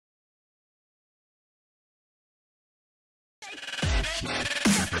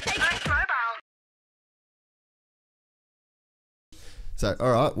So,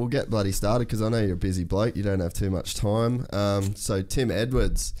 all right, we'll get bloody started because I know you're a busy bloke. You don't have too much time. So, Tim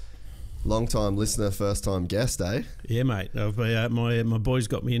Edwards, long-time listener, first-time guest, eh? Yeah, mate. My boys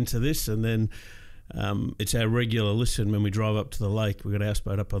got me into this, and then it's our regular listen when we drive up to the lake. We've got a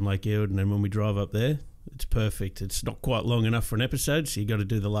houseboat up on Lake Eildon, and when we drive up there, it's perfect. It's not quite long enough for an episode, so you got to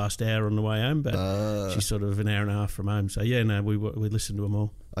do the last hour on the way home, but she's sort of an hour and a half from home. So, yeah, no, we listen to them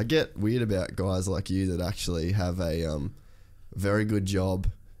all. I get weird about guys like you that actually have a very good job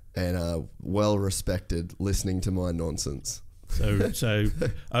and are well respected listening to my nonsense. So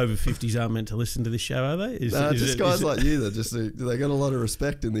over 50s aren't meant to listen to this show, are they? Just guys like you that just they got a lot of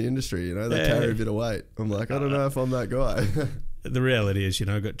respect in the industry. You know, they carry a bit of weight. I'm like, I don't know if I'm that guy. The reality is, you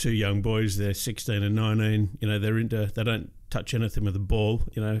know, I've got two young boys. They're 16 and 19. You know, they don't touch anything with a ball.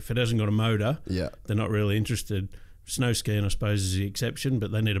 You know, if it hasn't got a motor, they're not really interested. Snow skiing, I suppose, is the exception,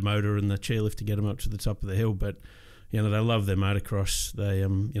 but they need a motor and the chairlift to get them up to the top of the hill. But you know, they love their motocross. They,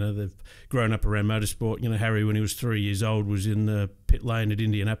 you know, they've grown up around motorsport. You know, Harry, when he was 3 years old, was in the pit lane at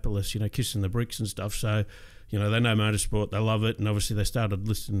Indianapolis, you know, kissing the bricks and stuff. So, you know, they know motorsport. They love it. And obviously they started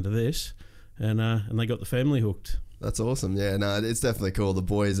listening to this and they got the family hooked. That's awesome. Yeah, no, it's definitely cool. The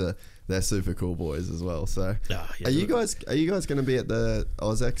boys they're super cool boys as well. So, are you guys going to be at the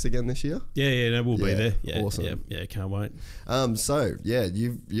LXIX again this year? Yeah, no, we'll be there. Yeah, awesome. Yeah, can't wait. So yeah,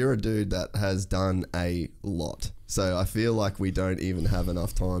 you're a dude that has done a lot. So I feel like we don't even have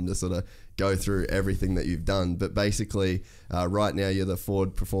enough time to sort of go through everything that you've done. But basically, right now you're the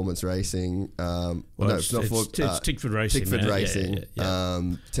Ford Performance Racing. It's Tickford Racing. Tickford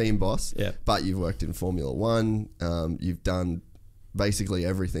Racing team boss. Yeah. But you've worked in Formula One. You've done basically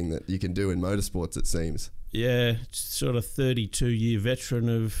everything that you can do in motorsports, it seems. Yeah, sort of 32-year veteran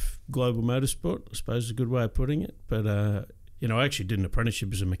of global motorsport, I suppose is a good way of putting it. But you know, I actually did an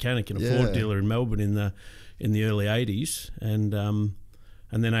apprenticeship as a mechanic in a Ford dealer in Melbourne in the early 80s, and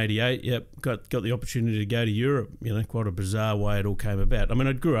then 88, got the opportunity to go to Europe. You know, quite a bizarre way it all came about. I mean,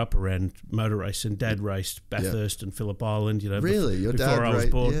 I grew up around motor racing. Dad raced Bathurst and Phillip Island. You know, really, your dad before I was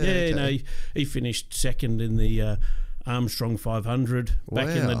born. Okay. You know, he finished second in the Armstrong 500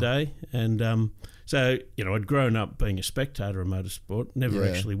 back in the day, and so you know, I'd grown up being a spectator of motorsport. Never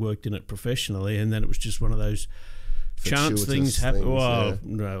actually worked in it professionally, and then it was just one of those chance things happen. Well,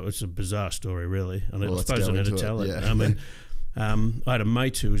 no, it's a bizarre story, really. And I suppose I need to tell it. Yeah. I mean, I had a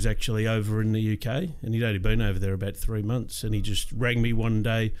mate who was actually over in the UK, and he'd only been over there about 3 months, and he just rang me one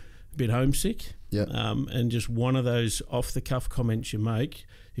day, a bit homesick. Yeah. And just one of those off-the-cuff comments you make.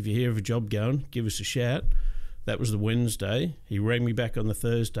 If you hear of a job going, give us a shout. That was the Wednesday. He rang me back on the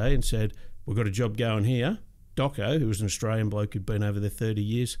Thursday and said, "We've got a job going here." Doco, who was an Australian bloke who'd been over there 30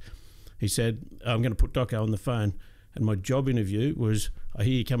 years, he said, "I'm going to put Doco on the phone." And my job interview was, "I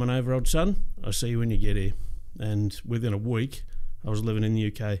hear you coming over, old son. I'll see you when you get here." And within a week, I was living in the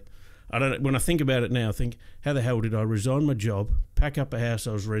UK. When I think about it now, I think, how the hell did I resign my job, pack up a house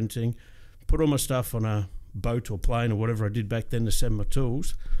I was renting, put all my stuff on a boat or plane or whatever I did back then to send my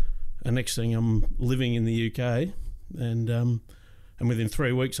tools, and next thing I'm living in the UK, and within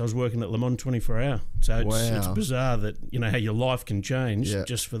 3 weeks I was working at Le Mans 24 Hour. So it's bizarre that, you know, how your life can change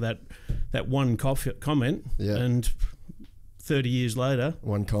just for that one comment, and 30 years later,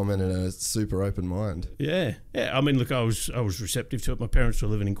 one comment and a super open mind. Yeah. I mean, look, I was receptive to it. My parents were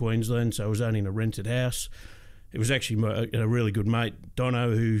living in Queensland, so I was only in a rented house. It was actually a really good mate,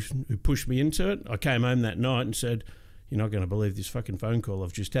 Dono, who pushed me into it. I came home that night and said, "You're not going to believe this fucking phone call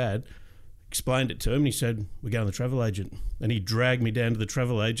I've just had." Explained it to him, and he said, "We're going to the travel agent." And he dragged me down to the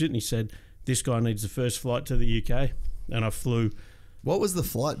travel agent, and he said, "This guy needs the first flight to the UK." And I flew. What was the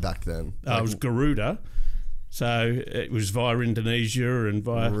flight back then? It was Garuda. So it was via Indonesia and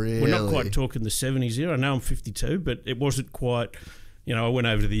Really? We're not quite talking the 70s here. I know I'm 52, but it wasn't quite, you know, I went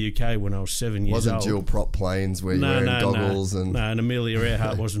over to the UK when I was 7 years old. Wasn't dual prop planes where you're wearing goggles? No, and Amelia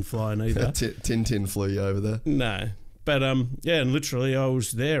Earhart wasn't flying either. Tintin flew you over there? No. But, and literally I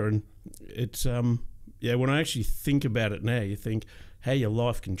was there, and it's, when I actually think about it now, you think how your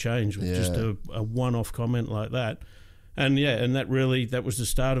life can change with just a one-off comment like that. And that was the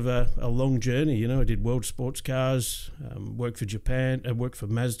start of a long journey. You know, I did World Sports Cars, worked for Japan, worked for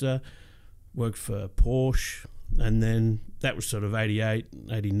Mazda, worked for Porsche, and then that was sort of 88,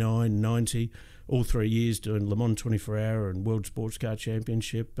 89, 90, all 3 years doing Le Mans 24 Hour and World Sports Car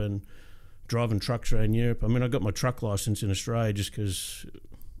Championship and driving trucks around Europe. I mean, I got my truck license in Australia just because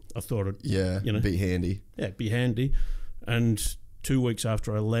I thought it'd be handy. Yeah, it'd be handy. And 2 weeks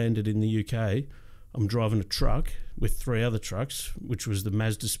after I landed in the UK, I'm driving a truck with 3 other trucks, which was the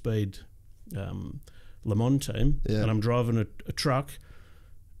Mazda Speed Le Mans team, and I'm driving a truck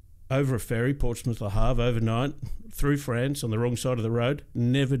over a ferry, Portsmouth Le Havre, overnight, through France on the wrong side of the road.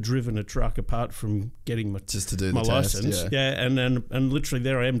 Never driven a truck apart from getting my just to do my the test, license. And literally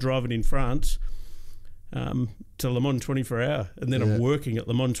there I am driving in France to Le Mans 24 Hour, and then I'm working at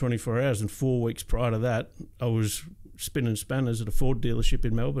Le Mans 24 Hours. And 4 weeks prior to that, I was spinning spanners at a Ford dealership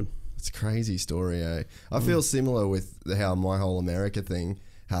in Melbourne. It's a crazy story, eh? I feel similar with how my whole America thing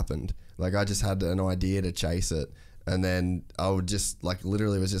happened. Like, I just had an idea to chase it, and then I would just, like,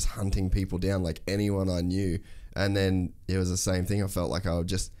 literally was just hunting people down, like anyone I knew. And then it was the same thing. I felt like I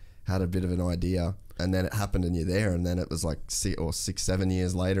just had a bit of an idea, and then it happened and you're there, and then it was like 6-7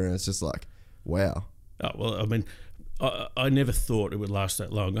 years later, and it's just like, wow. Oh, well, I mean, I never thought it would last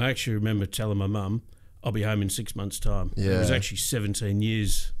that long. I actually remember telling my mum, I'll be home in 6 months' time. Yeah. It was actually 17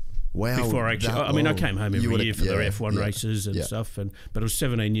 years. Wow. Before I actually, I mean, I came home every year for the F1 races and stuff, but it was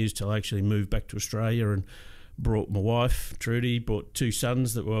 17 years till I actually moved back to Australia and brought my wife Trudy, brought 2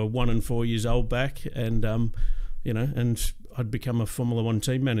 sons that were 1 and 4 years old back, and and I'd become a Formula One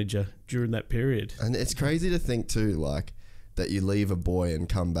team manager during that period. And it's crazy to think too, like, that you leave a boy and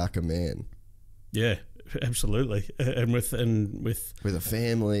come back a man. Yeah. Absolutely, and with a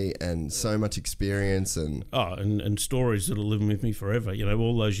family and so much experience and stories that'll live with me forever. You know,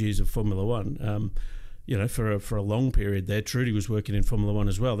 all those years of Formula One. For a long period there, Trudy was working in Formula One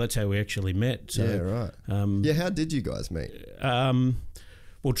as well. That's how we actually met. So, yeah, right. How did you guys meet?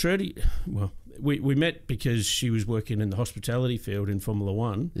 We met because she was working in the hospitality field in Formula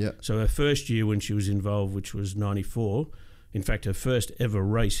One. Yeah. So her first year when she was involved, which was '94. In fact, her first ever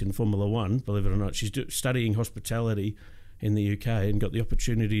race in Formula One, believe it or not, she's studying hospitality in the UK and got the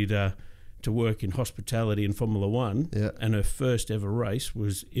opportunity to work in hospitality in Formula One. Yeah. And her first ever race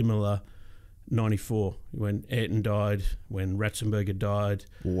was Imola '94, when Ayrton died, when Ratzenberger died.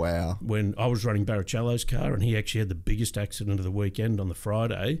 Wow. When I was running Barrichello's car and he actually had the biggest accident of the weekend on the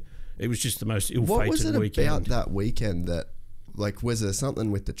Friday. It was just the most ill-fated weekend. What was it about that weekend that, like, was there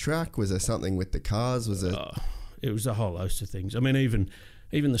something with the track? Was there something with the cars? Was it... It was a whole host of things. I mean,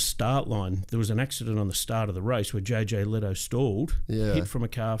 even the start line, there was an accident on the start of the race where JJ Leto stalled, hit from a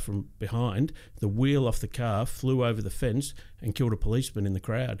car from behind. The wheel off the car flew over the fence and killed a policeman in the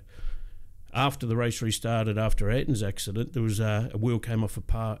crowd. After the race restarted, after Ayrton's accident, there was a wheel came off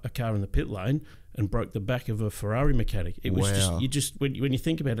a car in the pit lane and broke the back of a Ferrari mechanic. It was when you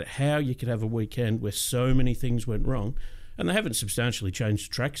think about it, how you could have a weekend where so many things went wrong, and they haven't substantially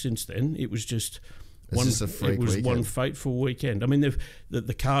changed the track since then. It was just... one fateful weekend. I mean,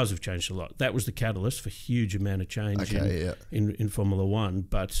 the cars have changed a lot. That was the catalyst for a huge amount of change in Formula One.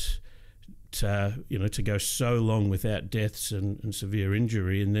 But to go so long without deaths and severe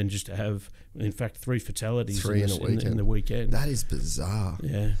injury, and then just to have, in fact, 3 fatalities in the weekend. That is bizarre.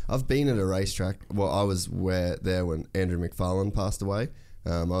 Yeah, I've been at a racetrack. Well, I was there when Andrew McFarlane passed away.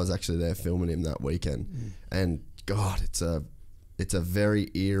 I was actually there filming him that weekend, and God, it's a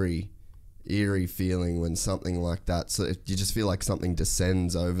very eerie feeling when something like that, so you just feel like something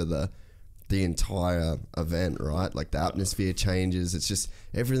descends over the entire event, right? Like the atmosphere changes. It's just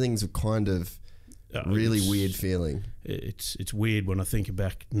everything's a kind of really weird feeling. It's weird when I think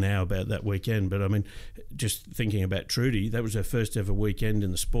back now about that weekend, but I mean, just thinking about Trudy, that was her first ever weekend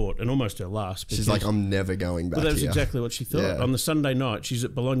in the sport and almost her last. She's like, I'm never going back. Well, that was here. exactly what she thought. On the Sunday night, she's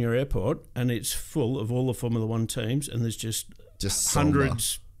at Bologna Airport and it's full of all the Formula One teams, and there's just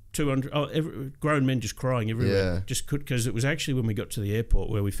hundreds. 200 grown men just crying everywhere, just because it was actually when we got to the airport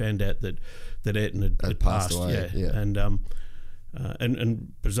where we found out that Ayrton had passed away.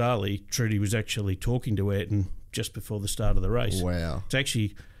 And bizarrely, Trudy was actually talking to Ayrton just before the start of the race. Wow. It's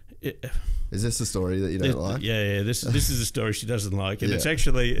actually... Is this a story that you don't like? Yeah. This is a story she doesn't like, and it's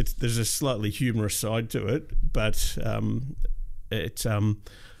actually there's a slightly humorous side to it, but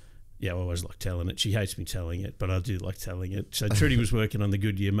I always like telling it. She hates me telling it, but I do like telling it. So Trudy was working on the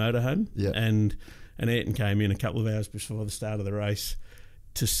Goodyear motorhome, and Ayrton came in a couple of hours before the start of the race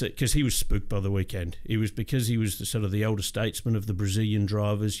to see, because he was spooked by the weekend. Because he was the sort of the elder statesman of the Brazilian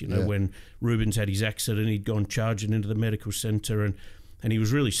drivers. When Rubens had his accident, he'd gone charging into the medical centre, and he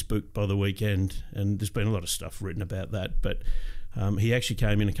was really spooked by the weekend. And there's been a lot of stuff written about that, but. He actually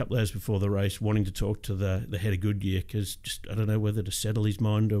came in a couple of hours before the race wanting to talk to the head of Goodyear because I don't know whether to settle his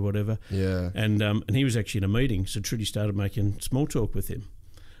mind or whatever. Yeah. And he was actually in a meeting, so Trudy started making small talk with him.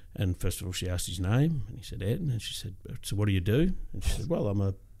 And first of all, she asked his name, and he said Ayrton, and she said, so what do you do? And she said, well, I'm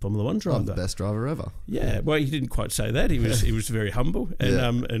a Formula One driver. I'm the best driver ever. Yeah, well, he didn't quite say that. He was very humble,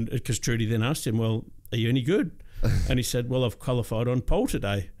 and because Trudy then asked him, well, are you any good? And he said, well, I've qualified on pole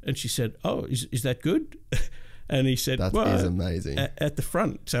today. And she said, oh, is that good? And he said, that is amazing. At the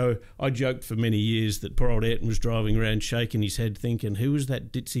front. So I joked for many years that poor old Ayrton was driving around shaking his head thinking, who was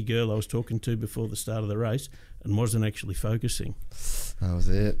that ditzy girl I was talking to before the start of the race, and wasn't actually focusing. That was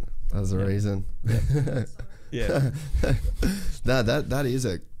it. That was the reason. Yeah. No, that is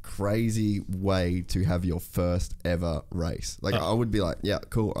a crazy way to have your first ever race. Like I would be like, yeah,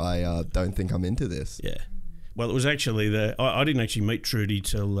 cool. I don't think I'm into this. Yeah. Well, it was actually I didn't actually meet Trudy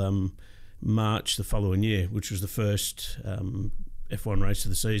till March the following year, which was the first F1 race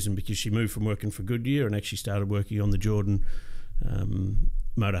of the season, because she moved from working for Goodyear and actually started working on the Jordan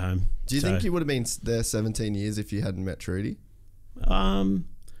motorhome. Do you think you would have been there 17 years if you hadn't met Trudy?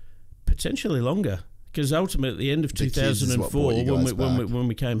 Potentially longer. Because ultimately, at the end of 2004, when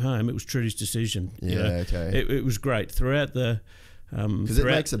we came home, it was Trudy's decision. Yeah, okay. It was great throughout the. Because it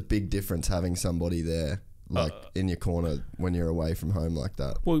makes a big difference having somebody there, like in your corner when you're away from home like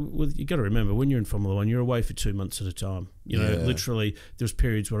that. Well, you got to remember, when you're in Formula One, you're away for 2 months at a time. Literally, there's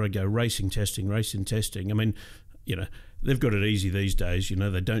periods where I go racing, testing. I mean, they've got it easy these days.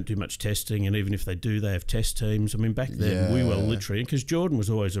 They don't do much testing, and even if they do, they have test teams. I mean, back then we were literally, because Jordan was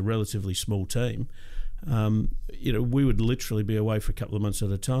always a relatively small team. We would literally be away for a couple of months at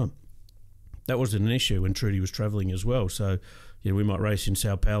a time. That wasn't an issue when Trudy was travelling as well. So, we might race in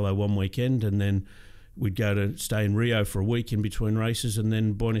Sao Paulo one weekend, and then we'd go to stay in Rio for a week in between races, and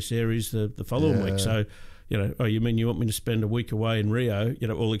then Buenos Aires the following week. So, you mean you want me to spend a week away in Rio,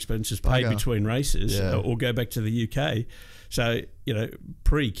 all expenses paid between races, or go back to the UK? So,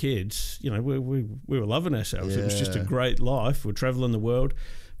 pre-kids, we were loving ourselves. It was just a great life. We're travelling the world.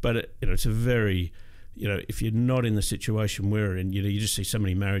 But, it's a very... if you're not in the situation we're in, you just see so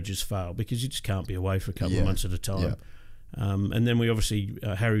many marriages fail because you just can't be away for a couple of months at a time. Yeah. And then we obviously,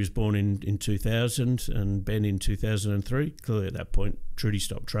 Harry was born in 2000 and Ben in 2003. Clearly at that point, Trudy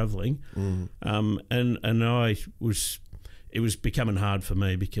stopped travelling. It was becoming hard for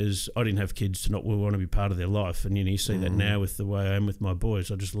me because I didn't have kids to not want to be part of their life. And, you see that now with the way I am with my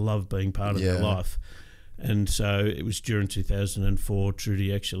boys. I just love being part of their life. And so it was during 2004,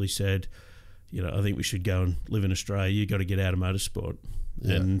 Trudy actually said, I think we should go and live in Australia. You got to get out of motorsport.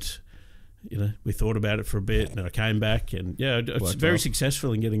 Yeah. And, we thought about it for a bit, and I came back, and I was very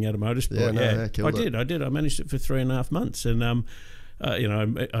successful in getting out of motorsport. I did. I managed it for 3.5 months, and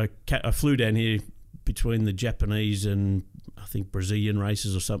I flew down here between the Japanese and I think Brazilian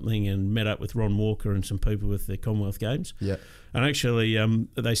races or something, and met up with Ron Walker and some people with the Commonwealth Games. Yeah. And actually,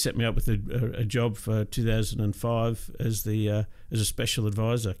 they set me up with a job for 2005 as a special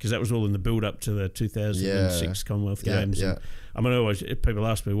advisor, because that was all in the build up to the 2006 Commonwealth Games. Yeah. And, always people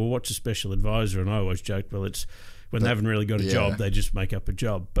ask me, well, what's a special advisor? And I always joke, well, it's when they haven't really got a job, they just make up a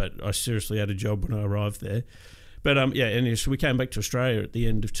job. But I seriously had a job when I arrived there. But anyway, so we came back to Australia at the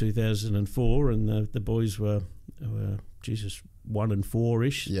end of 2004, and the boys were 1 and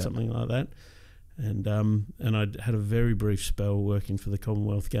 4-ish, something like that. And I had a very brief spell working for the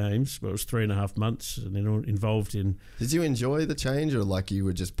Commonwealth Games, but it was 3.5 months, and then involved in. Did you enjoy the change, or like you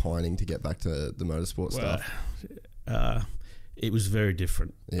were just pining to get back to the motorsport stuff? It was very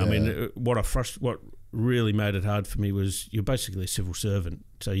different. Yeah. I mean, what really made it hard for me was you're basically a civil servant,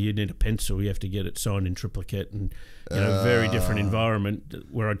 so you need a pencil, you have to get it signed in triplicate, and very different environment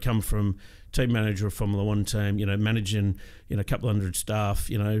where I'd come from. Team manager of Formula One team, managing, a couple hundred staff,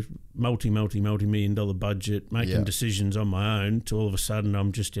 multi-million dollar budget, making decisions on my own, to all of a sudden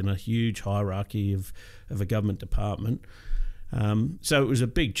I'm just in a huge hierarchy of a government department. So it was a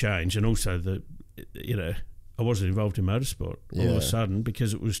big change, and also I wasn't involved in motorsport. All of a sudden,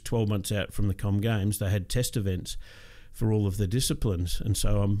 because it was 12 months out from the Com Games, they had test events for all of the disciplines, and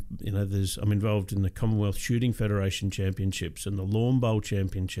so I'm involved in the Commonwealth Shooting Federation Championships and the Lawn Bowl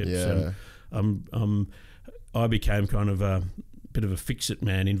Championships, and I became kind of a bit of a fix-it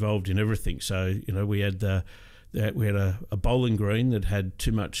man, involved in everything. So we had a bowling green that had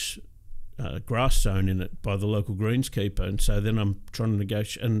too much grass sown in it by the local greenskeeper, and so then I'm trying to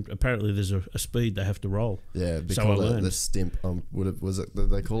negotiate, and apparently there's a speed they have to roll. Yeah, they call it the stimp.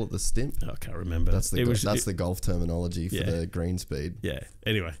 They call it the stimp? I can't remember. That's the golf terminology for the green speed. Yeah.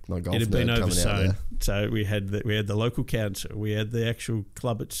 Anyway, my golf it had been oversown, so we had the local council, we had the actual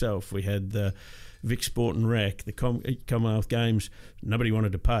club itself, we had the Vic Sport and Rec, the Commonwealth Games. Nobody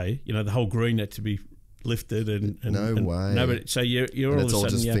wanted to pay. The whole green had to be lifted, and no way. Nobody. So you're and all it's of a all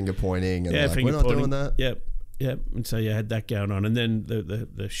sudden just finger pointing, and finger we're not pointing. doing that. Yep. And so you had that going on, and then the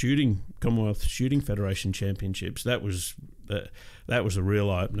Commonwealth Shooting Federation Championships. That was a real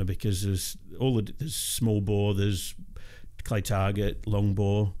opener, because there's small bore, there's clay target, long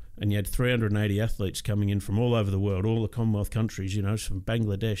bore, and you had 380 athletes coming in from all over the world, all the Commonwealth countries, from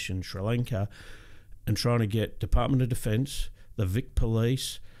Bangladesh and Sri Lanka. and trying to get Department of Defence, the Vic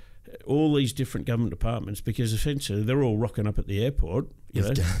Police, all these different government departments, because essentially they're all rocking up at the airport,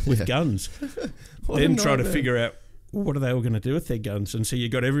 with guns. Then trying to figure out what are they all going to do with their guns. And so you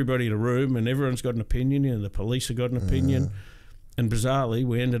got everybody in a room and everyone's got an opinion, and the police have got an opinion. And bizarrely,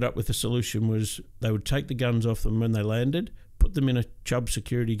 we ended up with a solution was they would take the guns off them when they landed, put them in a Chubb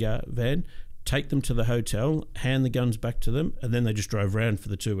security van, take them to the hotel, hand the guns back to them, and then they just drove around for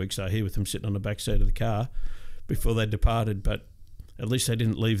the 2 weeks they were here with them sitting on the back seat of the car before they departed. But at least they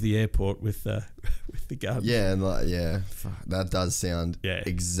didn't leave the airport with the guns. Yeah, and that does sound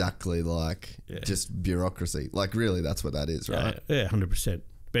exactly like just bureaucracy. Like, really, that's what that is, right? Yeah, 100%.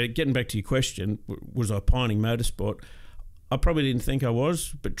 But getting back to your question, was I pining motorsport? I probably didn't think I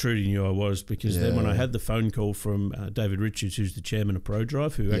was, but Trudy knew I was, because then when I had the phone call from David Richards, who's the chairman of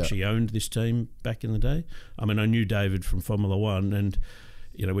ProDrive, who actually owned this team back in the day. I mean, I knew David from Formula One, and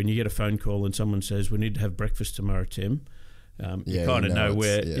when you get a phone call and someone says, "We need to have breakfast tomorrow, Tim," you kind of know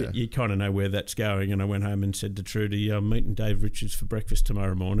where you kind of know where that's going. And I went home and said to Trudy, "I'm meeting Dave Richards for breakfast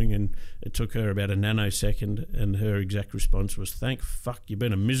tomorrow morning," and it took her about a nanosecond, and her exact response was, "Thank fuck, you've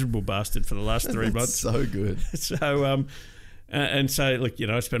been a miserable bastard for the last 3 months." So good. So and so, look,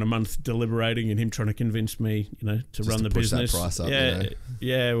 I spent a month deliberating and him trying to convince me, to just run the business. That price up,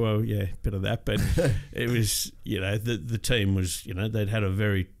 bit of that. But it was, the team was, they'd had a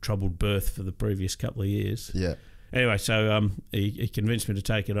very troubled birth for the previous couple of years. Yeah. Anyway, so he convinced me to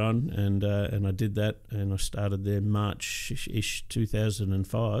take it on, and I did that, and I started there March-ish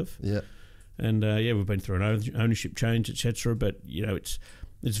 2005. Yeah. And we've been through an ownership change, etc. But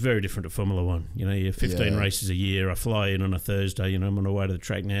it's very different to Formula One. You're 15 races a year. I fly in on a Thursday. I'm on the way to the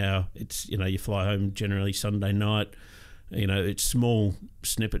track now. It's you fly home generally Sunday night. It's small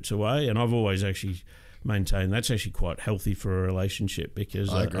snippets away, and I've always actually maintained that's actually quite healthy for a relationship,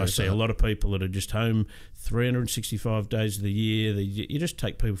 because I see a lot of people that are just home 365 days of the year. You just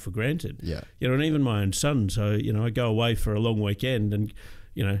take people for granted. Yeah. And even my own son. So I go away for a long weekend, and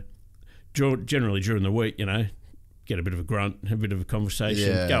generally during the week, get a bit of a grunt, have a bit of a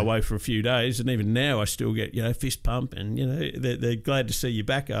conversation, go away for a few days, and even now I still get fist pump, and they're glad to see you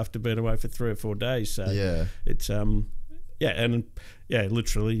back after being away for 3 or 4 days. So it's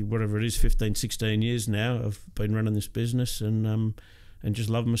literally whatever it is, 15, 16 years now I've been running this business, and just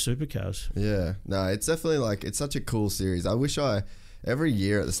love my supercars. Yeah, no, it's definitely it's such a cool series. I wish every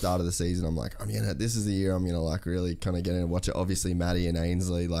year at the start of the season I'm like, this is the year I'm gonna really kind of get in and watch it. Obviously Maddie and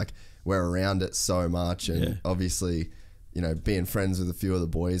Ainsley, we're around it so much, and obviously, being friends with a few of the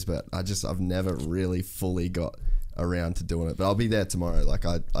boys, but I've never really fully got around to doing it. But I'll be there tomorrow.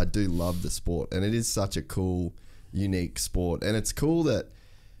 I do love the sport, and it is such a cool, unique sport. And it's cool that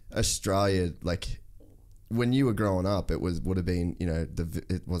Australia, when you were growing up, would have been,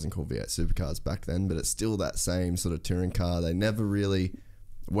 it wasn't called V8 Supercars back then, but it's still that same sort of touring car. They never really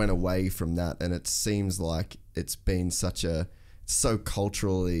went away from that, and it seems like it's been so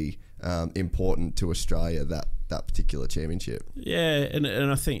culturally important to Australia, that particular championship. Yeah, and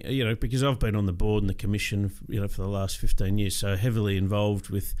I think, because I've been on the board and the commission, for the last 15 years, so heavily involved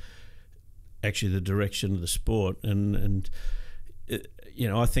with actually the direction of the sport, and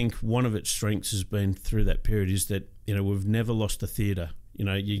I think one of its strengths has been through that period is that, we've never lost the theatre.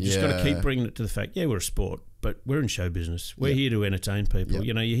 You just got to keep bringing it to the fact, we're a sport, but we're in show business. We're here to entertain people.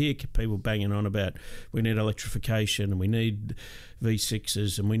 You hear people banging on about we need electrification and we need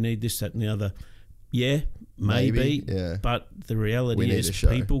V6s and we need this, that and the other. Yeah, maybe. But the reality is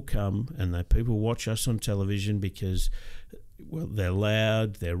people come and people watch us on television because, well, they're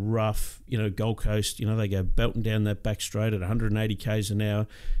loud, they're rough. Gold Coast, they go belting down that back straight at 180 k's an hour,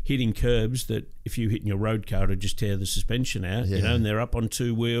 hitting curbs that if you hit in your road car, it'd just tear the suspension out. And they're up on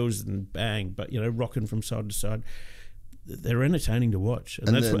 2 wheels and bang, but rocking from side to side. They're entertaining to watch,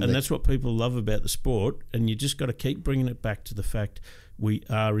 and that's what people love about the sport. And you just got to keep bringing it back to the fact we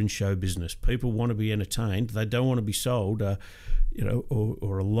are in show business. People want to be entertained. They don't want to be sold. Or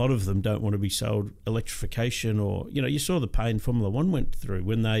a lot of them don't want to be sold electrification, or you saw the pain Formula One went through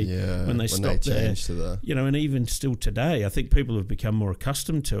when they stopped there. And even still today, I think people have become more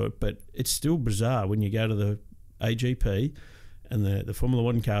accustomed to it, but it's still bizarre when you go to the AGP and the Formula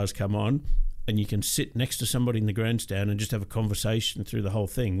One cars come on, and you can sit next to somebody in the grandstand and just have a conversation through the whole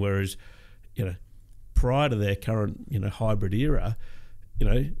thing. Whereas, prior to their current hybrid era,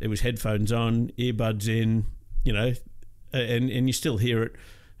 it was headphones on, earbuds in, and you still hear it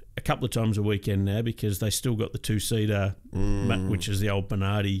a couple of times a weekend now because they still got the 2-seater, which is the old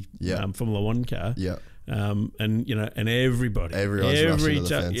Minardi Formula One car. Yeah. And everybody,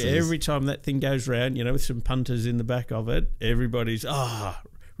 every time that thing goes round, with some punters in the back of it, everybody's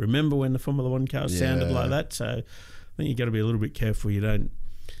remember when the Formula One cars sounded like that. So I think you've got to be a little bit careful you don't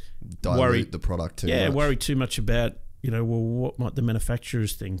dilute the product too much. Yeah, worry too much about, well, what might the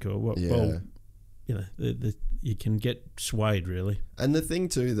manufacturers think, or what, well, you can get swayed, really. And the thing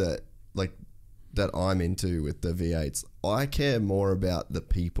too that I'm into with the V8s, I care more about the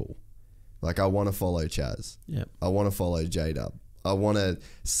people. Like, I want to follow Chaz. Yeah. I want to follow J-Dub. I want to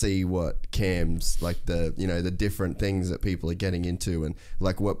see what Cam's, like, the different things that people are getting into, and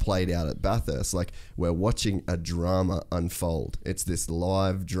like what played out at Bathurst. Like, we're watching a drama unfold. It's this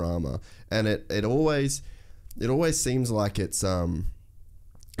live drama, and it always seems like it's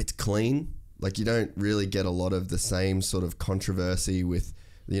clean. Like, you don't really get a lot of the same sort of controversy with,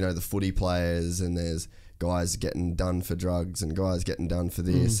 the footy players, and there's guys getting done for drugs and guys getting done for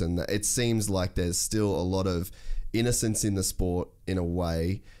this, and it seems like there's still a lot of innocence in the sport in a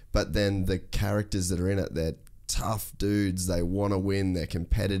way, but then the characters that are in it, they're tough dudes, they want to win, they're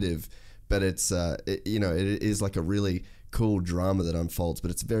competitive, but it is like a really cool drama that unfolds,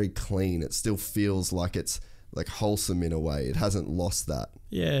 but it's very clean. It still feels like it's like wholesome in a way. It hasn't lost that.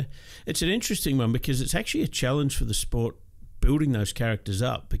 Yeah, it's an interesting one because it's actually a challenge for the sport building those characters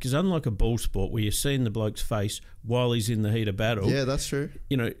up, because unlike a ball sport where you're seeing the bloke's face while he's in the heat of battle. Yeah, that's true.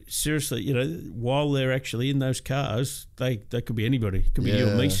 Seriously, while they're actually in those cars, they could be anybody. It could be you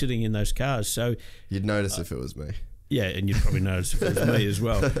or me sitting in those cars. So you'd notice if it was me. Yeah, and you'd probably notice if it was me as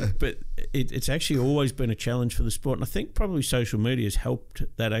well. But it's actually always been a challenge for the sport, and I think probably social media has helped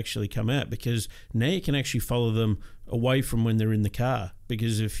that actually come out, because now you can actually follow them away from when they're in the car.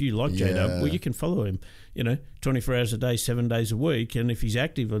 Because if you like J-Dub, well, you can follow him, 24 hours a day, 7 days a week, and if he's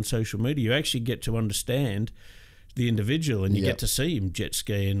active on social media, you actually get to understand the individual, and you get to see him jet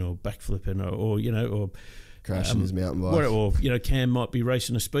skiing or backflipping or crashing his mountain bike. Or Cam might be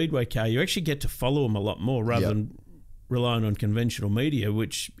racing a speedway car. You actually get to follow him a lot more rather than relying on conventional media,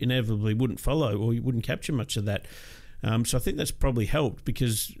 which inevitably wouldn't follow, or you wouldn't capture much of that. So I think that's probably helped,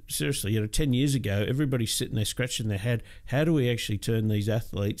 because seriously, 10 years ago, everybody's sitting there scratching their head. How do we actually turn these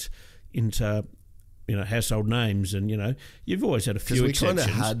athletes into, household names? And, you've always had a few exceptions. Because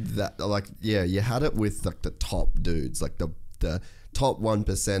we kind of had that, you had it with like the top dudes, like the top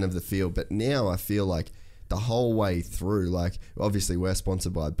 1% of the field. But now I feel like the whole way through, like, obviously we're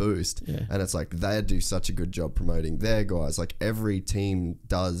sponsored by Boost, and it's like they do such a good job promoting their guys. Like, every team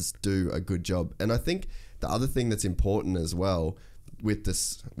does do a good job. And I think the other thing that's important as well with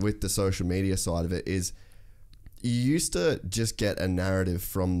the social media side of it is, you used to just get a narrative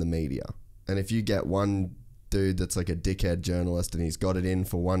from the media, and if you get one dude that's like a dickhead journalist and he's got it in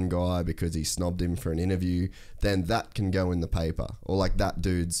for one guy because he snobbed him for an interview, then that can go in the paper, or like that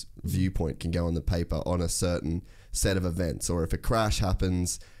dude's viewpoint can go in the paper on a certain set of events. Or if a crash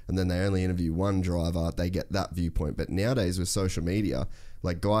happens and then they only interview one driver, they get that viewpoint. But nowadays with social media,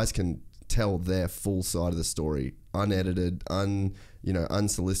 like, guys can tell their full side of the story, unedited,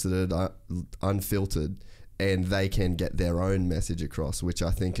 unsolicited, unfiltered, and they can get their own message across, which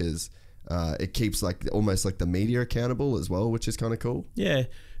I think is it keeps like almost like the media accountable as well, which is kind of cool. Yeah,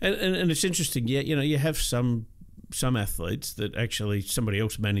 and it's interesting. Yeah, you have some athletes that actually somebody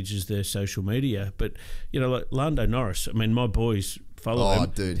else manages their social media, but like Lando Norris. I mean, my boys follow him,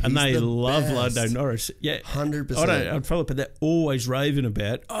 dude, and they love Lando Norris. Yeah, 100%. I don't follow it, but they're always raving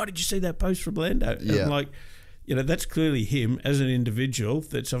about. Oh, did you see that post from Lando? And I'm like, that's clearly him as an individual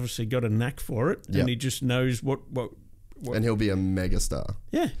that's obviously got a knack for it, and he just knows what. And he'll be a megastar.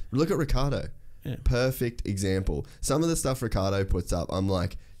 Yeah. Look at Ricardo. Yeah. Perfect example. Some of the stuff Ricardo puts up, I'm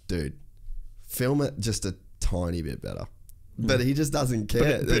like, dude, film it just a tiny bit better. But he just doesn't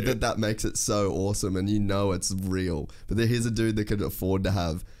care. That makes it so awesome, and it's real. But here's a dude that could afford to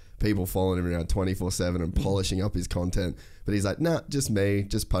have people following him around 24/7 and polishing up his content. But he's like, nah, just me,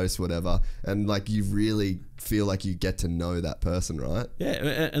 just post whatever. And like, you really feel like you get to know that person, right?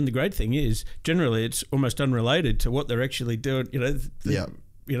 Yeah, and the great thing is, generally, it's almost unrelated to what they're actually doing.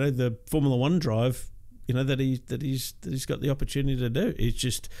 The Formula One drive, that he's got the opportunity to do.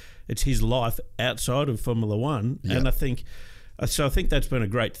 It's his life outside of Formula One, and I think that's been a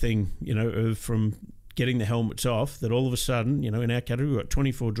great thing. From getting the helmets off, that all of a sudden, in our category, we've got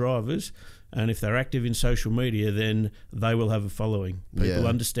 24 drivers, and if they're active in social media, then they will have a following. People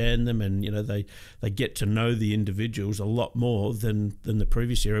understand them, and they get to know the individuals a lot more than the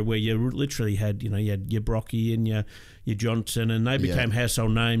previous era, where you literally had you had your Brocky and your Johnson, and they became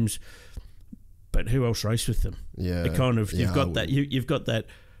household names. But who else raced with them? Yeah, it kind of you've got that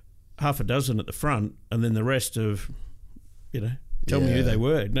half a dozen at the front, and then the rest of tell me who they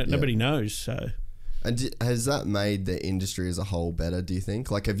were. Nobody knows. So. And has that made the industry as a whole better, do you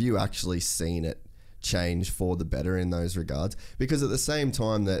think? Like, have you actually seen it change for the better in those regards. Because at the same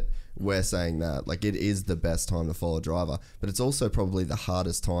time that we're saying that, like, it is the best time to follow a driver, but it's also probably the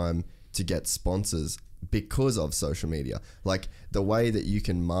hardest time to get sponsors because of social media. Like, the way that you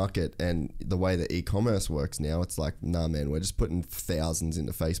can market and the way that e-commerce works now, it's like, nah, man, we're just putting thousands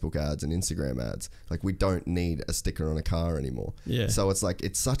into Facebook ads and Instagram ads. Like, we don't need a sticker on a car anymore. Yeah. So it's like,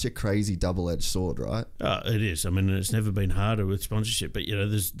 it's such a crazy double-edged sword, right? It is. I mean, it's never been harder with sponsorship, but,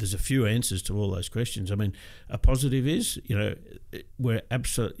 there's a few answers to all those questions. I mean, a positive is, we're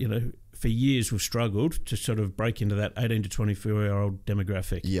absolutely, for years we've struggled to sort of break into that 18 to 24-year-old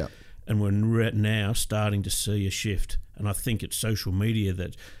demographic. Yeah. And we're now starting to see a shift. And I think it's social media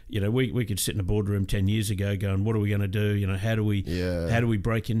that, we could sit in a boardroom 10 years ago going, what are we going to do? How do we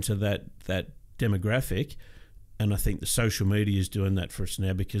break into that demographic? And I think the social media is doing that for us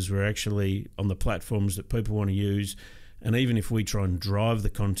now, because we're actually on the platforms that people want to use. And even if we try and drive the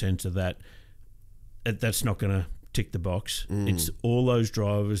content to that, that's not going to tick the box. It's all those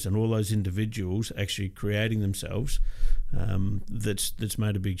drivers and all those individuals actually creating themselves. That's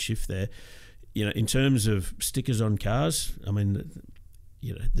made a big shift there. In terms of stickers on cars, I mean,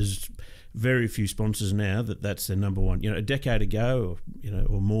 there's very few sponsors now that's their number one. A decade ago,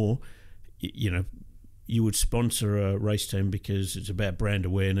 or more, you would sponsor a race team because it's about brand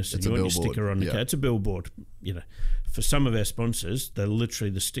awareness, and you want your sticker on the car. It's a billboard. For some of our sponsors,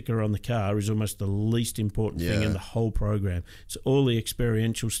 the sticker on the car is almost the least important thing in the whole program. It's all the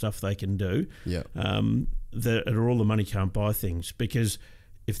experiential stuff they can do. Yeah. That are all the money can't buy things, because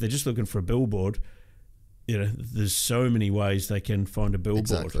if they're just looking for a billboard, there's so many ways they can find a billboard.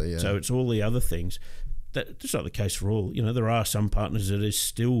 Exactly, yeah. So it's all the other things. That's not the case for all. There are some partners that is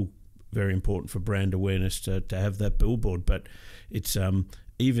still very important for brand awareness to have that billboard, but it's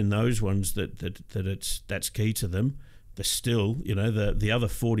even those ones that's key to them. They're still, the other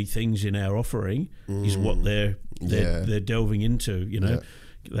 40 things in our offering is what they're delving into.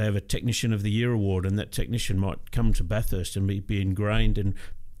 They have a Technician of the Year award, and that technician might come to Bathurst and be ingrained and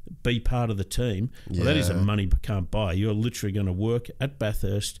be part of the team. Well, that is a money can't buy. You're literally going to work at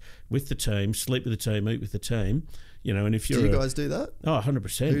Bathurst with the team, sleep with the team, eat with the team. And if you're do you guys do that? Oh,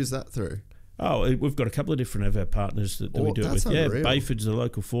 100%. Who's that through? Oh, we've got a couple of different of our partners that we do it with. Unreal. Yeah, Bayford's the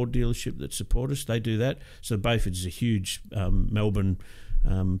local Ford dealership that support us. They do that. So Bayford's is a huge Melbourne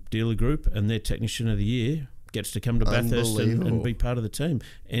dealer group, and their Technician of the Year gets to come to Bathurst and be part of the team.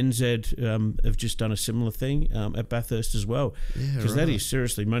 NZ have just done a similar thing at Bathurst as well, because that is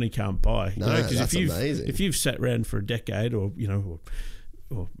seriously money can't buy. No, that's amazing. If you've sat around for a decade, or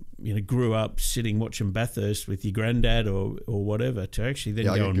grew up sitting watching Bathurst with your granddad or whatever, to actually then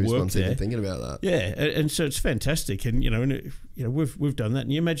go and work there. Even thinking about that. Yeah, and so it's fantastic, and we've done that.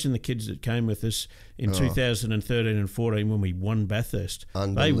 And you imagine the kids that came with us in 2013 and 14 when we won Bathurst.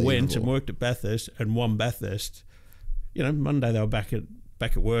 They went and worked at Bathurst and won Bathurst. Monday they were back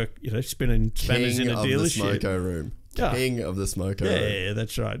at work. Spinning spanners in a dealership. The smoko room. King of the smoko room. Yeah,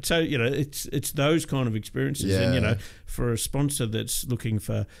 that's right. So it's those kind of experiences, and for a sponsor that's looking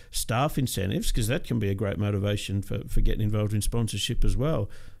for staff incentives, because that can be a great motivation for getting involved in sponsorship as well.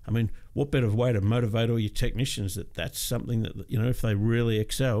 I mean, what better way to motivate all your technicians that's something that if they really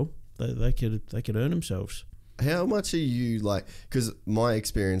excel, they could earn themselves. How much are you like? Because my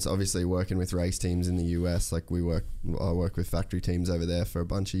experience, obviously, working with race teams in the US, like I work with factory teams over there for a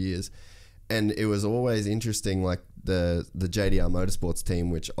bunch of years. And it was always interesting, like the JDR Motorsports team,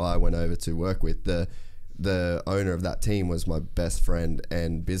 which I went over to work with, the owner of that team was my best friend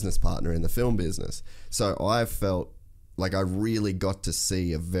and business partner in the film business. So I felt like I really got to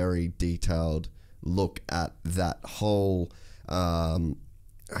see a very detailed look at that whole,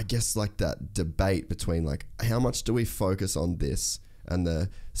 I guess, like that debate between like, how much do we focus on this and the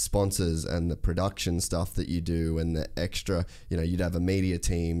sponsors and the production stuff that you do and the extra, you'd have a media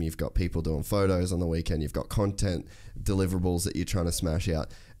team, you've got people doing photos on the weekend, you've got content deliverables that you're trying to smash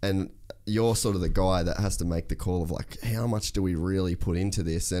out, and you're sort of the guy that has to make the call of like, how much do we really put into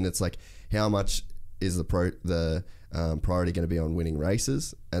this? And it's like, how much is the priority going to be on winning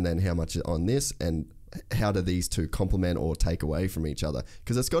races, and then how much on this, and how do these two complement or take away from each other?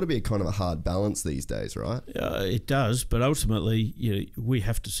 Because it's got to be a kind of a hard balance these days, right? It does, but ultimately, we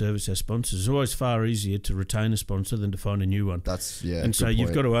have to service our sponsors. It's always far easier to retain a sponsor than to find a new one. And so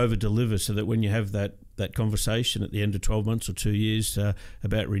you've got to over-deliver, so that when you have that conversation at the end of 12 months or 2 years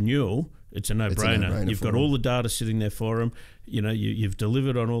about renewal, it's a no-brainer. You've got all the data sitting there for them. You've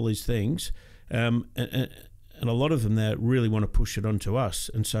delivered on all these things. And And a lot of them there really want to push it onto us.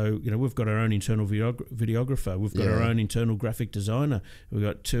 And so, we've got our own internal videographer. We've got our own internal graphic designer. We've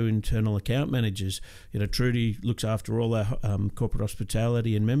got 2 internal account managers. Trudy looks after all our corporate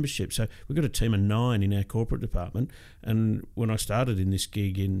hospitality and membership. So we've got a team of 9 in our corporate department. And when I started in this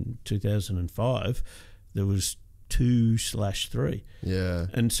gig in 2005, there was 2/3. Yeah.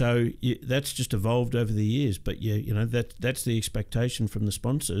 And so that's just evolved over the years. But that's the expectation from the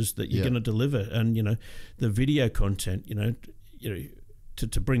sponsors, that you're going to deliver. And the video content,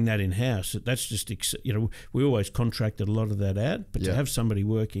 to bring that in house, that's just we always contracted a lot of that out. But to have somebody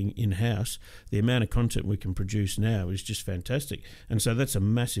working in house, the amount of content we can produce now is just fantastic. And so that's a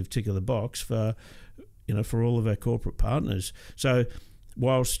massive tick of the box for all of our corporate partners. So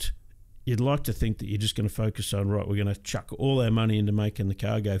whilst you'd like to think that you're just going to focus on, right, we're going to chuck all our money into making the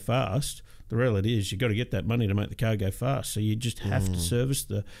car go fast, the reality is you've got to get that money to make the car go fast. So you just have to service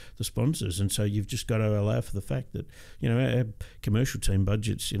the sponsors. And so you've just got to allow for the fact that, our commercial team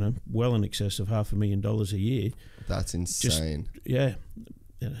budget's, well in excess of $500,000 a year. That's insane.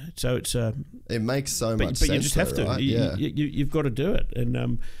 So it's... it makes so much sense. But you just have to. Right? You've got to do it.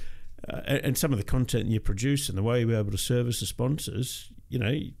 And some of the content you produce and the way you're able to service the sponsors,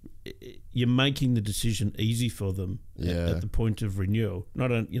 you're making the decision easy for them at the point of renewal. They're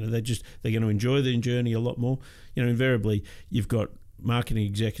going to enjoy their journey a lot more. Invariably, you've got marketing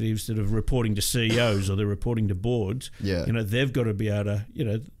executives that are reporting to CEOs or they're reporting to boards. Yeah. They've got to be able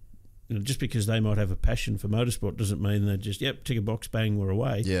to, just because they might have a passion for motorsport doesn't mean they're just, tick a box, bang, we're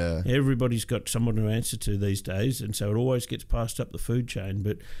away. Yeah. Everybody's got someone to answer to these days, and so it always gets passed up the food chain.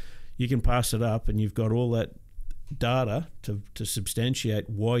 But you can pass it up, and you've got all that data to substantiate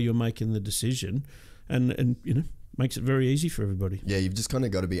why you're making the decision, and makes it very easy for everybody. Yeah, you've just kind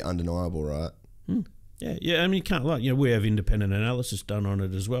of got to be undeniable, right? Yeah. I mean, you can't we have independent analysis done on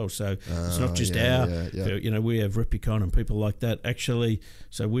it as well. So it's not just we have Repicon and people like that actually,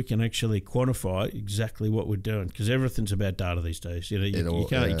 so we can actually quantify exactly what we're doing, because everything's about data these days. You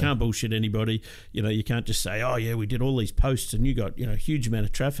can't bullshit anybody. You can't just say, oh yeah, we did all these posts and you got a huge amount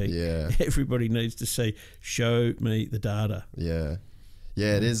of traffic. Yeah. Everybody needs to say, show me the data. Yeah.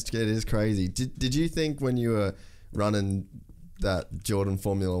 It is crazy. Did you think when you were running that Jordan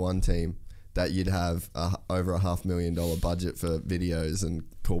Formula One team that you'd have over $500,000 budget for videos and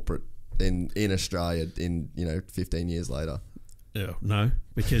corporate in Australia in 15 years later? Yeah, no,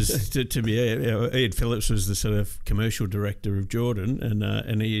 because to me, Ian Phillips was the sort of commercial director of Jordan,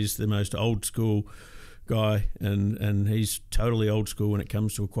 and he is the most old school guy, and he's totally old school when it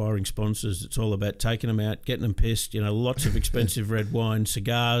comes to acquiring sponsors. It's all about taking them out, getting them pissed, lots of expensive red wine,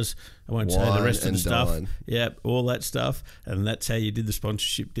 cigars, I won't say the rest of the stuff. Dine. Yeah, all that stuff, and that's how you did the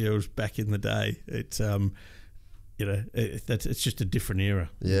sponsorship deals back in the day. It's it's just a different era.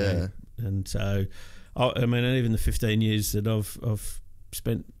 Yeah. And so, even the 15 years that I've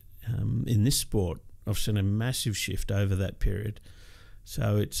spent in this sport, I've seen a massive shift over that period.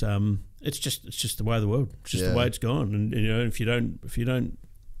 So it's just the way of the world. It's just the way it's gone. And if you don't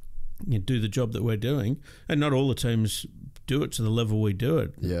do the job that we're doing, and not all the teams do it to the level we do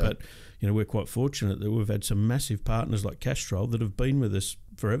it. Yeah. But we're quite fortunate that we've had some massive partners like Castrol that have been with us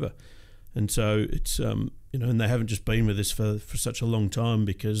forever. And so it's and they haven't just been with us for such a long time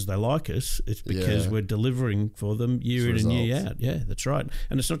because they like us. It's because we're delivering for them year in and year out. Yeah, that's right.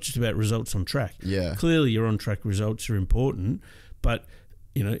 And it's not just about results on track. Yeah. Clearly your on-track results are important, but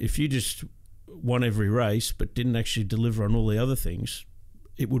if you just won every race but didn't actually deliver on all the other things,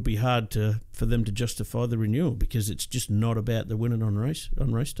 it would be hard for them to justify the renewal, because it's just not about the winning on race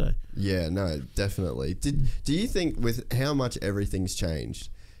day. Yeah, no, definitely. Do you think with how much everything's changed,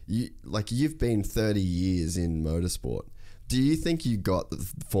 you've been 30 years in motorsport, do you think you got the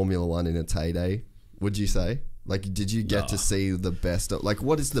Formula One in its heyday, would you say? Did you get to see the best of,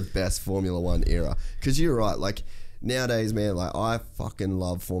 what is the best Formula One era? Because you're right, nowadays, man, I fucking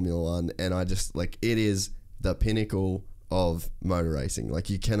love Formula One, and I just, it is the pinnacle of motor racing.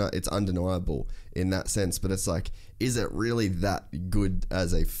 It's undeniable in that sense, but it's is it really that good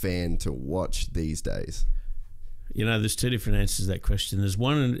as a fan to watch these days? There's two different answers to that question. There's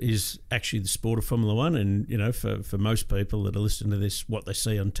one is actually the sport of Formula One, and for most people that are listening to this, what they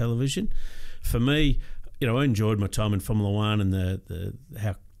see on television. For me, I enjoyed my time in Formula One and the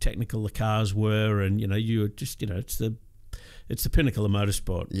how technical the cars were, and you were just it's the pinnacle of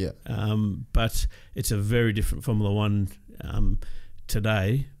motorsport. Yeah. But it's a very different Formula One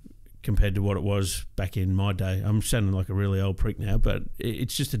today compared to what it was back in my day. I'm sounding like a really old prick now, but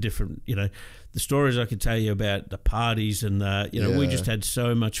it's just a different, the stories I could tell you about the parties and we just had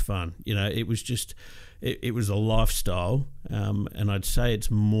so much fun. It was just, it was a lifestyle, and I'd say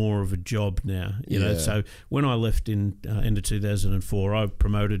it's more of a job now. So when I left in end of 2004, I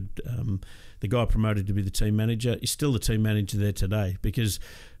promoted, the guy promoted to be the team manager. He's still the team manager there today because...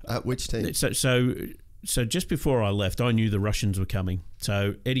 At which team? So just before I left, I knew the Russians were coming.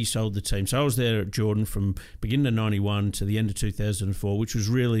 So Eddie sold the team. So I was there at Jordan from beginning of 91 to the end of 2004, which was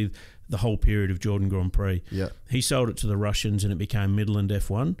really the whole period of Jordan Grand Prix. Yeah. He sold it to the Russians and it became Midland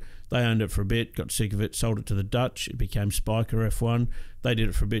F1. They owned it for a bit, got sick of it, sold it to the Dutch. It became Spiker F1. They did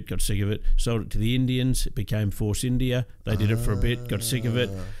it for a bit, got sick of it, sold it to the Indians. It became Force India. They did it for a bit, got sick of it.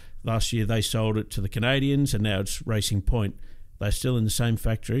 Last year they sold it to the Canadians and now it's Racing Point. They're still in the same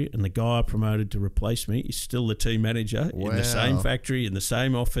factory, and the guy I promoted to replace me is still the team manager in the same factory, in the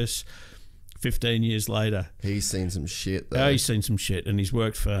same office 15 years later. He's seen some shit, though. Oh, he's seen some shit, and he's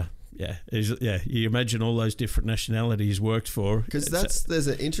worked for... you imagine all those different nationalities he's worked for. Because there's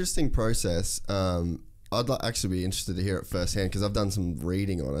an interesting process. I'd actually be interested to hear it firsthand because I've done some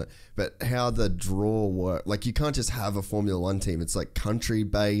reading on it. But how the draw works, like you can't just have a Formula One team. It's like country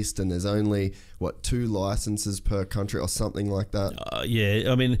based, and there's only 2 licenses per country or something like that. I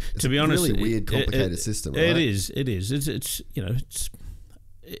mean, to be honest, it's a really weird, complicated system. Right? It is.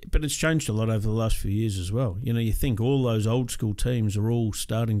 But it's changed a lot over the last few years as well. You think all those old school teams are all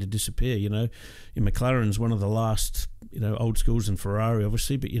starting to disappear. McLaren's one of the last, old schools, and Ferrari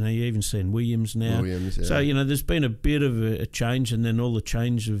obviously, but you're even seeing Williams now. So there's been a bit of a change, and then all the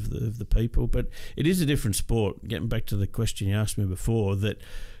change of the people. But it is a different sport. Getting back to the question you asked me before, that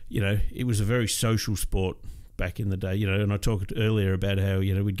it was a very social sport back in the day, and I talked earlier about how,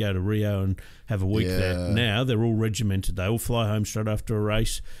 we'd go to Rio and have a week there. Now they're all regimented. They all fly home straight after a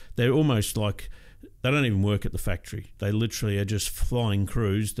race. They're almost like, they don't even work at the factory. They literally are just flying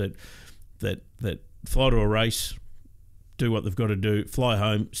crews that fly to a race, do what they've got to do, fly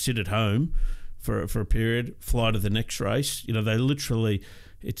home, sit at home for a period, fly to the next race. They literally,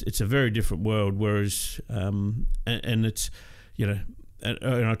 it's a very different world, whereas, and it's,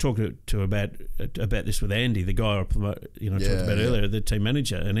 and I talked to about this with Andy, the guy I talked about earlier, the team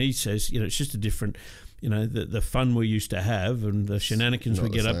manager, and he says, it's just a different, the fun we used to have and the shenanigans we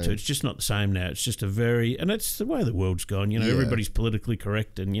get up to, it's just not the same now. It's just and it's the way the world's gone. Everybody's politically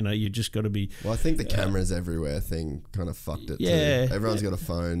correct, and you just got to be. Well, I think the cameras everywhere thing kind of fucked it too. Everyone's got a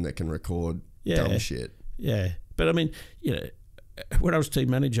phone that can record dumb shit. Yeah, but I mean, when I was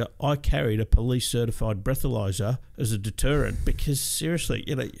team manager, I carried a police-certified breathalyzer as a deterrent because, seriously,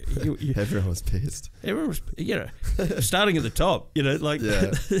 everyone was pissed. Everyone was, starting at the top, it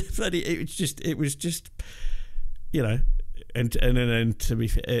was just, and to be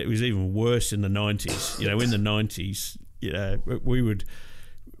fair, it was even worse in the 90s. In the 90s, we would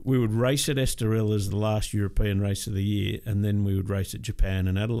race at Estoril as the last European race of the year, and then we would race at Japan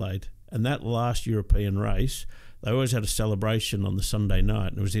and Adelaide. And that last European race, they always had a celebration on the Sunday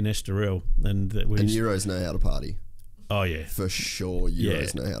night, and it was in Estoril. And Euros know how to party. Oh, yeah. For sure,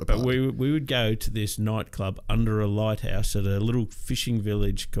 Euros know how to party. But we would go to this nightclub under a lighthouse at a little fishing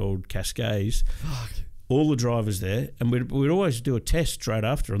village called Cascais. Fuck. All the drivers there, and we'd always do a test straight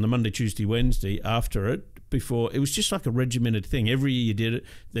after on the Monday, Tuesday, Wednesday after it. Before it was just like a regimented thing. Every year you did it,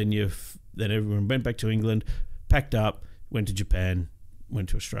 then everyone went back to England, packed up, went to Japan, went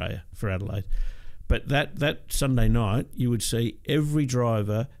to Australia for Adelaide. But that Sunday night, you would see every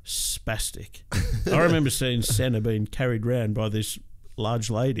driver spastic. I remember seeing Senna being carried around by this large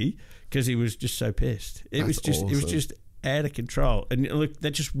lady because he was just so pissed. It was just out of control. And look,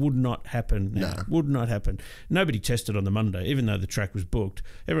 that just would not happen now. No. Would not happen. Nobody tested on the Monday, even though the track was booked.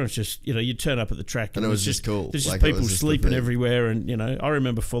 Everyone's just, you'd turn up at the track and it was just cool. There's just people sleeping everywhere. And, I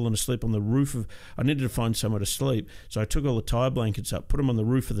remember falling asleep on the roof I needed to find somewhere to sleep. So I took all the tyre blankets up, put them on the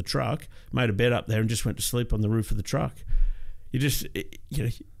roof of the truck, made a bed up there and just went to sleep on the roof of the truck.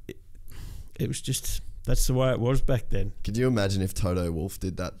 It was just, that's the way it was back then. Could you imagine if Toto Wolff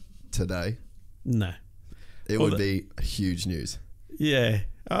did that today? No. It would be huge news. Yeah.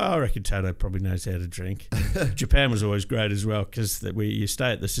 I reckon Toto probably knows how to drink. Japan was always great as well because you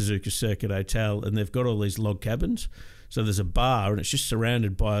stay at the Suzuka Circuit Hotel and they've got all these log cabins. So there's a bar and it's just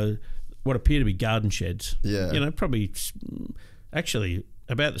surrounded by what appear to be garden sheds. Yeah. Probably actually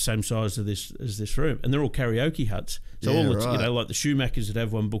about the same size as this room. And they're all karaoke huts. So like the Schumachers would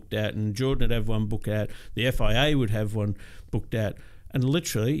have one booked out and Jordan would have one booked out. The FIA would have one booked out. And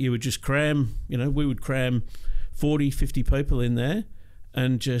literally, you would just cram, we would cram 40, 50 people in there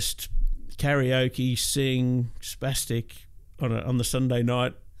and just karaoke, sing, spastic on the Sunday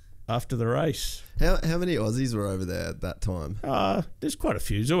night after the race. How many Aussies were over there at that time? There's quite a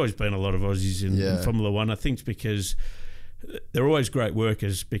few. There's always been a lot of Aussies in Formula One. I think it's because they're always great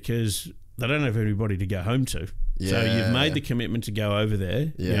workers because they don't have anybody to go home to. Yeah. So you've made the commitment to go over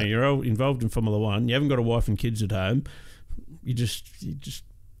there. Yeah. You know, you're all involved in Formula One. You haven't got a wife and kids at home. You just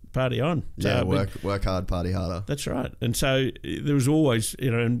party on. Yeah, so, work hard, party harder. That's right. And so there was always,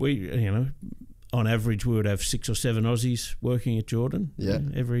 and we, on average we would have 6 or 7 Aussies working at Jordan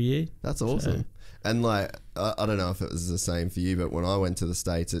every year. That's awesome. So, and like, I don't know if it was the same for you, but when I went to the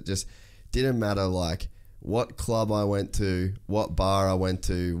States, it just didn't matter like what club I went to, what bar I went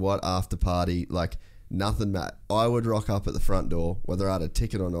to, what after party, like nothing mattered. I would rock up at the front door, whether I had a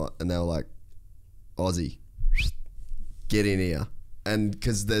ticket or not, and they were like, Aussie, get in here. And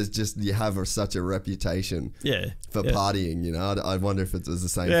because you have such a reputation for partying, I wonder if it was the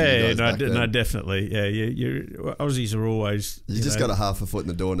same for you guys no, definitely. Yeah, Aussies are always... You just got a half a foot in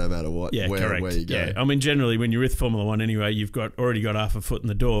the door no matter what, where you go. Yeah, I mean, generally, when you're with Formula One anyway, you've already got half a foot in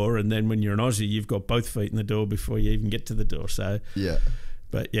the door, and then when you're an Aussie, you've got both feet in the door before you even get to the door. So yeah.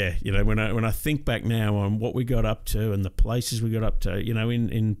 But yeah, when I think back now on what we got up to and the places we got up to,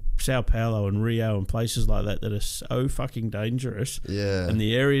 in Sao Paulo and Rio and places like that are so fucking dangerous. Yeah. And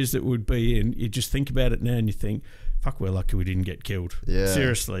the areas that we'd be in, you just think about it now and you think, fuck, we're lucky we didn't get killed. Yeah.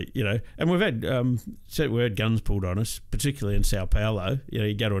 Seriously, And we've had guns pulled on us, particularly in Sao Paulo.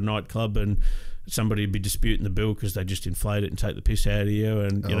 You go to a nightclub and somebody would be disputing the bill because they just inflate it and take the piss out of you,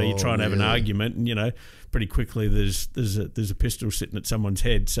 and you try and have an argument, and pretty quickly there's a pistol sitting at someone's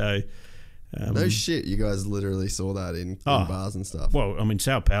head. So no shit, you guys literally saw that in bars and stuff. Well, I mean,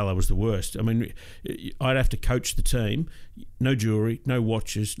 Sao Paulo was the worst. I mean, I'd have to coach the team, no jewelry, no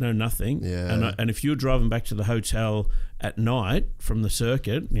watches, no nothing. Yeah. And if you're driving back to the hotel at night from the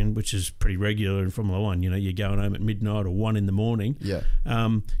circuit, which is pretty regular in Formula One, you're going home at midnight or 1 in the morning. Yeah.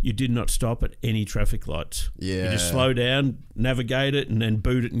 You did not stop at any traffic lights. Yeah. You just slow down, navigate it, and then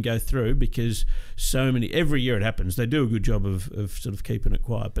boot it and go through, because every year it happens. They do a good job of sort of keeping it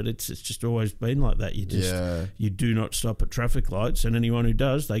quiet, but it's just always been like that. You do not stop at traffic lights, and anyone who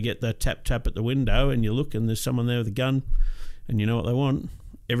does, they get the tap at the window, and you look and there's someone there with a gun, and you know what they want.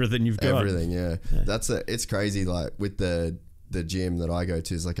 Everything you've got. Everything, yeah. It's crazy. Like with the gym that I go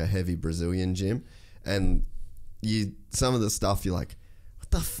to is like a heavy Brazilian gym, and some of the stuff you're like, what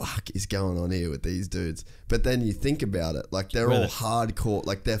the fuck is going on here with these dudes? But then you think about it, like they're all hardcore,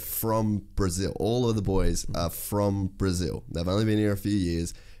 like they're from Brazil. All of the boys are from Brazil. They've only been here a few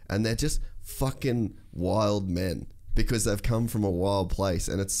years, and they're just fucking wild men because they've come from a wild place,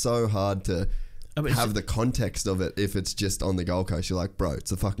 and it's so hard to have the context of it if it's just on the Gold Coast. You're like, bro, it's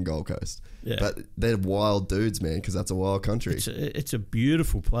the fucking Gold Coast. Yeah. But they're wild dudes, man, because that's a wild country. It's a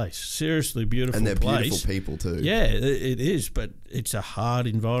beautiful place. Seriously beautiful place. And they're beautiful people too. Yeah, it is, but it's a hard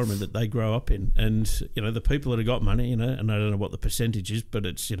environment that they grow up in. And, the people that have got money, and I don't know what the percentage is, but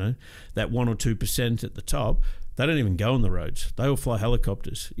it's, that 1 or 2% at the top, they don't even go on the roads. They all fly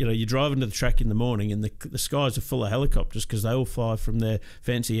helicopters. You drive into the track in the morning and the skies are full of helicopters because they all fly from their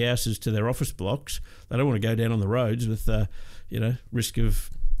fancy houses to their office blocks. They don't want to go down on the roads with, risk of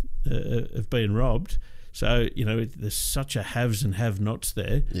being robbed. So, there's such a haves and have-nots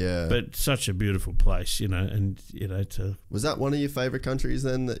there. Yeah. But such a beautiful place, and, Was that one of your favourite countries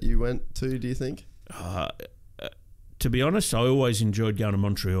then that you went to, do you think? To be honest, I always enjoyed going to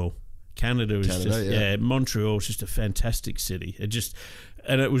Montreal. Canada was Montreal's just a fantastic city.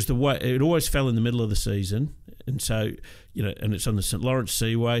 And it was the way it always fell in the middle of the season, and so and it's on the St. Lawrence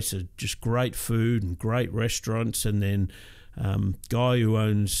Seaway, so just great food and great restaurants. And then guy who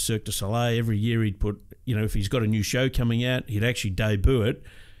owns Cirque du Soleil, every year he'd put if he's got a new show coming out, he'd actually debut it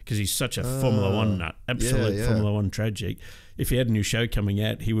because he's such a Formula One nut, absolute Formula One tragic. If he had a new show coming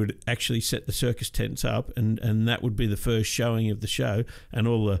out, he would actually set the circus tents up, and that would be the first showing of the show, and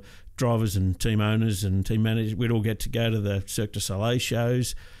all the drivers and team owners and team managers, we'd all get to go to the Cirque du Soleil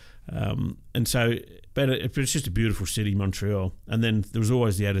shows. And so, but it's just a beautiful city, Montreal. And then there was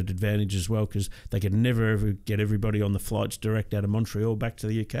always the added advantage as well, because they could never ever get everybody on the flights direct out of Montreal back to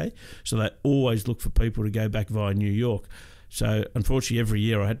the UK. So they always look for people to go back via New York. So unfortunately, every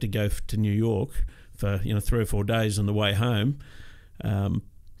year I had to go to New York for 3 or 4 days on the way home.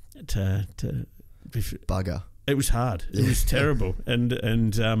 Bugger. It was hard. It was terrible, and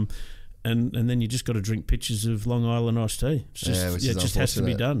then you just got to drink pitchers of Long Island iced tea. It just has to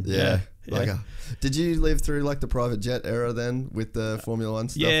be done. Yeah. Like did you live through like the private jet era then with the Formula One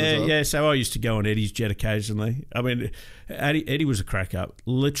stuff as well? Yeah. So I used to go on Eddie's jet occasionally. I mean, Eddie was a crack up.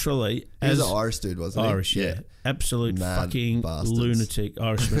 Literally, he was an Irish dude, wasn't he? Irish, yeah. Absolute Mad fucking bastards. lunatic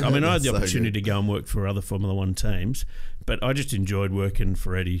Irishman. I mean, I had the So opportunity good. to go and work for other Formula One teams, but I just enjoyed working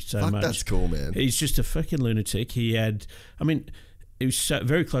for Eddie so much. That's cool, man. He's just a fucking lunatic. He was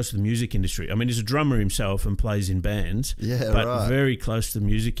very close to the music industry. I mean, he's a drummer himself and plays in bands. Yeah, but right. very close to the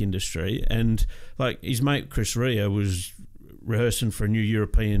music industry. And like his mate Chris Rea was rehearsing for a new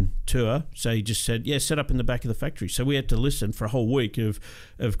European tour, so he just said, set up in the back of the factory. So we had to listen for a whole week of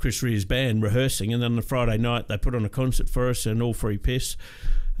Chris Rea's band rehearsing, and then on the Friday night they put on a concert for us and all free piss,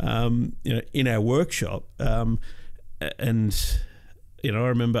 in our workshop. And I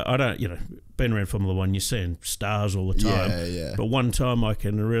remember, being around Formula One, you're seeing stars all the time. Yeah. But one time I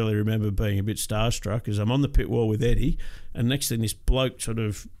can really remember being a bit starstruck as I'm on the pit wall with Eddie, and next thing this bloke sort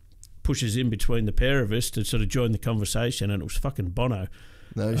of pushes in between the pair of us to sort of join the conversation, and it was fucking Bono.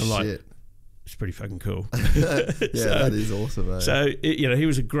 No shit. Like, it's pretty fucking cool. That is awesome, mate. So, he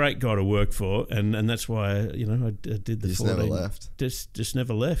was a great guy to work for, and that's why, I did the 14. Just never left. Just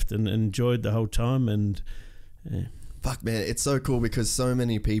never left, and enjoyed the whole time, and yeah. Fuck, man, it's so cool because so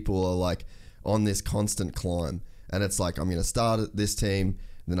many people are like on this constant climb, and it's like, I'm going to start at this team,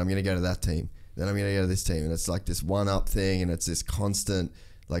 then I'm going to go to that team, then I'm going to go to this team, and it's like this one-up thing, and it's this constant,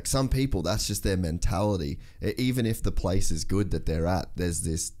 like some people, that's just their mentality. Even if the place is good that they're at, there's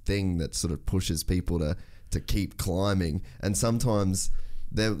this thing that sort of pushes people to keep climbing, and sometimes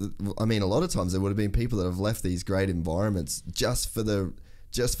a lot of times there would have been people that have left these great environments just for the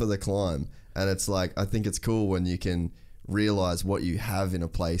climb. And it's like, I think it's cool when you can realize what you have in a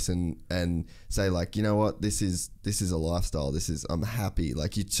place and say like, you know what, this is a lifestyle. I'm happy.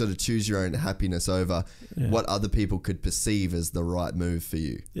 Like you sort of choose your own happiness over what other people could perceive as the right move for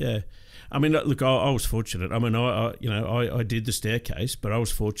you. Yeah. I mean, look, I was fortunate. I mean, I did the staircase, but I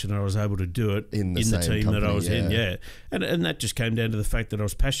was fortunate I was able to do it in the team company, that I was in. Yeah. And that just came down to the fact that I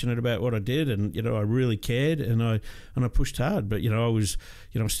was passionate about what I did, and I really cared, and I pushed hard. But I was,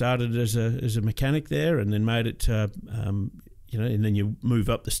 started as a mechanic there, and then made it to, and then you move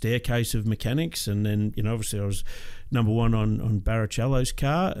up the staircase of mechanics, and then obviously I was number one on Barrichello's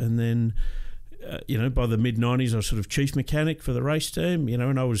car, and then by the mid '90s I was sort of chief mechanic for the race team,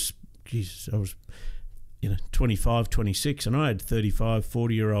 and I was 25, 26, and I had 35,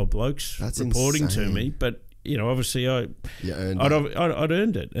 40-year-old blokes reporting insane. to me. But obviously I'd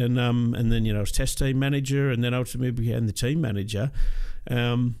earned it, and then I was test team manager, and then ultimately became the team manager,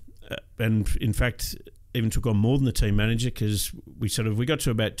 and in fact even took on more than the team manager because we got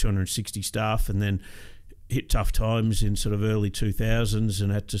to about 260 staff, and then hit tough times in sort of early 2000s and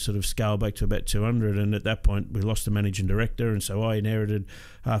had to sort of scale back to about 200, and at that point we lost the managing director, and so I inherited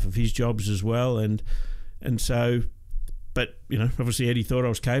half of his jobs as well, and so, but obviously Eddie thought I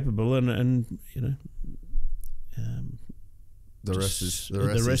was capable, and the rest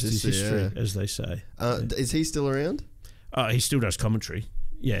is history, as they say. Is he still around? He still does commentary.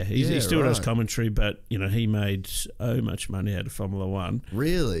 Yeah, he still does commentary, but he made so much money out of Formula One.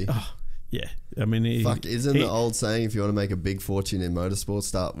 Really? Oh, yeah. I mean, isn't the old saying, if you want to make a big fortune in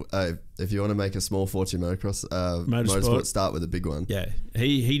motorsport, if you want to make a small fortune in motorsport, start with a big one. Yeah,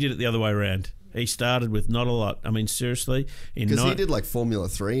 he did it the other way around. He started with not a lot. I mean, seriously. Because he did like Formula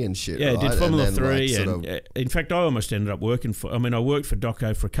 3 and shit, yeah, right? He did Formula 3. Like in fact, I almost ended up working for... I mean, I worked for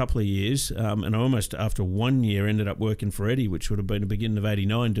Doco for a couple of years, and I almost, after 1 year, ended up working for Eddie, which would have been the beginning of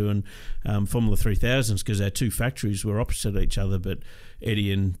 89, doing Formula 3000s, because our two factories were opposite each other, but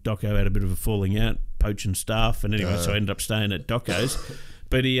Eddie and Doco had a bit of a falling out, poaching staff, and anyway, so I ended up staying at Doco's.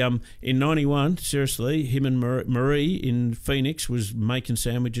 But he, in 91, seriously, him and Marie in Phoenix was making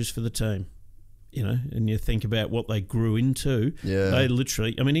sandwiches for the team. And you think about what they grew into. Yeah. They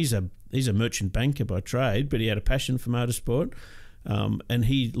literally, I mean, he's a merchant banker by trade, but he had a passion for motorsport. And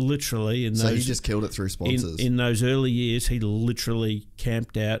he literally, so he just killed it through sponsors. In those early years, he literally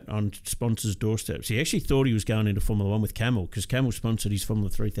camped out on sponsors' doorsteps. He actually thought he was going into Formula One with Camel, because Camel sponsored his Formula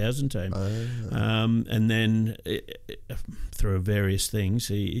 3000 team. And then through various things,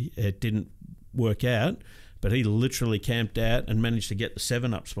 it didn't work out. But he literally camped out and managed to get the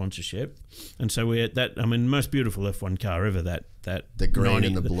 7-Up sponsorship. And so we had that, I mean, most beautiful F1 car ever, the green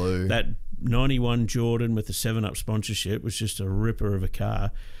and the blue. That 91 Jordan with the 7-Up sponsorship was just a ripper of a car.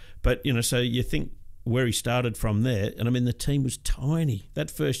 But, so you think where he started from there, and I mean, the team was tiny.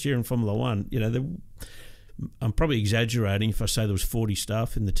 That first year in Formula One, I'm probably exaggerating if I say there was 40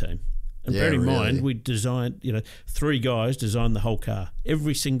 staff in the team. And bear in mind, we designed, 3 guys designed the whole car,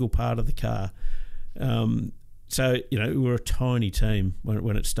 every single part of the car. So, you know, we were a tiny team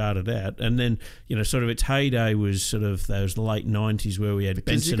when it started out. And then, you know, sort of its heyday was sort of those late 90s where we had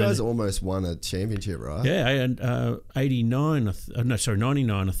because Benson. You guys almost won a championship, right? Yeah, and 99,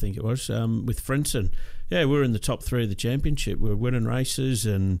 99 I think it was, with Frenson. Yeah, we were in the top 3 of the championship. We were winning races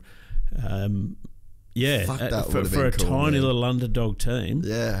and... yeah, for a cool, tiny little underdog team.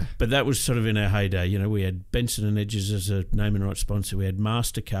 Yeah. But that was sort of in our heyday. You know, we had Benson and Edges as a name and right sponsor. We had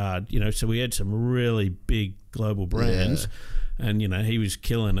MasterCard, you know, so we had some really big global brands. Yeah. And, you know, he was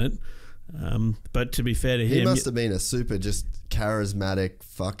killing it. But to be fair to him... He must have been a super just charismatic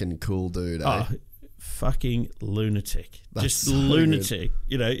fucking cool dude, eh? Oh, fucking lunatic. That's just so lunatic.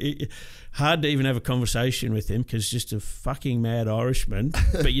 Good. You know, hard to even have a conversation with him because just a fucking mad Irishman.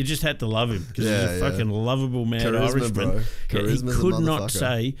 But you just had to love him because he's a fucking lovable mad Irishman. Bro. He could not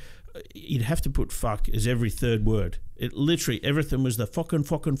say... He'd have to put fuck as every third word. It literally, everything was the fucking.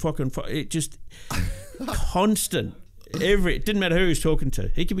 It just constant. It didn't matter who he was talking to.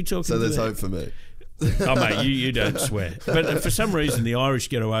 He could be talking to... So there's hope for me. Oh, mate, you don't swear. But for some reason, the Irish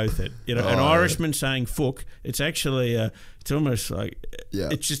get away with it. You know, an Irishman saying fuck, it's actually, it's almost like,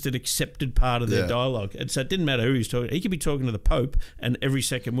 it's just an accepted part of their dialogue. And so it didn't matter who he was talking to. He could be talking to the Pope, and every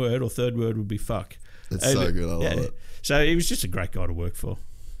second word or third word would be fuck. It's so good. I love it. So he was just a great guy to work for.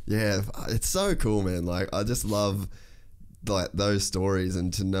 Yeah, it's so cool, man. Like, I just love... like those stories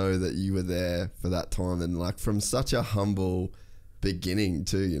and to know that you were there for that time and like from such a humble beginning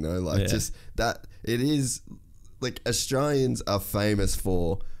too, you know, like just that it is like Australians are famous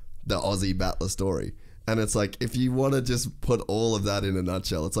for the Aussie battler story, and it's like if you want to just put all of that in a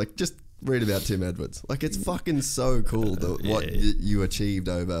nutshell, it's like just read about Tim Edwards. Like it's fucking so cool what you achieved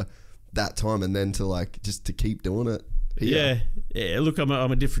over that time, and then to like just to keep doing it. Yeah. Look, I'm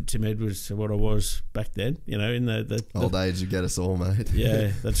a different Tim Edwards to what I was back then. You know, in the old age, you get us all, mate.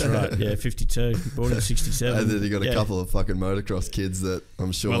 Yeah, that's right. Yeah, 52, born in 67. And then you got a couple of fucking motocross kids that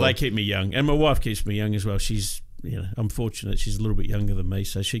I'm sure. Well, they keep me young, and my wife keeps me young as well. She's, you know, I'm fortunate. She's a little bit younger than me,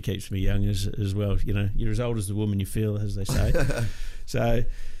 so she keeps me young as well. You know, you're as old as the woman you feel, as they say. So,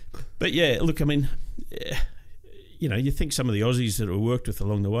 but yeah, look, I mean. You know, you think some of the Aussies that we worked with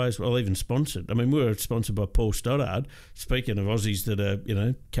along the way as well, even sponsored. I mean, we were sponsored by Paul Stoddard. Speaking of Aussies that are, you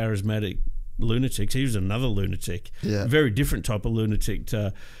know, charismatic lunatics, he was another lunatic. Yeah. Very different type of lunatic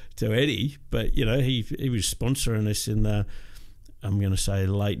to Eddie. But, you know, he was sponsoring us in the, I'm going to say,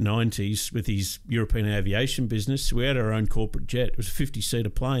 late 90s with his European aviation business. We had our own corporate jet. It was a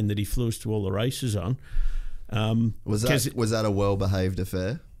 50-seater plane that he flew us to all the races on. Was that a well-behaved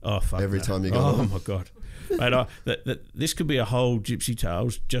affair? Oh, fuck Every no. time you got on? Oh, my God. Mate, this could be a whole Gypsy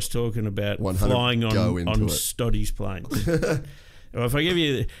Tales just talking about flying on Stoddy's planes. Well, if I give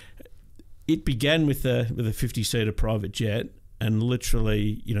you, it began with a 50-seater private jet, and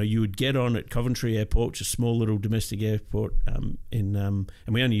literally, you know, you would get on at Coventry Airport, which is a small little domestic airport, and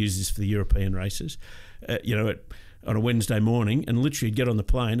we only use this for the European races. You know, on a Wednesday morning, and literally you'd get on the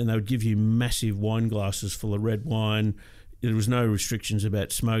plane, and they would give you massive wine glasses full of red wine. There was no restrictions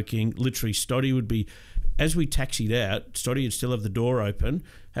about smoking. Literally, Stoddy would be. As we taxied out, Stoddy would still have the door open,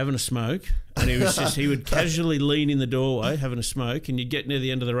 having a smoke, and he would casually lean in the doorway, having a smoke, and you'd get near the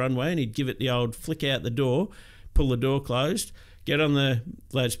end of the runway, and he'd give it the old flick out the door, pull the door closed, get on the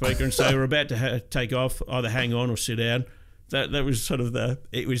loudspeaker and say, we're about to take off, either hang on or sit down. That was sort of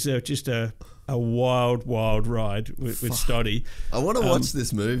it was just a wild ride with Stoddy. I want to watch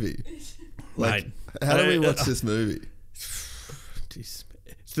this movie. Like, mate, how do we watch this movie?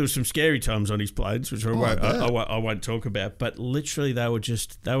 There were some scary times on his planes, which I won't talk about. But literally, they were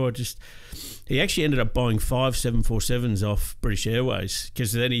just. He actually ended up buying 5 747s off British Airways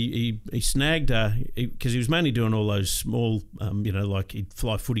because then he snagged because he was mainly doing all those small, you know, like he'd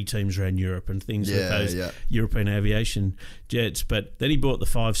fly footy teams around Europe and things with those European aviation jets. But then he bought the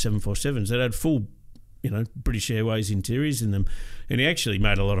 5 747s that had full, you know, British Airways interiors in them, and he actually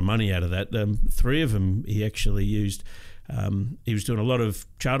made a lot of money out of that. 3 of them he actually used. He was doing a lot of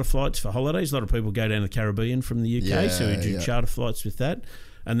charter flights for holidays. A lot of people go down to the Caribbean from the UK, so he did charter flights with that.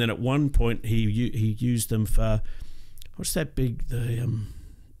 And then at one point, he used them for what's that big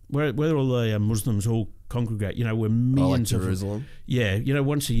where all the Muslims all congregate. You know, where millions like Jerusalem. of you know,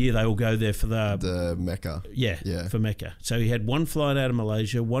 once a year they all go there for the Mecca. Yeah, for Mecca. So he had one flying out of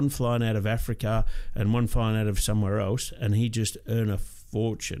Malaysia, one flying out of Africa, and one flying out of somewhere else, and he just earned a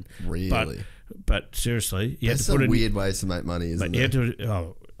fortune. Really. But seriously, you had to put put weird ways to make money, isn't there?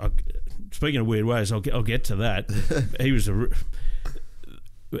 Speaking of weird ways, I'll get to that. He was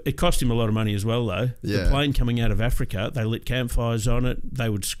it cost him a lot of money as well, though. Yeah. The plane coming out of Africa, they lit campfires on it. They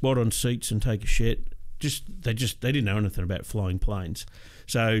would squat on seats and take a shit. They didn't know anything about flying planes.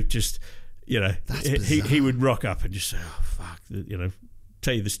 So he would rock up and just say, oh, fuck,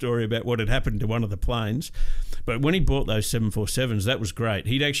 tell you the story about what had happened to one of the planes. But when he bought those 747s, that was great.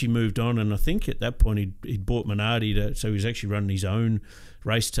 He'd actually moved on, and I think at that point he'd bought Minardi, so he was actually running his own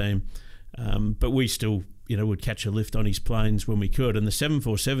race team. But we still, would catch a lift on his planes when we could. And the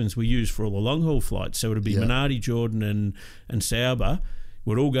 747s we used for all the long-haul flights. So it would be Minardi, Jordan and Sauber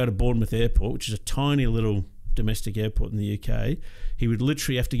would all go to Bournemouth Airport, which is a tiny little domestic airport in the UK. He would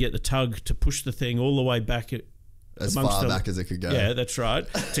literally have to get the tug to push the thing all the way back as far back as it could go. Yeah, that's right,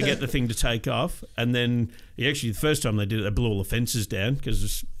 to get the thing to take off. And then the first time they did it, they blew all the fences down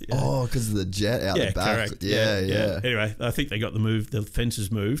because of the jet out the back. Correct. Yeah. Anyway, I think they got the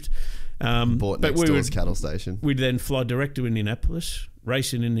fences moved. Bought next door's cattle station. We'd then fly direct to Indianapolis,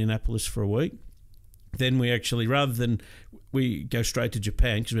 race in Indianapolis for a week. Then we actually, rather than we go straight to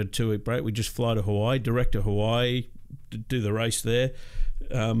Japan because we had a 2-week break, we just fly to Hawaii, direct to Hawaii, do the race there.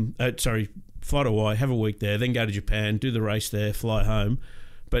 Fly to Hawaii, have a week there, then go to Japan, do the race there, fly home.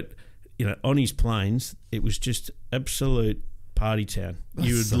 But, on his planes, it was just absolute party town. That's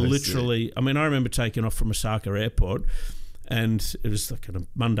you would so literally... sick. I mean, I remember taking off from Osaka Airport, and it was like on a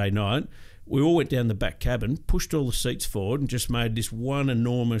Monday night. We all went down the back cabin, pushed all the seats forward, and just made this one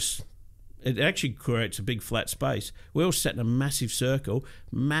enormous... It actually creates a big flat space. We all sat in a massive circle,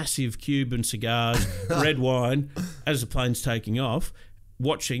 massive Cuban cigars, red wine, as the plane's taking off,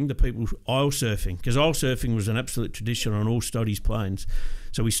 watching the people aisle surfing, because aisle surfing was an absolute tradition on all Stoddy's planes.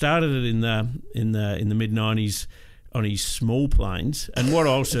 So we started it in the mid-90s on his small planes. And what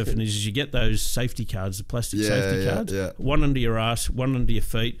aisle surfing is you get those safety cards, the plastic safety cards, one under your ass, one under your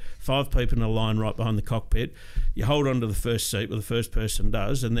feet, 5 people in a line right behind the cockpit. You hold on to the first seat, well, the first person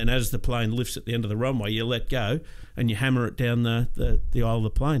does, and then as the plane lifts at the end of the runway, you let go and you hammer it down the aisle of the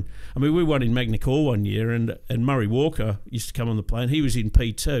plane. I mean, we won in Magna-Core one year, and Murray Walker used to come on the plane. He was in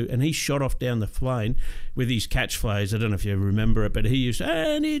P2, and he shot off down the plane with his catchphrase. I don't know if you remember it, but he used,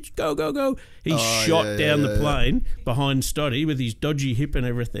 and it's go, go, go. He shot down the plane behind Stoddy with his dodgy hip and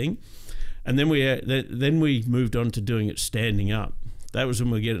everything. And then we moved on to doing it standing up. That was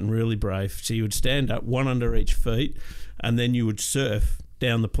when we were getting really brave. So you would stand up, one under each feet, and then you would surf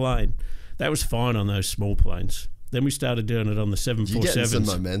down the plane. That was fine on those small planes. Then we started doing it on the 747s. You're getting some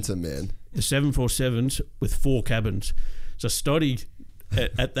momentum, man. The 747s with 4 cabins. So Stoddy,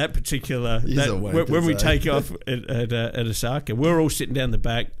 at that particular... when we take off at Osaka, we're all sitting down the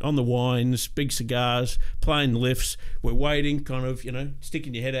back on the wines, big cigars, plane lifts. We're waiting, kind of,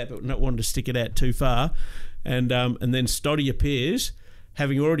 sticking your head out, but not wanting to stick it out too far. And then Stoddy appears,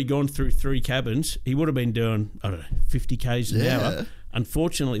 having already gone through 3 cabins. He would have been doing, 50 k's an hour.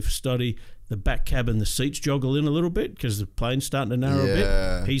 Unfortunately for Stoddy, the back cabin, the seats joggle in a little bit because the plane's starting to narrow a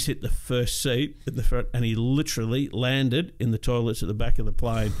bit. He's hit the first seat at the front, and he literally landed in the toilets at the back of the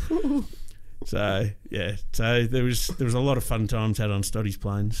plane. So there was a lot of fun times had on Stoddy's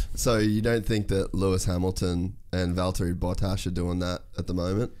planes. So you don't think that Lewis Hamilton and Valtteri Bottas are doing that at the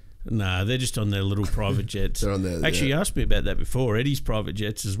moment? No, they're just on their little private jets. They're on their, Actually, you asked me about that before. Eddie's private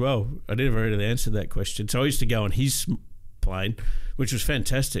jets as well. I never really answered that question. So I used to go on his plane, which was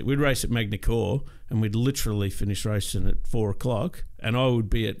fantastic. We'd race at Magna-Core, and we'd literally finish racing at 4 o'clock. And I would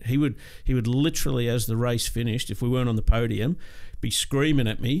be he would literally, as the race finished, if we weren't on the podium, be screaming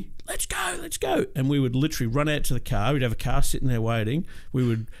at me, let's go. And we would literally run out to the car. We'd have a car sitting there waiting. We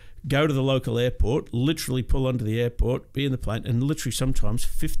would go to the local airport, literally pull onto the airport, be in the plane, and literally sometimes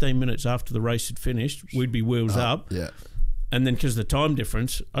 15 minutes after the race had finished, we'd be wheels up. Yeah. And then because of the time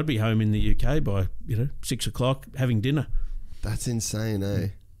difference, I'd be home in the UK by 6 o'clock having dinner. That's insane, eh?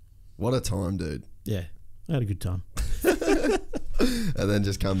 What a time, dude. Yeah, I had a good time. And then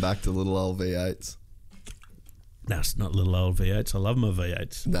just come back to little old V8s. No, it's not little old V8s. I love my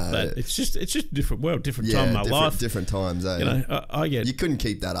V8s. No, but it's just a different world, different time in my life. Different times, eh? I get. You couldn't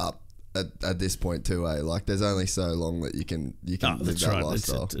keep that up at this point too, eh? Like, there's only so long that you can live that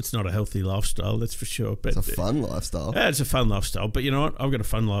lifestyle. It's not a healthy lifestyle, that's for sure. But it's a fun lifestyle. Yeah, it's a fun lifestyle. But you know what? I've got a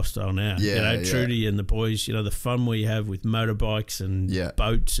fun lifestyle now. Yeah, Trudy and the boys. The fun we have with motorbikes and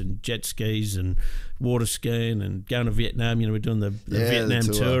boats and jet skis and water skiing and going to Vietnam. We're doing the Vietnam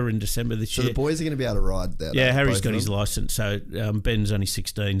tour in December this year. So the boys are going to be able to ride that. Yeah, Harry's got his license. So Ben's only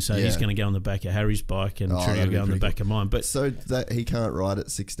 16, so he's going to go on the back of Harry's bike, and Trudy will go on the back of mine. But so that he can't ride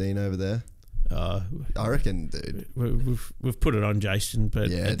at 16 over there. I reckon, dude. We've put it on Jason, but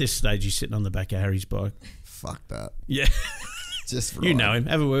at this stage he's sitting on the back of Harry's bike. Fuck that. Yeah. Just right. You know him.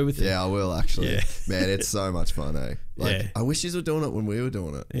 Have a word with him. Yeah, I will actually. Yeah. Man, it's so much fun, eh? Like, Yeah. I wish you were doing it when we were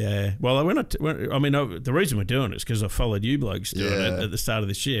doing it. Yeah. Well, the reason we're doing it is because I followed you blokes doing it at the start of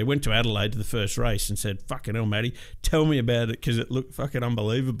this year. Went to Adelaide to the first race and said, "Fucking hell, Matty, tell me about it," because it looked fucking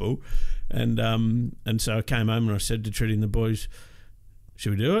unbelievable. And so I came home and I said to Trudy and the boys,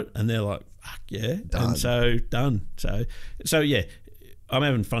 "Should we do it?" And they're like, "Fuck yeah!" Done. And so done. So yeah. I'm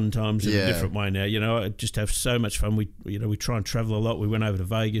having fun times in a different way now. You know, I just have so much fun. We try and travel a lot. We went over to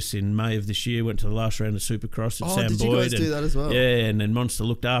Vegas in May of this year. Went to the last round of Supercross at Sam did Boyd. you guys do that as well? Yeah, and then Monster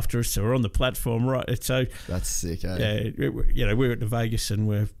looked after us, so we're on the platform, right? So that's sick, eh? Yeah, we were at the Vegas and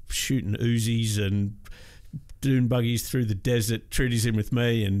we're shooting Uzis and dune buggies through the desert. Trudy's in with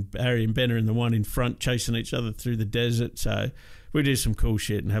me, and Harry and Ben are in the one in front, chasing each other through the desert. So we do some cool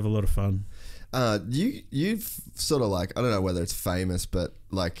shit and have a lot of fun. You've sort of like, I don't know whether it's famous, but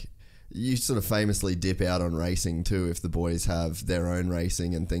like you sort of famously dip out on racing too if the boys have their own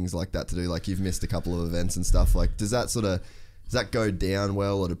racing and things like that to do. Like you've missed a couple of events and stuff. Like does that go down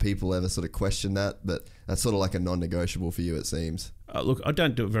well, or do people ever sort of question that? But that's sort of like a non-negotiable for you, it seems. Look, I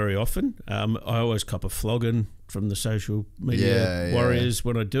don't do it very often. I always cop a flogging from the social media warriors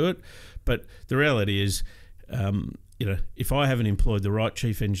when I do it. But the reality is, if I haven't employed the right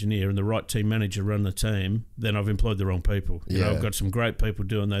chief engineer and the right team manager run the team, then I've employed the wrong people. You know, I've got some great people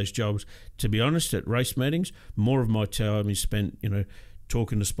doing those jobs. To be honest, at race meetings, more of my time is spent,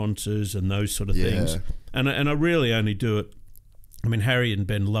 talking to sponsors and those sort of things. And I really only do it. I mean, Harry and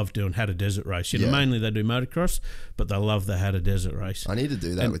Ben love doing Hatter Desert Race. Mainly they do motocross, but they love the Hatter Desert Race. I need to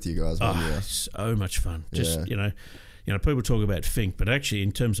do that with you guys one year. So much fun. Just, people talk about Fink, but actually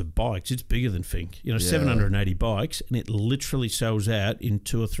in terms of bikes, it's bigger than Fink. 780 bikes, and it literally sells out in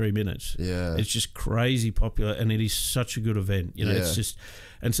 2 or 3 minutes. Yeah. It's just crazy popular, and it is such a good event. It's just,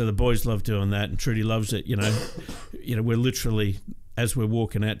 and so the boys love doing that, and Trudy loves it. We're literally, as we're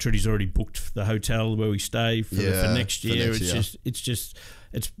walking out, Trudy's already booked the hotel where we stay for next year.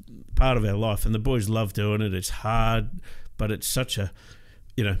 It's part of our life, and the boys love doing it. It's hard, but it's such a,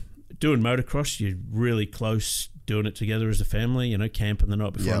 doing motocross, you're really close doing it together as a family, camping the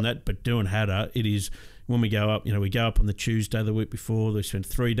night before and that. But doing Hatter, it is when we go up, we go up on the Tuesday the week before. They spend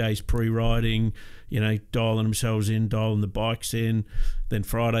 3 days pre-riding, dialing themselves in, dialing the bikes in. Then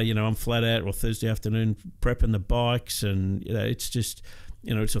Friday, I'm flat out, or Thursday afternoon prepping the bikes, and it's just,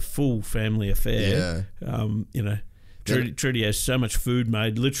 it's a full family affair. Trudy has so much food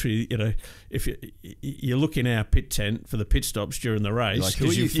made. Literally, if you look in our pit tent for the pit stops during the race,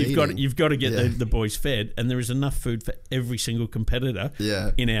 because you've got to get the boys fed, and there is enough food for every single competitor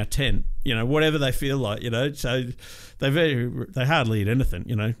in our tent. Whatever they feel like. So they hardly eat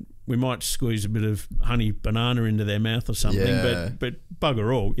anything. We might squeeze a bit of honey banana into their mouth or something, but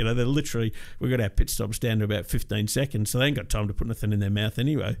bugger all. They're literally, we've got our pit stops down to about 15 seconds, so they ain't got time to put nothing in their mouth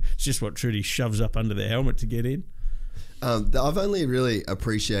anyway. It's just what Trudy shoves up under their helmet to get in. I've only really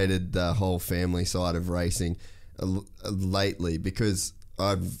appreciated the whole family side of racing lately because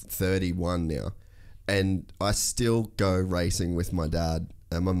I'm 31 now, and I still go racing with my dad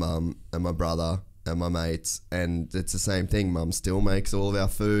and my mum and my brother and my mates, and it's the same thing. Mum still makes all of our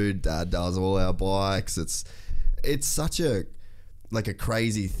food, dad does all our bikes. It's such a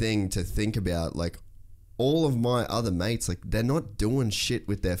crazy thing to think about. Like, all of my other mates, like, they're not doing shit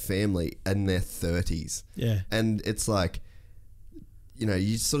with their family in their 30s. Yeah. And it's like,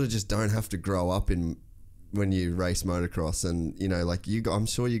 you sort of just don't have to grow up when you race motocross, and I'm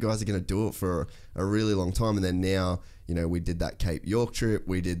sure you guys are going to do it for a really long time. And then now, we did that Cape York trip,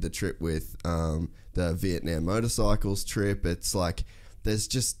 we did the trip with the Vietnam motorcycles trip. It's like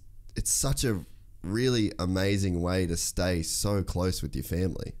it's such a really amazing way to stay so close with your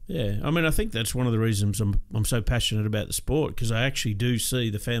family. Yeah, I mean, I think that's one of the reasons I'm so passionate about the sport, because I actually do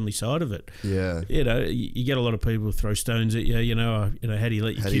see the family side of it. Yeah, you get a lot of people throw stones at you. How do you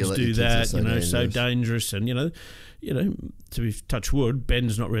let your kids do that? So dangerous. And to be touch wood,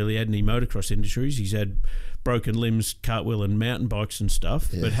 Ben's not really had any motocross injuries. He's had broken limbs, cartwheel and mountain bikes and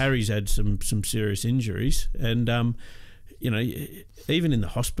stuff. Yeah. But Harry's had some serious injuries, and even in the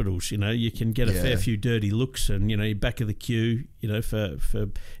hospitals, you can get a fair few dirty looks, and you're back of the queue, for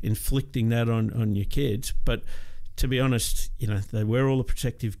inflicting that on your kids. But to be honest, they wear all the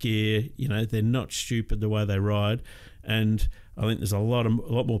protective gear. They're not stupid the way they ride, and I think there's a lot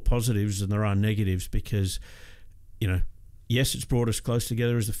more positives than there are negatives, because yes, it's brought us close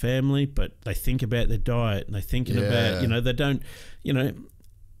together as a family, but they think about their diet, and they're thinking about they don't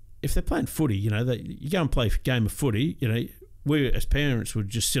if they're playing footy, you go and play a game of footy, we as parents would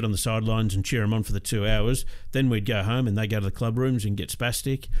just sit on the sidelines and cheer them on for the 2 hours. Then we'd go home and they go to the club rooms and get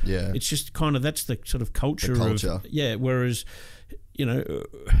spastic. Yeah. It's just kind of, that's the sort of culture. The Whereas, you know,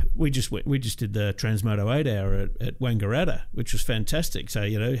 we just did the Transmoto 8 hour at Wangaratta, which was fantastic. So,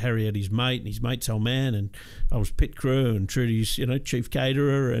 you know, Harry had his mate and his mate's old man, and I was pit crew, and Trudy's, you know, chief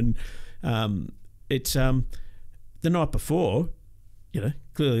caterer, and it's the night before, you know,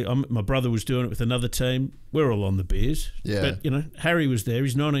 clearly my brother was doing it with another team. We're all on the beers. Yeah. But, you know, Harry was there.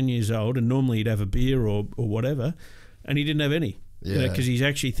 He's 19 years old, and normally he'd have a beer or whatever, and he didn't have any. Yeah. Because he's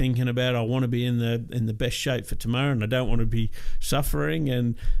actually thinking about, I want to be in the best shape for tomorrow, and I don't want to be suffering.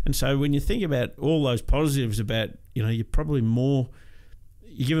 And so when you think about all those positives about, you know, you're giving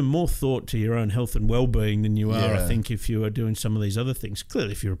more thought to your own health and well-being than you are, I think, if you are doing some of these other things.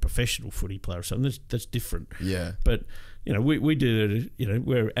 Clearly, if you're a professional footy player or something, that's different. Yeah. But, you know, we do it, you know,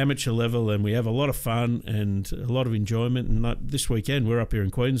 we're amateur level, and we have a lot of fun and a lot of enjoyment. And like this weekend, we're up here in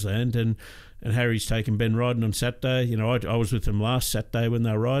Queensland, and Harry's taking Ben riding on Saturday. You know, I was with them last Saturday when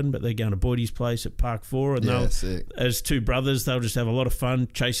they were riding, but they're going to Boydie's place at Park 4, and sick. As two brothers, they'll just have a lot of fun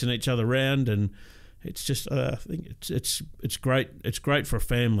chasing each other around, and it's just, I think it's great. It's great for a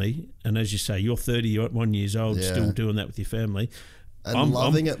family, and as you say, you're 31 years old, still doing that with your family. And I'm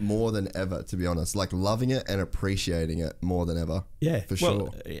loving it more than ever, to be honest. Like, loving it and appreciating it more than ever. Yeah, for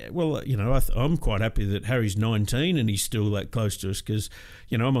sure. Well, you know, I'm quite happy that Harry's 19 and he's still that close to us, because,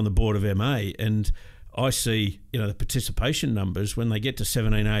 you know, I'm on the board of MA, and I see, you know, the participation numbers when they get to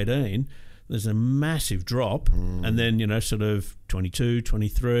 17, 18. There's a massive drop, and then, you know, sort of 22,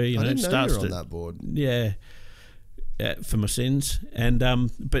 23. You know, I didn't it know starts you're on that board. Yeah, for my sins, and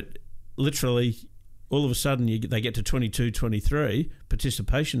but literally, all of a sudden they get to 22, 23,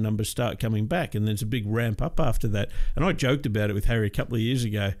 participation numbers start coming back, and there's a big ramp up after that. And I joked about it with Harry a couple of years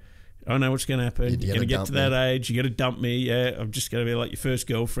ago. I know what's going to happen. You're going to get to that age. You're going to dump me. Yeah, I'm just going to be like your first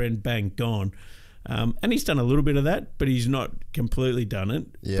girlfriend. Bang, gone. And he's done a little bit of that, but he's not completely done it.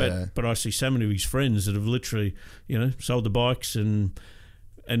 Yeah. But I see so many of his friends that have literally, you know, sold the bikes, and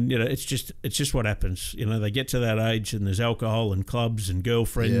you know, it's just what happens. You know, they get to that age, and there's alcohol and clubs and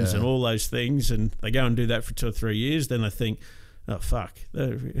girlfriends and all those things, and they go and do that for 2 or 3 years. Then they think, oh fuck,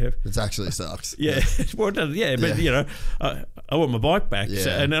 it actually sucks. Yeah, well, it does, but you know, I want my bike back. Yeah. So,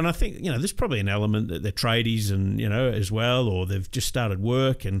 and I think, you know, there's probably an element that they're tradies, and you know, as well, or they've just started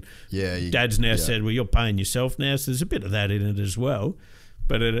work, and Dad's now said, well, you're paying yourself now, so there's a bit of that in it as well.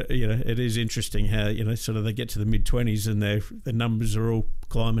 But you know, it is interesting how, you know, sort of they get to the mid-20s and their numbers are all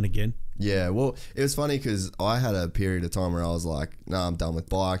climbing again. Yeah, well, it was funny because I had a period of time where I was like, nah, I'm done with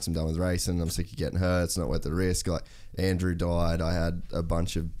bikes, I'm done with racing, I'm sick of getting hurt, it's not worth the risk. Like, Andrew died, I had a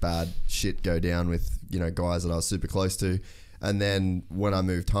bunch of bad shit go down with, you know, guys that I was super close to. And then when I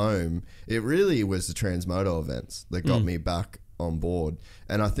moved home, it really was the Transmoto events that got me back on board.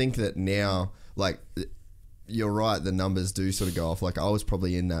 And I think that now, like, you're right, the numbers do sort of go off. Like, I was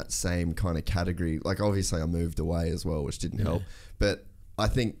probably in that same kind of category. Like, obviously I moved away as well, which didn't help. But I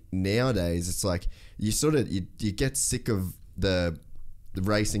think nowadays it's like you sort of you get sick of the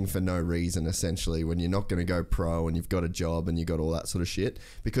racing for no reason, essentially, when you're not going to go pro and you've got a job and you got all that sort of shit.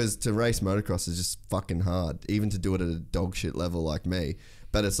 Because to race motocross is just fucking hard, even to do it at a dog shit level like me.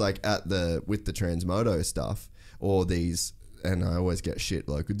 But it's like with the Transmoto stuff, or these, and I always get shit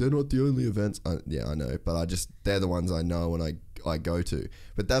like, they're not the only events. Yeah, I know, but they're the ones I know and I go to.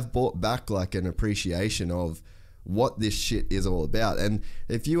 But they've brought back like an appreciation of what this shit is all about. And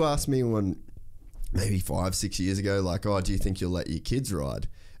if you ask me maybe 5-6 years ago, like, oh, do you think you'll let your kids ride?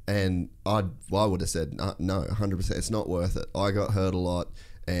 And I would have said, no, 100%, it's not worth it. I got hurt a lot,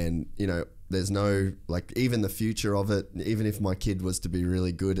 and, you know, there's no, like, even the future of it, even if my kid was to be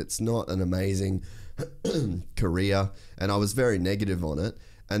really good, it's not an amazing career. And I was very negative on it.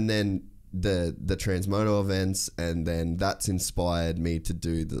 And then the Transmoto events, and then that's inspired me to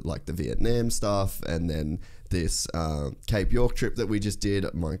do the Vietnam stuff, and then this Cape York trip that we just did.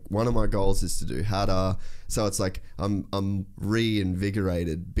 One of my goals is to do Hattah, so it's like I'm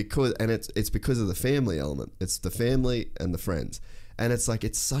reinvigorated because because of the family element. It's the family and the friends, and it's like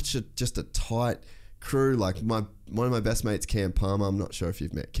it's such just a tight crew. Like one of my best mates, Cam Palmer. I'm not sure if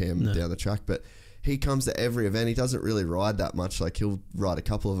you've met Cam down the track, but he comes to every event. He doesn't really ride that much. Like, he'll ride a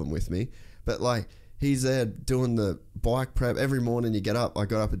couple of them with me, but like, he's there doing the bike prep. Every morning you get up. I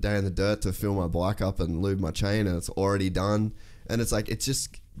got up a day in the dirt to fill my bike up and lube my chain, and it's already done. And it's like, it's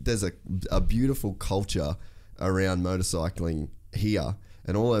just, there's a beautiful culture around motorcycling here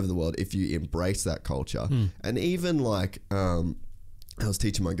and all over the world if you embrace that culture. And even like, I was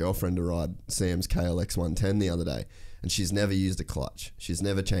teaching my girlfriend to ride Sam's KLX 110 the other day, and she's never used a clutch. She's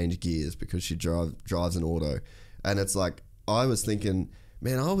never changed gears because she drives an auto. And it's like, I was thinking,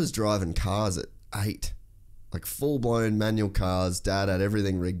 man, I was driving cars at 8. Like full-blown manual cars. Dad had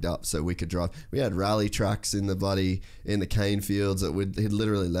everything rigged up so we could drive. We had rally tracks in the cane fields that he'd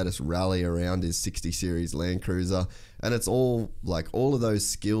literally let us rally around his 60 series Land Cruiser. And it's all like all of those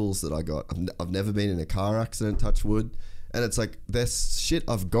skills that I got. I've never been in a car accident, touch wood. And it's like, there's shit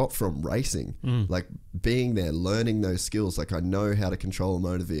I've got from racing. Like being there, learning those skills. Like I know how to control a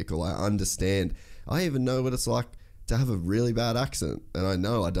motor vehicle. I understand. I even know what it's like to have a really bad accident, and I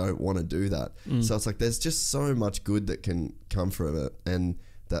know I don't want to do that. So it's like there's just so much good that can come from it, and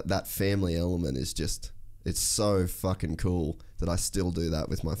that family element is just, it's so fucking cool that I still do that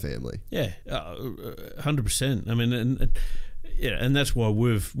with my family. Yeah, 100%. I mean, and that's why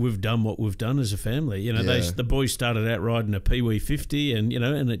we've done what we've done as a family. You know, the boys started out riding a Pee-wee 50, and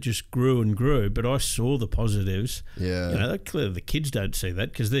and it just grew and grew. But I saw the positives. Yeah, clearly the kids don't see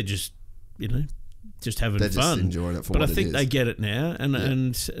that because they're just just having they're fun. Just enjoying it for but what I think it is. They get it now,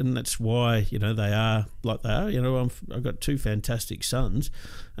 and that's why they are like they are. I've got 2 fantastic sons,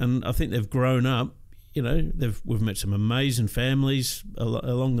 and I think they've grown up. We've met some amazing families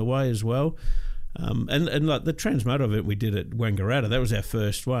along the way as well. And like the Transmoto event we did at Wangaratta, that was our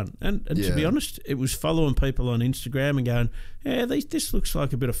first one. And to be honest, it was following people on Instagram and going, yeah, this looks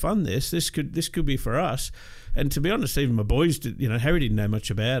like a bit of fun. This could be for us. And to be honest, even my boys did. Harry didn't know much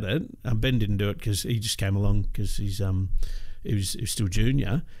about it. Ben didn't do it because he just came along because he was still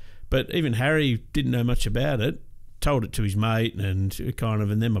junior. But even Harry didn't know much about it. Told it to his mate and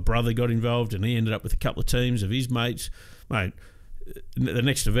then my brother got involved and he ended up with a couple of teams of his mates. Mate, the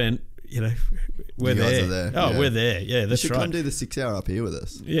next event, we're there. Oh, we're there. Yeah, that's right. You should come do the 6 hour up here with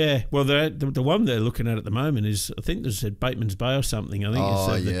us. Yeah, well, the one they're looking at the moment is, I think there's at Bateman's Bay or something. I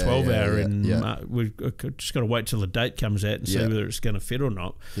think it's the 12 hour we've just got to wait till the date comes out and see whether it's going to fit or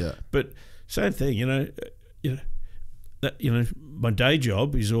not. Yeah. But same thing, my day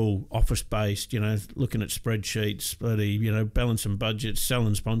job is all office based, looking at spreadsheets, balancing budgets,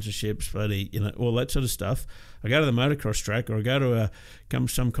 selling sponsorships, all that sort of stuff. I go to the motocross track, or I go to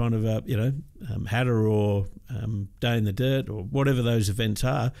some kind of Hatter or Day in the Dirt or whatever those events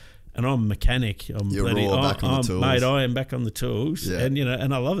are, and I'm a mechanic. You're back on the tools. Mate, I am back on the tools, and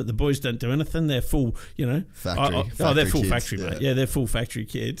and I love it. The boys don't do anything. They're full, factory. They're full kids, factory, mate. Yeah, they're full factory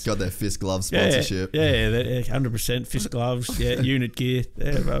kids. Got their fist glove sponsorship. Yeah, 100% fist gloves. Yeah, unit gear.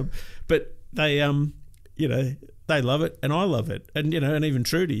 But they, they love it, and I love it, and and even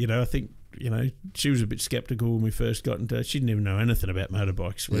Trudy, I think. She was a bit sceptical when we first got into it. She didn't even know anything about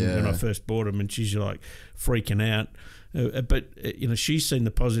motorbikes when I first bought them, and she's like freaking out. But she's seen the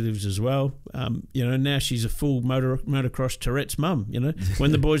positives as well. Now she's a full motocross Tourette's mum.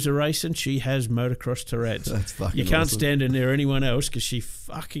 When the boys are racing, she has motocross Tourette's. That's fucking You can't awesome. stand her near anyone else because she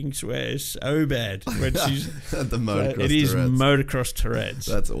fucking swears so bad when she's the motocross It is Tourette's. Motocross Tourette's.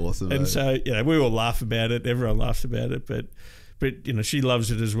 That's awesome. And mate. so we all laugh about it. Everyone laughs about it, but she loves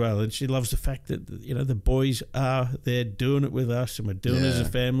it as well, and she loves the fact that the boys are there doing it with us, and we're doing it as a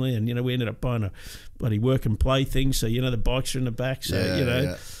family. And we ended up buying a bloody work and play thing, so the bikes are in the back.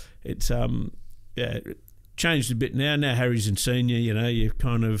 So it's it changed a bit now. Now Harry's in senior. You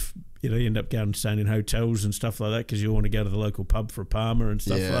kind of you end up going and staying in hotels and stuff like that because you want to go to the local pub for a Palmer and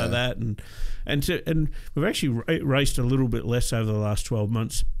stuff like that. And we've actually raced a little bit less over the last 12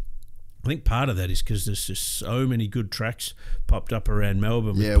 months. I think part of that is because there's just so many good tracks popped up around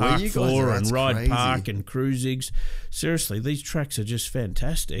Melbourne with Park 4 and Ride crazy. Park and Cruisigs. Seriously, these tracks are just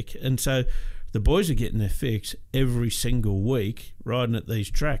fantastic. And so the boys are getting their fix every single week riding at these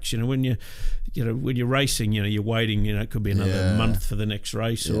tracks. When you're racing, you're waiting, it could be another month for the next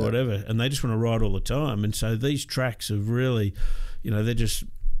race or whatever, and they just want to ride all the time. And so these tracks have really, they're just,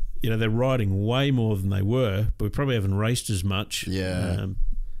 they're riding way more than they were, but we probably haven't raced as much. Yeah.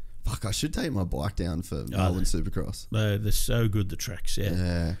 Fuck, I should take my bike down for Melbourne Supercross. They're so good, the tracks,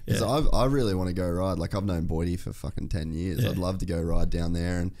 Yeah. Because I really want to go ride. Like, I've known Boydie for fucking 10 years. Yeah. I'd love to go ride down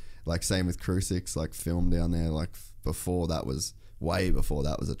there. And, like, same with LXIX, like, film down there. Like, way before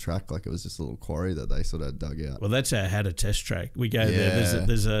that was a track. Like, it was just a little quarry that they sort of dug out. Well, that's our Hatter test track. We go there.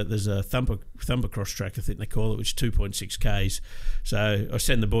 There's a thumper cross track, I think they call it, which is 2.6 Ks. So I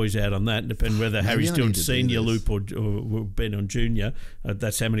send the boys out on that, depending whether Harry's doing senior loop or Ben on junior.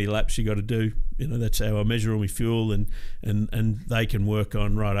 That's how many laps you got to do. That's how I measure all my fuel, and they can work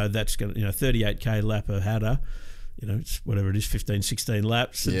on that's going 38k lap of Hatter. It's whatever it is, 15, 16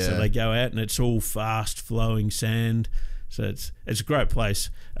 laps. And so they go out, and it's all fast flowing sand. So it's a great place.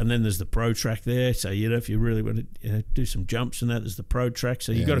 And then there's the pro track there. So if you really want to do some jumps and that, there's the pro track.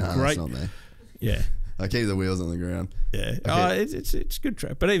 So you got a great. That's not me. Yeah. I keep the wheels on the ground. Yeah, it's good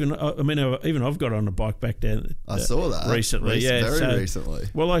track. But even I've got on a bike back down. I saw that recently. Very recently.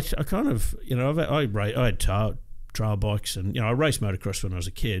 Well, I kind of I had trail bikes, and I raced motocross when I was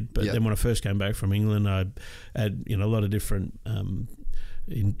a kid. But then when I first came back from England, I had a lot of different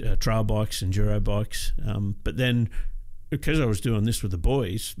trail bikes, enduro bikes. But then, because I was doing this with the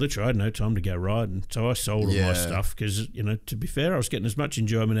boys, literally I had no time to go riding, so I sold all my stuff because, to be fair, I was getting as much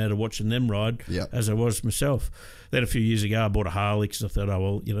enjoyment out of watching them ride as I was myself. Then a few years ago I bought a Harley because I thought,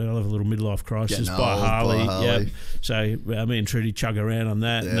 I'll have a little midlife crisis, buy a Harley. Yep. So me and Trudy chug around on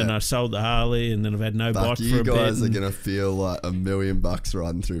that, and then I sold the Harley, and then I've had no bike for a bit. You guys are going to feel like $1 million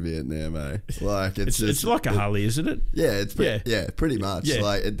riding through Vietnam, eh? Like it's like a Harley, isn't it? Yeah, it's pretty much. Yeah.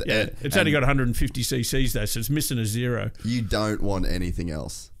 Like it's only got 150 cc's though, so it's missing a zero. You don't want anything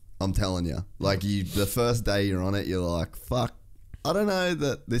else. I'm telling you. Like the first day you're on it, you're like, fuck, I don't know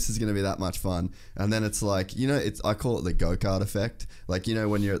that this is going to be that much fun. And then it's like, I call it the go-kart effect. Like,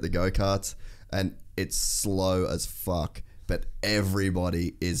 when you're at the go-karts and it's slow as fuck, but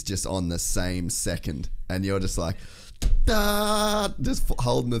everybody is just on the same second. And you're just like, just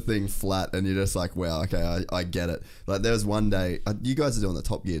holding the thing flat, and you're just like, wow, okay, I get it. Like, there was one day, you guys are doing the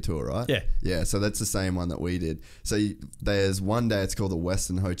Top Gear tour, right? Yeah, so that's the same one that we did. So there's one day, it's called the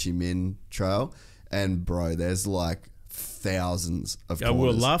Western Ho Chi Minh Trail, and bro, there's like thousands of corners. We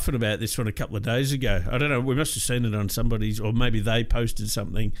were laughing about this one a couple of days ago. I don't know, we must have seen it on somebody's, or maybe they posted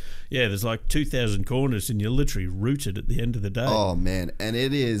something. Yeah, there's like 2,000 corners, and you're literally rooted at the end of the day. Oh man, and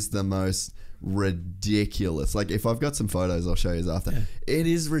it is the most ridiculous. Like, if I've got some photos, I'll show you after. It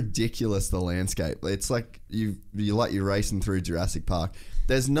is ridiculous, the landscape. It's like you're racing through Jurassic Park.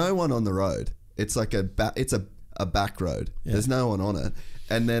 There's no one on the road. It's like a back road. There's no one on it.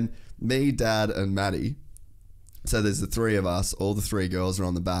 And then me, Dad, and Maddie. So there's the three of us. All the three girls are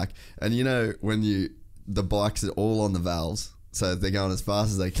on the back. And when the bikes are all on the valves, so they're going as fast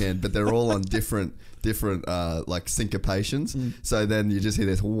as they can, but they're all on different like syncopations. So then you just hear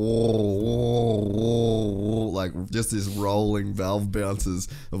this like just this rolling valve bounces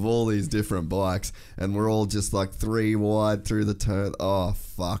of all these different bikes, and we're all just like 3 wide through the turn. Oh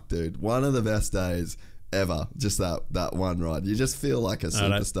fuck, dude, one of the best days ever. Just that one ride, you just feel like a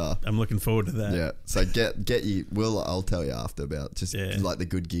superstar. I'm looking forward to that. Yeah, so get you. I'll tell you after about just like the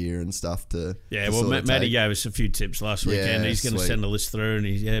good gear and stuff to. Yeah, well, Matty gave us a few tips last weekend. He's going to send a list through, and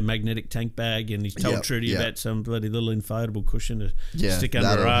he's magnetic tank bag, and he's told Trudy about some bloody little inflatable cushion to stick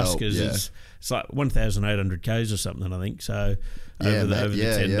under her ass, because it's like 1,800 k's or something, I think. So over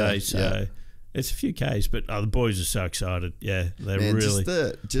the 10 days. So. It's a few Ks, but the boys are so excited. Yeah, they're really...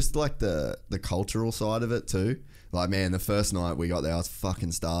 Just like the cultural side of it too. Like, man, the first night we got there, I was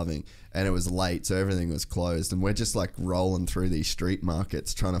fucking starving, and it was late, so everything was closed, and we're just like rolling through these street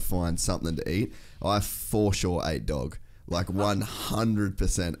markets trying to find something to eat. I for sure ate dog. Like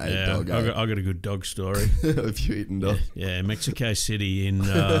 100% ate dog. I got a good dog story. Have you eaten dog? Yeah, Mexico City in...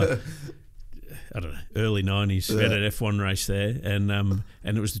 I don't know, early 90s. We had an F1 race there, and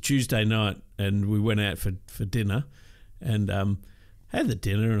it was the Tuesday night, and we went out for dinner, and had the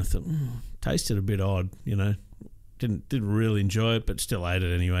dinner, and I thought, tasted a bit odd, didn't really enjoy it, but still ate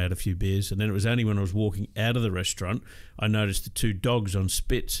it anyway. Had a few beers, and then it was only when I was walking out of the restaurant I noticed the 2 dogs on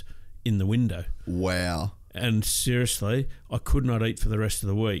spits in the window. Wow. And seriously, I could not eat for the rest of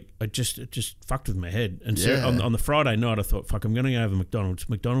the week. It just fucked with my head. And on the Friday night, I thought, fuck, I'm going to go over McDonald's.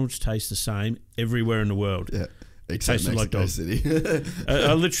 McDonald's tastes the same everywhere in the world. Yeah, except Mexico City.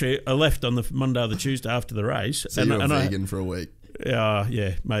 I left on the Monday or the Tuesday after the race. So you were vegan for a week.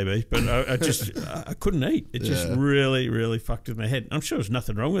 Yeah, maybe. But I couldn't eat. It just really, really fucked with my head. I'm sure there's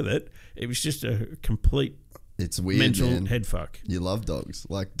nothing wrong with it. It was just a complete... It's weird, mental man. Head fuck. You love dogs.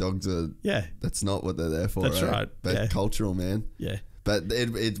 Like, dogs are... Yeah. That's not what they're there for, That's right. But cultural, man. Yeah. But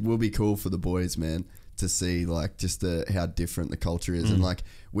it will be cool for the boys, man, to see, like, just how different the culture is. And, like,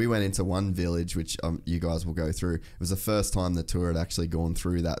 we went into one village, which you guys will go through. It was the first time the tour had actually gone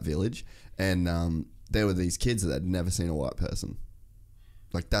through that village. And there were these kids that had never seen a white person.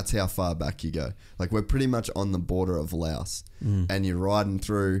 Like, that's how far back you go. Like, we're pretty much on the border of Laos, and you're riding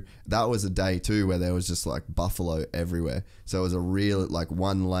through. That was a day too where there was just like buffalo everywhere. So it was a real like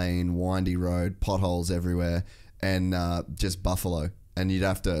 1 lane windy road, potholes everywhere, and just buffalo. And you'd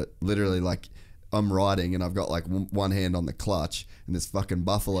have to literally, like, I'm riding and I've got like one hand on the clutch, and this fucking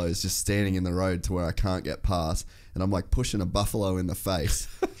buffalo is just standing in the road to where I can't get past, and I'm like pushing a buffalo in the face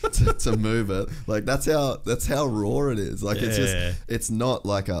to move it. Like, that's how raw it is. Like, it's not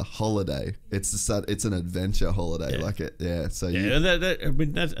like a holiday. It's an adventure holiday. Yeah. Like it, yeah. So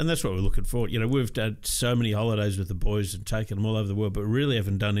and that's what we're looking for. We've done so many holidays with the boys and taken them all over the world, but really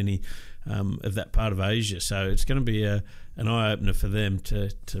haven't done any of that part of Asia. So it's going to be an eye opener for them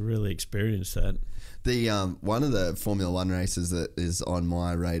to really experience that. The one of the Formula One races that is on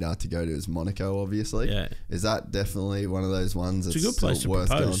my radar to go to is Monaco. Obviously, Yeah. Is that definitely one of those ones that's It's a good place to worth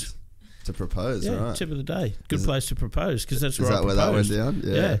propose. going to propose? Yeah, Right. tip of the day. Good place to propose because that's Is where I that where proposed. that went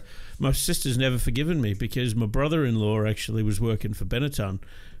down? Yeah. My sister's never forgiven me because my brother-in-law actually was working for Benetton,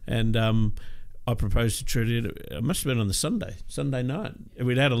 and I proposed to Trudy. It must have been on the Sunday night.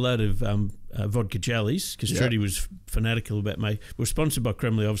 We'd had a load of vodka jellies because Trudy was fanatical about we were sponsored by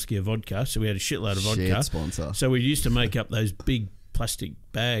Kremliovsky vodka, so we had a shitload of vodka. Shit sponsor. So we used to make up those big plastic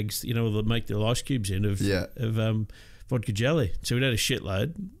bags, that make the ice cubes in of vodka jelly. So we'd had a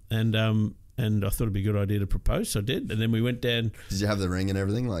shitload, and I thought it'd be a good idea to propose, so I did. And then we went down. Did you have the ring and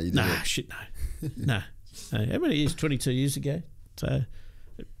everything? Like you did? Nah, shit, no. No. How many years? 22 years ago. So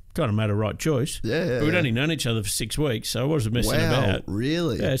it kind of made a right choice. Yeah. But we'd only known each other for 6 weeks, so I wasn't messing about.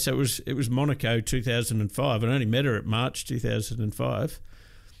 Really? Yeah, so it was Monaco 2005. I only met her at March 2005.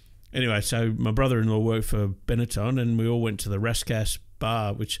 Anyway, so my brother-in-law worked for Benetton, and we all went to the Rascasse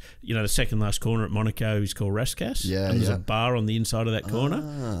bar, which, the second last corner at Monaco is called Rascasse. Yeah, and there's a bar on the inside of that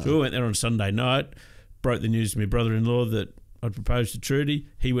corner. So we went there on Sunday night, broke the news to my brother-in-law that I'd proposed to Trudy.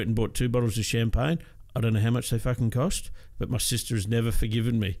 He went and bought 2 bottles of champagne. I don't know how much they fucking cost, but my sister has never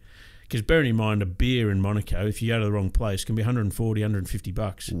forgiven me. Because bearing in mind, a beer in Monaco, if you go to the wrong place, can be $140,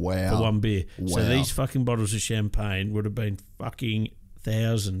 $150 Wow. for one beer. Wow. So these fucking bottles of champagne would have been fucking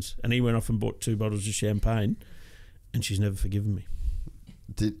thousands. And he went off and bought 2 bottles of champagne, and she's never forgiven me.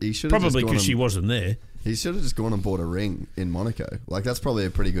 He should Probably because she wasn't there. He should have just gone and bought a ring in Monaco. Like, that's probably a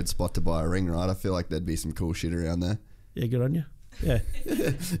pretty good spot to buy a ring, right? I feel like there'd be some cool shit around there. Yeah, good on you. Yeah.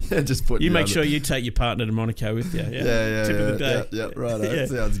 Yeah, just put You make sure you take your partner to Monaco with you. Yeah, Tip of the day. Yeah, right. That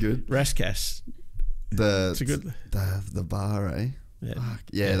sounds good. Rascasse. It's a good. The bar, eh? Yeah. Fuck.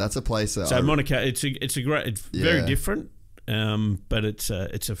 Yeah, that's a place. So Monaco, it's a great. It's very different, but it's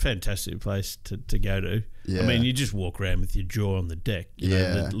a fantastic place to go to. Yeah. I mean, you just walk around with your jaw on the deck. You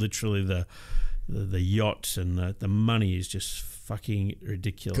know, literally the yachts and the money is just fucking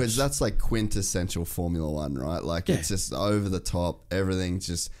ridiculous. Because that's like quintessential Formula One, right? Like it's just over the top. Everything's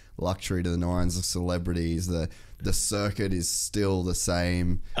just luxury to the nines. The celebrities, the circuit is still the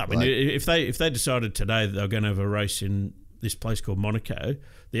same. I mean, if they decided today that they're going to have a race in this place called Monaco,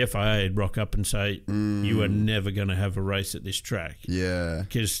 the FIA would rock up and say, you are never going to have a race at this track. Yeah.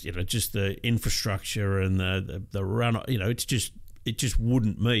 Because, just the infrastructure and the run, it just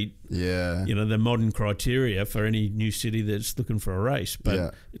wouldn't meet, the modern criteria for any new city that's looking for a race.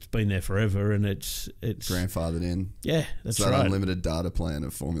 But it's been there forever, and it's grandfathered in. Yeah, that's it's that right. unlimited data plan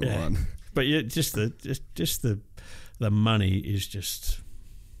of Formula One. But just the money is just.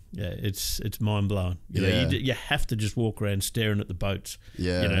 Yeah, it's mind blowing. You have to just walk around staring at the boats.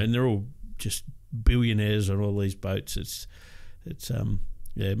 Yeah, and they're all just billionaires on all these boats.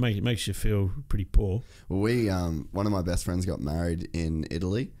 It makes you feel pretty poor. Well, one of my best friends got married in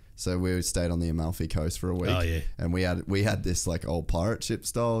Italy, so we stayed on the Amalfi Coast for a week. Oh yeah, and we had this like old pirate ship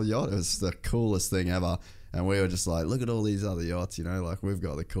style yacht. It was the coolest thing ever. And we were just like, look at all these other yachts, like we've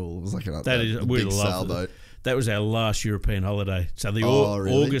got the cool. It was like a big sailboat. That was our last European holiday. So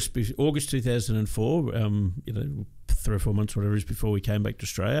really? August 2004, 3 or 4 months, whatever it is, before we came back to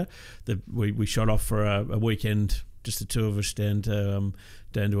Australia, we shot off for a weekend, just the two of us down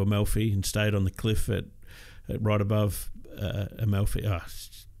to Amalfi, and stayed on the cliff at right above Amalfi. Oh,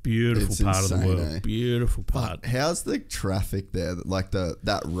 it's beautiful part of the world. Eh? Beautiful part. But how's the traffic there? Like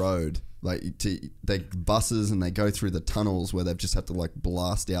that road. Like they buses and they go through the tunnels where they've just had to like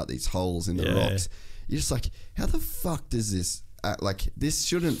blast out these holes in the rocks. You're just like, how the fuck does this? This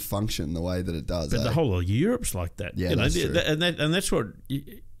shouldn't function the way that it does. But the whole of Europe's like that. Yeah, that's true. And that's what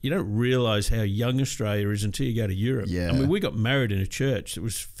you don't realise how young Australia is until you go to Europe. Yeah. I mean, we got married in a church. It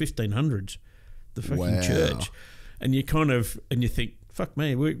was 1500s, the fucking church, and you think, fuck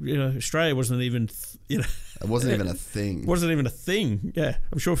me, Australia wasn't even, it wasn't even a thing. Wasn't even a thing. Yeah,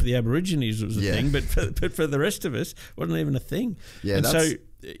 I'm sure for the Aborigines it was a thing, but for the rest of us, it wasn't even a thing. Yeah, and so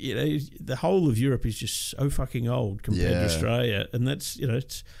the whole of Europe is just so fucking old compared to Australia, and that's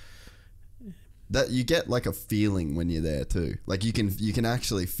it's. That you get like a feeling when you're there too. Like you can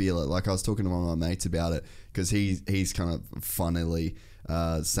actually feel it. Like I was talking to one of my mates about it because he's kind of funnily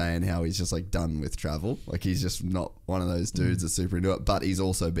saying how he's just like done with travel. Like he's just not one of those dudes that's super into it, but he's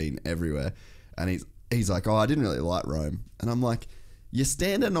also been everywhere. And he's like, oh, I didn't really like Rome. And I'm like, you're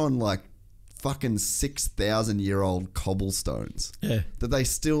standing on like fucking 6,000-year-old cobblestones. Yeah. That they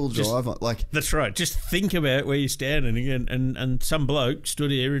still drive on. Like that's right. Just think about where you're standing again, and some bloke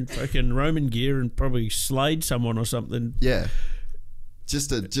stood here in fucking Roman gear and probably slayed someone or something. Yeah. just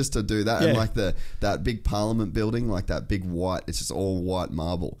to do that. And like that big Parliament building, like that big white, it's just all white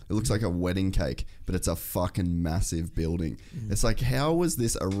marble. It looks like a wedding cake, but it's a fucking massive building. It's like, how was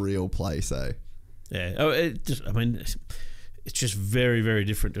this a real place, eh? Yeah. Oh, it's just very, very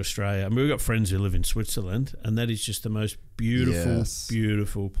different to Australia. I mean, we've got friends who live in Switzerland, and that is just the most beautiful,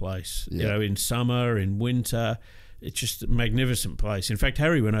 beautiful place. You know, in summer, in winter, it's just a magnificent place. In fact,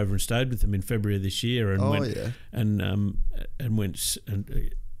 Harry went over and stayed with them in February of this year, and went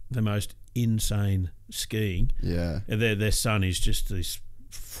the most insane skiing. Yeah, their son is just this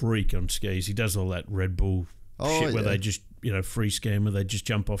freak on skis. He does all that Red Bull shit where they just, free skiing, where they just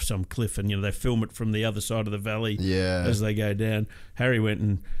jump off some cliff and they film it from the other side of the valley as they go down. Harry went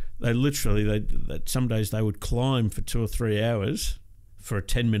and they literally some days they would climb for 2 or 3 hours for a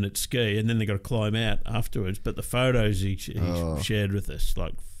 10-minute ski, and then they got to climb out afterwards. But the photos he shared with us,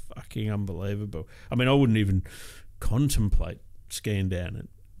 like, fucking unbelievable. I mean, I wouldn't even contemplate skiing down it.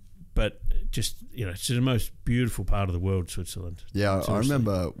 But just, it's the most beautiful part of the world, Switzerland. Yeah, seriously. I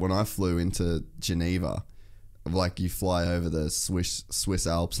remember when I flew into Geneva, like, you fly over the Swiss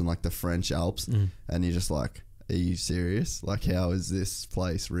Alps and like the French Alps, and you're just like, are you serious? Like, how is this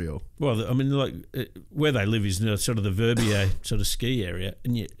place real? Well, I mean, like, where they live is sort of the Verbier sort of ski area,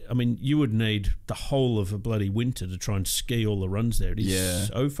 and you would need the whole of a bloody winter to try and ski all the runs there. It is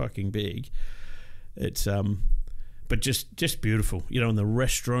so fucking big. It's but just beautiful. And the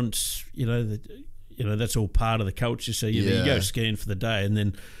restaurants, that's all part of the culture. So you go skiing for the day, and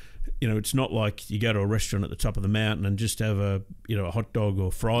then, it's not like you go to a restaurant at the top of the mountain and just have a hot dog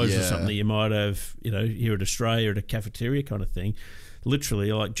or fries or something that you might have, here at Australia at a cafeteria kind of thing.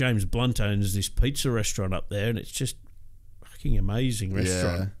 Literally, like, James Blunt owns this pizza restaurant up there, and it's just fucking amazing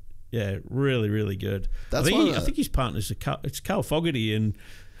restaurant. Yeah, really, really good. I think his partners it's Carl Fogarty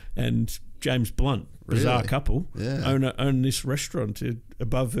and James Blunt, bizarre couple, own this restaurant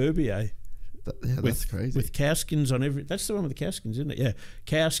above Verbier. That's crazy. With cow skins on every... That's the one with the cow skins, isn't it? Yeah.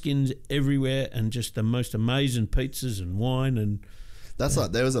 Cow skins everywhere, and just the most amazing pizzas and wine. And that's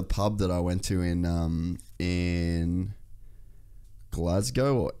like... There was a pub that I went to in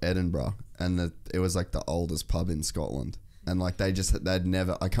Glasgow or Edinburgh, and it was like the oldest pub in Scotland. And like they'd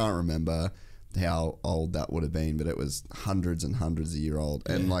never... I can't remember how old that would have been, but it was hundreds and hundreds of year old.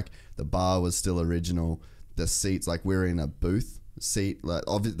 And like the bar was still original. The seats, like, we're in a booth seat, like,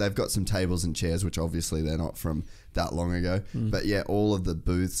 they've got some tables and chairs, which obviously they're not from that long ago, but all of the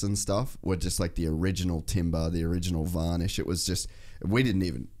booths and stuff were just like the original timber, the original varnish. It was just, we didn't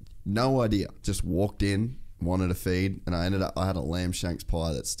even, no idea, just walked in, wanted a feed, and I had a lamb shanks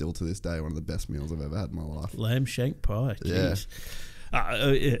pie that's still to this day one of the best meals I've ever had in my life. Lamb shank pie, jeez.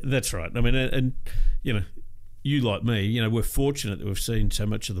 Yeah, that's right. I mean, and you, like me, we're fortunate that we've seen so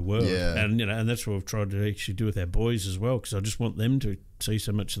much of the world, and and that's what we've tried to actually do with our boys as well, because I just want them to see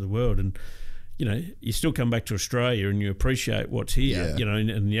so much of the world. And you still come back to Australia and you appreciate what's here,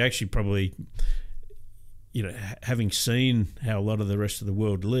 and you actually probably, having seen how a lot of the rest of the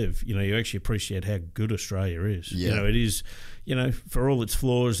world live, you actually appreciate how good Australia is. It is, for all its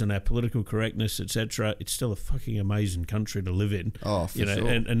flaws and our political correctness, etc., it's still a fucking amazing country to live in. Oh, for sure.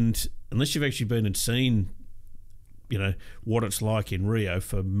 And unless you've actually been and seen, what it's like in Rio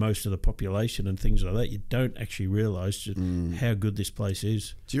for most of the population and things like that, you don't actually realise how good this place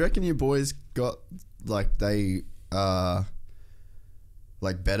is. Do you reckon your boys got, like, they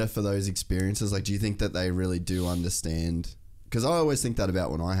like, better for those experiences? Like, do you think that they really do understand? Because I always think that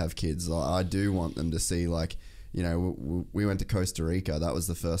about when I have kids. Like, I do want them to see, like, we went to Costa Rica. That was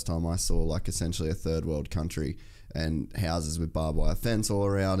the first time I saw, like, essentially a third world country, and houses with barbed wire fence all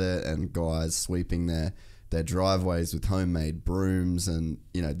around it, and guys sweeping their driveways with homemade brooms, and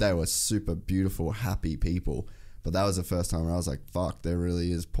they were super beautiful, happy people. But that was the first time where I was like, fuck, there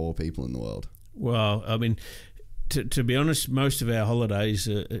really is poor people in the world. Well, I mean, to be honest, most of our holidays,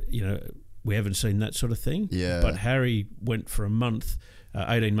 we haven't seen that sort of thing. Yeah. But Harry went for a month,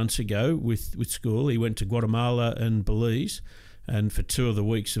 18 months ago with school. He went to Guatemala and Belize, and for 2 of the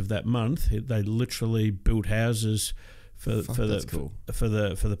weeks of that month, they literally built houses for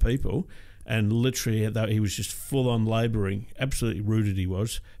the people. And literally, he was just full on labouring, absolutely rooted he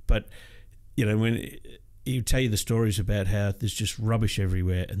was. But, when he would tell you the stories about how there's just rubbish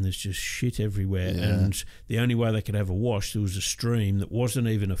everywhere and there's just shit everywhere. Yeah. And the only way they could have a wash, there was a stream that wasn't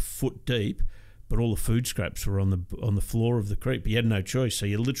even a foot deep, but all the food scraps were on the floor of the creek. But you had no choice. So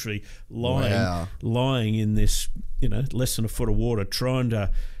you're literally lying in this, less than a foot of water, trying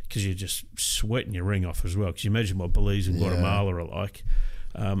to, because you're just sweating your ring off as well. Because you imagine what Belize and Guatemala are like.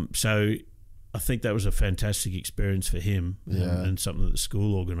 So I think that was a fantastic experience for him, and something that the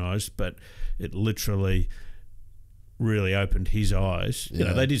school organised. But it literally really opened his eyes. You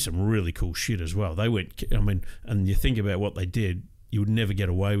know, they did some really cool shit as well. They went, I mean, and you think about what they did, you would never get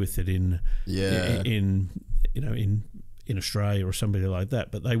away with it in Australia or somebody like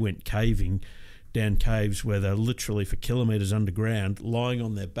that. But they went caving down caves where they're literally for kilometres underground, lying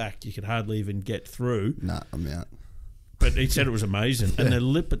on their back. You could hardly even get through. Nah, I'm out. But he said it was amazing. And they're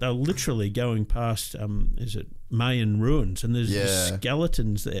literally going past, is it Mayan ruins? And there's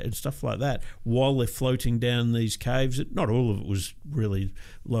skeletons there and stuff like that while they're floating down these caves. Not all of it was really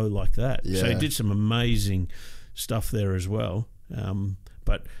low like that. Yeah. So he did some amazing stuff there as well.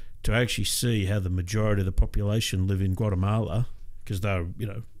 But to actually see how the majority of the population live in Guatemala, because they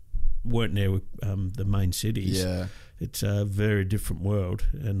weren't near the main cities, it's a very different world.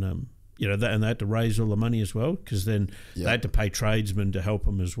 And and they had to raise all the money as well, because then they had to pay tradesmen to help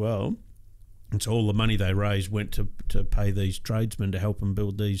them as well. And so all the money they raised went to pay these tradesmen to help them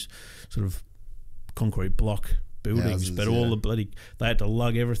build these sort of concrete block buildings. Houses, but all the they had to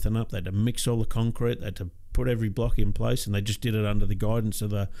lug everything up. They had to mix all the concrete. They had to put every block in place, and they just did it under the guidance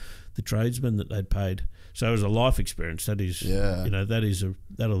of the tradesmen that they'd paid. So it was a life experience. That is,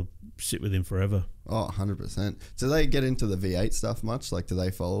 that'll sit with him forever. Oh, 100%. Do they get into the V8 stuff much? Like, do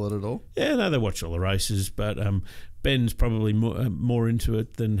they follow it at all? Yeah, no, they watch all the races, but Ben's probably more into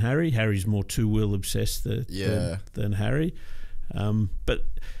it than Harry. Harry's more two-wheel obsessed than Harry. But,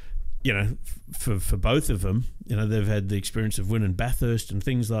 for both of them, they've had the experience of winning Bathurst and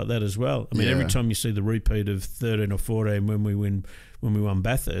things like that as well. I mean, every time you see the repeat of 13 or 14 when we won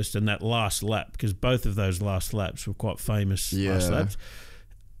Bathurst, and that last lap, because both of those last laps were quite famous last laps.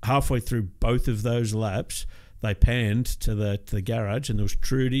 Halfway through both of those laps, they panned to the garage, and there was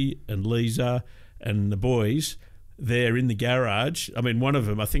Trudy and Lisa and the boys there in the garage. I mean, one of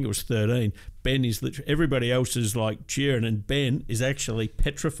them, I think it was 13. Ben is literally, everybody else is like cheering, and Ben is actually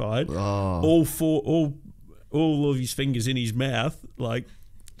petrified. All of his fingers in his mouth, like,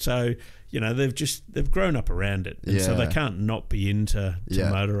 so. They've grown up around it, and so they can't not be into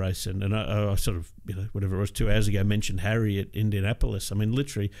motor racing. And I sort of, whatever it was, 2 hours ago, mentioned Harry at Indianapolis. I mean,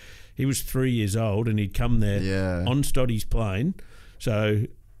 literally, he was 3 years old, and he'd come there on Stoddy's plane. So,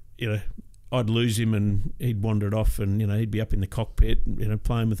 I'd lose him, and he'd wandered off, and he'd be up in the cockpit,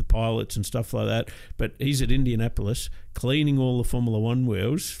 playing with the pilots and stuff like that. But he's at Indianapolis cleaning all the Formula One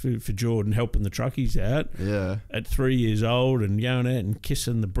wheels for Jordan, helping the truckies out. At 3 years old, and going out and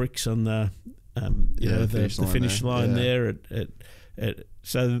kissing the bricks on the finish line there.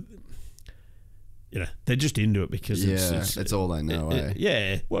 So they're just into it because it's all they know.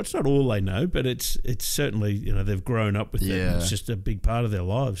 Well, it's not all they know, but it's certainly they've grown up with it. And it's just a big part of their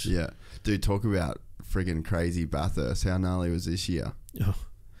lives. Dude, talk about friggin' crazy Bathurst. How gnarly was this year?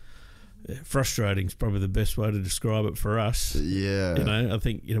 Frustrating is probably the best way to describe it for us. I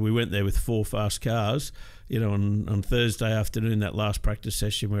think we went there with 4 fast cars. On Thursday afternoon, that last practice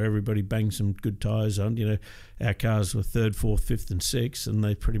session where everybody banged some good tyres on. Our cars were 3rd, 4th, 5th, and 6th, and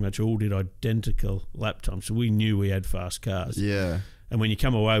they pretty much all did identical lap times. So we knew we had fast cars. And when you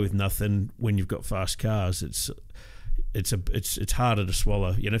come away with nothing, when you've got fast cars, it's harder to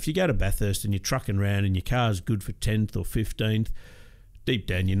swallow. If you go to Bathurst and you're trucking around and your car's good for 10th or 15th, deep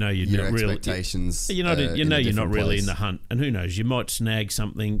down you're not really expectations. You're not really in the hunt, and who knows, you might snag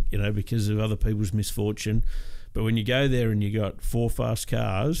something because of other people's misfortune. But when you go there and you got 4 fast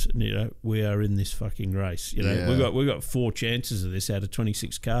cars, and we are in this fucking race. We've got 4 chances of this out of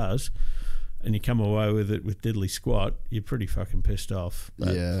 26 cars, and you come away with it with diddly squat, you're pretty fucking pissed off.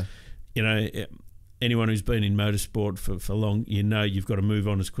 But, anyone who's been in motorsport for long, you've got to move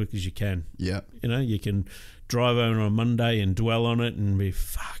on as quick as you can. You can drive on a Monday and dwell on it and be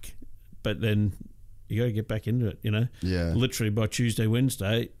fuck, but then you got to get back into it. Literally by Tuesday,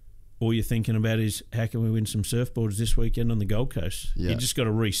 Wednesday, all you're thinking about is how can we win some surfboards this weekend on the Gold Coast. You just got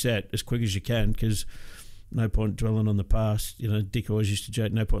to reset as quick as you can, because no point dwelling on the past. Dick always used to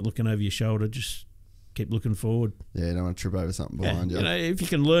joke, no point looking over your shoulder, just keep looking forward. You don't want to trip over something behind you. If you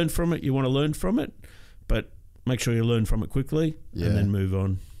can learn from it, you want to learn from it, but make sure you learn from it quickly and then move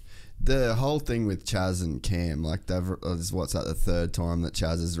on. The whole thing with Chaz and Cam, like, the 3rd time that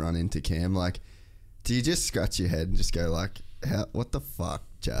Chaz has run into Cam, like, do you just scratch your head and just go like, what the fuck,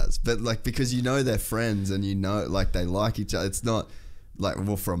 Chaz? But like, because they're friends and like they like each other. It's not like,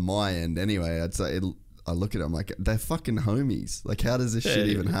 well, from my end anyway, I'd say I look at them like they're fucking homies. Like, how does this shit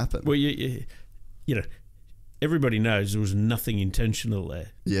even happen? Well, everybody knows there was nothing intentional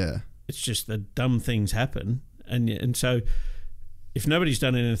there. It's just that dumb things happen, and so if nobody's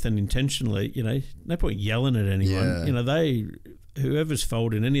done anything intentionally, no point yelling at anyone. Whoever's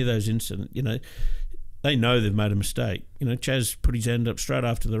fault in any of those incidents, they know they've made a mistake. You know, Chaz put his hand up straight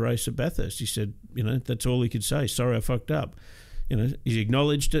after the race at Bathurst. He said, you know, that's all he could say. Sorry, I fucked up. You know, he's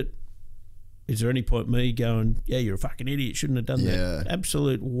acknowledged it. Is there any point me going, yeah, you're a fucking idiot, shouldn't have done that?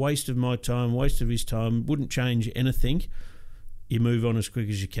 Absolute waste of my time, waste of his time, wouldn't change anything. You move on as quick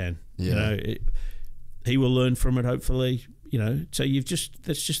as you can. You know, he will learn from it, hopefully. You know, so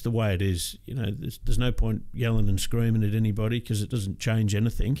that's just the way it is. You know, there's no point yelling and screaming at anybody because it doesn't change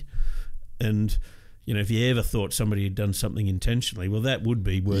anything. And, you know, if you ever thought somebody had done something intentionally, well, that would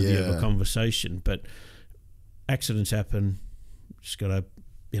be worthy of a conversation. But accidents happen. Just got to,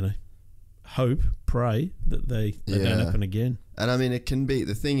 you know, hope, pray that they don't happen again. And I mean, it can be,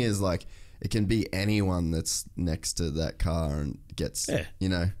 the thing is, like, it can be anyone that's next to that car and gets, you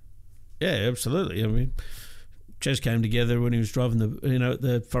know. Yeah, absolutely. I mean, Chaz came together when he was driving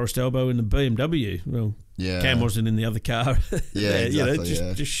the Forest Elbow in the BMW. Well, Cam wasn't in the other car. Exactly. You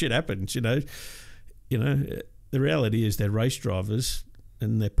know, just shit happens. You know, the reality is they're race drivers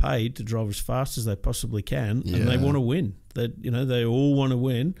and they're paid to drive as fast as they possibly can, and they want to win. They all want to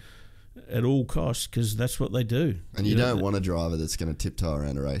win at all costs because that's what they do. And you don't want a driver that's going to tiptoe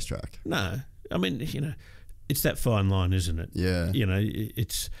around a racetrack. No, I mean, you know, it's that fine line, isn't it? Yeah. You know,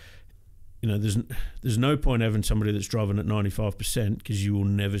 it's. You know, there's no point having somebody that's driving at 95% because you will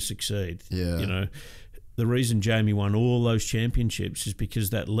never succeed. Yeah. You know, the reason Jamie won all those championships is because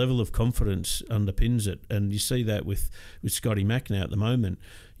that level of confidence underpins it. And you see that with Scotty Mack now at the moment.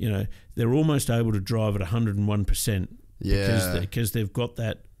 You know, they're almost able to drive at 101% because they've got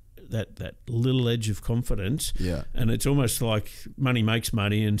that little edge of confidence. Yeah. And it's almost like money makes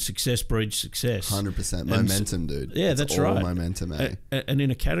money and success breeds success. 100%. Momentum, dude. Yeah, that's right. All momentum, eh? And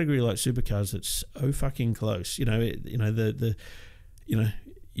in a category like supercars, it's so fucking close. You know,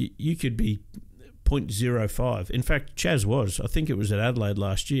 you could be 0.05. In fact, Chaz was. I think it was at Adelaide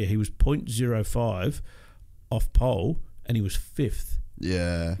last year. He was 0.05 off pole and he was 5th.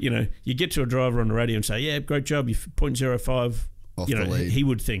 Yeah. You know, you get to a driver on the radio and say, yeah, great job, you're 0.05 off the lead. He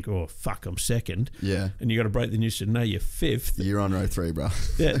would think, oh, fuck, I'm second. Yeah. And you got to break the news and no, you're 5th. You're on row 3, bro.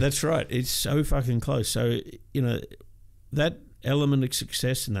 Yeah, that's right. It's so fucking close. So, you know, that element of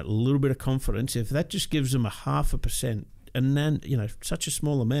success and that little bit of confidence, if that just gives them a 0.5%, and then, you know, such a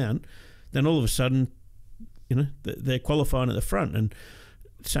small amount, then all of a sudden, you know, they're qualifying at the front. And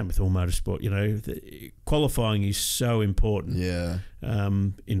same with all motorsport, you know, qualifying is so important. Yeah.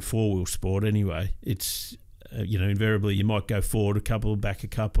 In four-wheel sport anyway. It's, you know, invariably you might go forward a couple, back a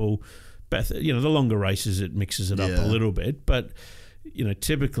couple. But, you know, the longer races, it mixes it up a little bit. But, you know,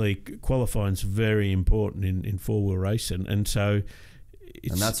 typically qualifying is very important in four-wheel racing. And so...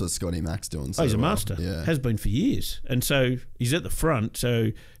 and that's what Scotty Mack's doing. So he's a master. Yeah. Has been for years. And so he's at the front.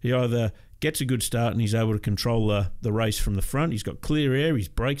 So he either gets a good start and he's able to control the race from the front. He's got clear air. His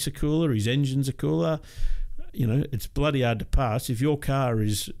brakes are cooler. His engines are cooler. You know, it's bloody hard to pass. If your car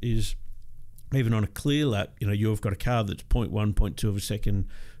is even on a clear lap, you know, you've got a car that's 0.1, 0.2 of a second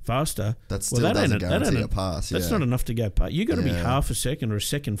faster. That still doesn't guarantee a pass. That's not enough to go past. You've got to be half a second or a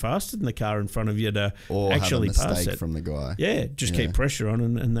second faster than the car in front of you to actually pass it. Or have a mistake from the guy. Yeah, just keep pressure on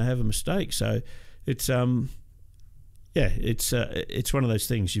and they have a mistake. So it's it's one of those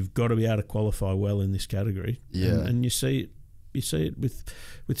things. You've got to be able to qualify well in this category. Yeah, and you see it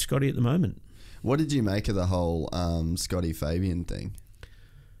with Scotty at the moment. What did you make of the whole Scotty Fabian thing?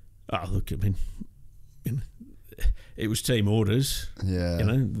 Oh, look, I mean, you know, it was team orders. Yeah. You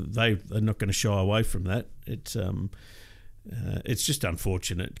know, they're not going to shy away from that. It's just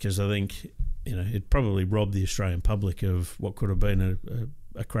unfortunate because I think, you know, it probably robbed the Australian public of what could have been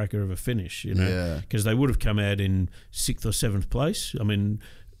a cracker of a finish, you know, because they would have come out in 6th or 7th place. I mean,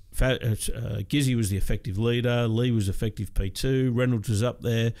 Gizzy was the effective leader, Lee was effective P2, Reynolds was up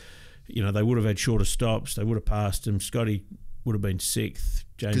there. You know, they would have had shorter stops, they would have passed him. Scotty would have been 6th.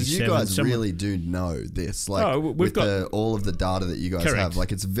 Because you guys really do know this, like with all of the data that you guys have,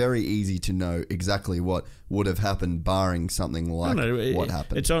 like it's very easy to know exactly what would have happened, barring something like what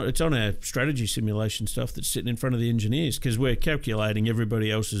happened. It's on our strategy simulation stuff that's sitting in front of the engineers because we're calculating everybody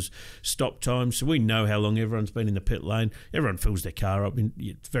else's stop time, so we know how long everyone's been in the pit lane. Everyone fills their car up.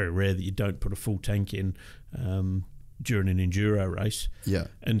 It's very rare that you don't put a full tank in during an enduro race. Yeah,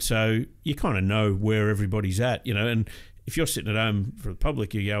 and so you kind of know where everybody's at, you know, and if you're sitting at home for the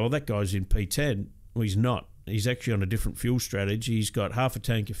public, you go, well, that guy's in P10. Well, he's not. He's actually on a different fuel strategy. He's got half a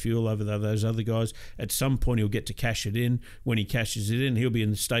tank of fuel over those other guys. At some point, he'll get to cash it in. When he cashes it in, he'll be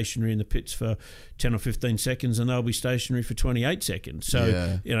in the stationary in the pits for 10 or 15 seconds, and they'll be stationary for 28 seconds.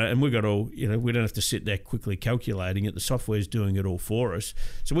 So, you know, and we've got all, you know, we don't have to sit there quickly calculating it. The software's doing it all for us.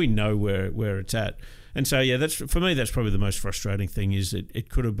 So we know where it's at. And so, yeah, that's for me. That's probably the most frustrating thing is that it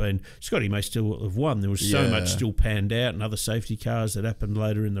could have been Scotty may still have won. There was so much still panned out and other safety cars that happened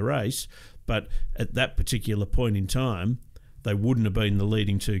later in the race, but at that particular point in time, they wouldn't have been the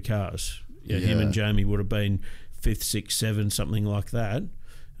leading two cars. Him and Jamie would have been 5th, 6th, 7th, something like that,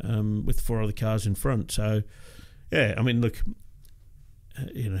 with 4 other cars in front. So, yeah, I mean, look,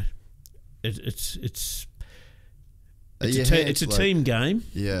 it's a team game,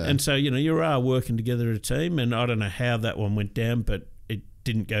 and so you are working together as a team. And I don't know how that one went down, but it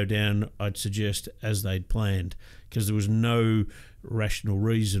didn't go down, I'd suggest, as they'd planned, because there was no rational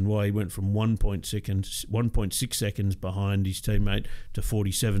reason why he went from 1.6 seconds behind his teammate to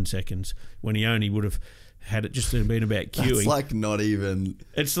 47 seconds when he only would have had it just been about queuing. It's like not even.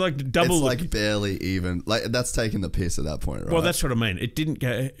 It's like double. It's like barely even. Like that's taking the piss at that point, right? Well, that's what I mean. It didn't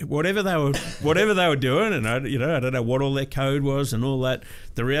go. Whatever they were doing, and I don't know what all their code was and all that.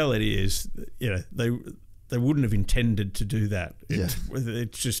 The reality is, they wouldn't have intended to do that.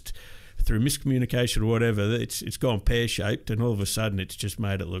 It's just through miscommunication or whatever. It's gone pear shaped, and all of a sudden, it's just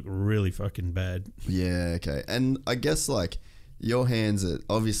made it look really fucking bad. Yeah. Okay. And I guess like. Your hands are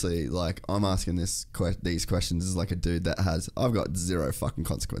obviously like I'm asking these questions as like a dude that I've got zero fucking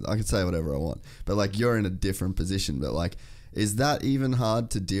consequence. I can say whatever I want, but like you're in a different position. But like, is that even hard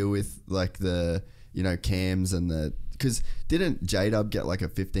to deal with? Like the cams and because didn't J-Dub get like a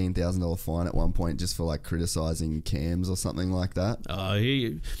 $15,000 fine at one point just for like criticizing cams or something like that?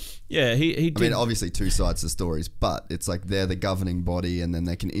 He did. I mean, obviously two sides to stories, but it's like they're the governing body, and then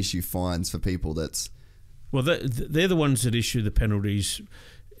they can issue fines for people that's. Well, they're the ones that issue the penalties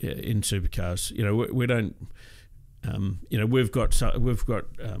in supercars. We don't. We've got sort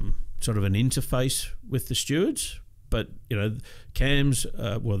of an interface with the stewards, but CAMS.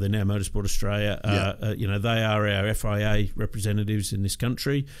 Well, they're now Motorsport Australia. They are our FIA representatives in this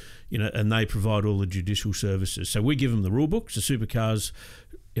country. And they provide all the judicial services. So we give them the rule books, the supercars.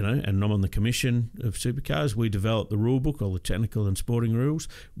 And I'm on the commission of supercars. We develop the rule book, all the technical and sporting rules.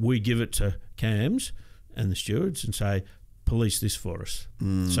 We give it to CAMS and the stewards and say, police this for us.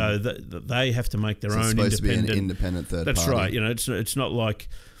 So they have to make their own independent. It's supposed to be an independent third party. That's right. It's not like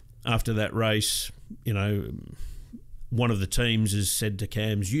after that race, one of the teams has said to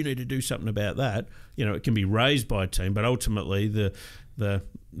CAMS, you need to do something about that. It can be raised by a team, but ultimately the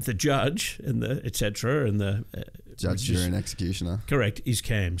judge and the etc. and the judge, jury, and executioner. Correct, is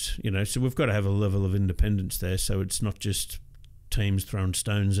CAMS. So we've got to have a level of independence there, so it's not just teams throwing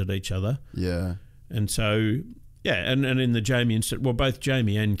stones at each other. Yeah. And so, and in the Jamie incident, well, both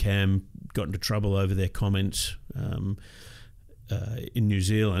Jamie and Cam got into trouble over their comments in New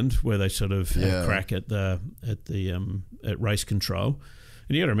Zealand, where they sort of had a crack at race control.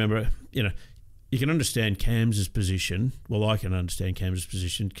 And you got to remember, you can understand Cam's position. Well, I can understand Cam's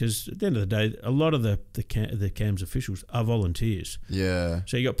position because at the end of the day, a lot of the Cam's officials are volunteers. Yeah.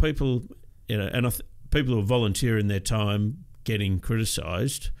 So you got people, people who are volunteering their time getting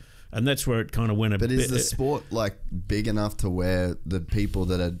criticised. And that's where it kind of went a bit. But is the sport like big enough to where the people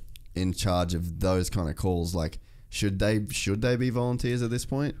that are in charge of those kind of calls, like, should they be volunteers at this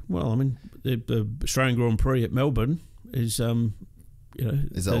point? Well, I mean, the Australian Grand Prix at Melbourne is,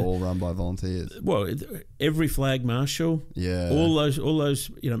 is that all run by volunteers? Well, every flag marshal, all those,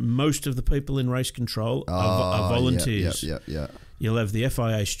 most of the people in race control are volunteers. Yeah. You'll have the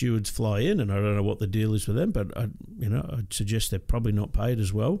FIA stewards fly in, and I don't know what the deal is with them, but I'd suggest they're probably not paid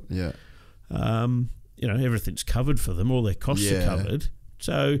as well. Yeah. Everything's covered for them; all their costs are covered.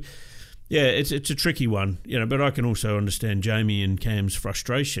 So, it's a tricky one, But I can also understand Jamie and Cam's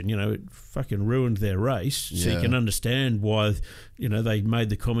frustration. It fucking ruined their race, so you can understand why they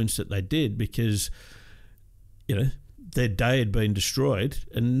made the comments that they did because their day had been destroyed,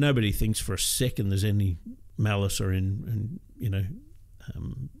 and nobody thinks for a second there's any malice or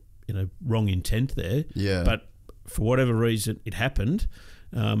wrong intent there. Yeah. But for whatever reason, it happened,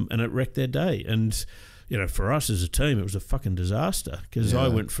 and it wrecked their day. And for us as a team, it was a fucking disaster because I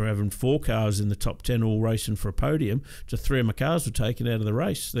went from having 4 cars in the top 10 all racing for a podium to 3 of my cars were taken out of the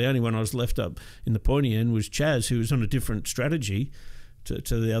race. The only one I was left up in the pointy end was Chaz, who was on a different strategy to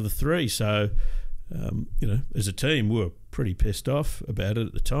the other 3. So, as a team, we were pretty pissed off about it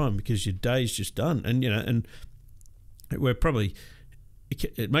at the time because your day's just done. And, and we're probably...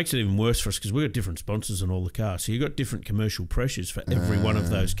 It makes it even worse for us because we've got different sponsors on all the cars. So you've got different commercial pressures for every one of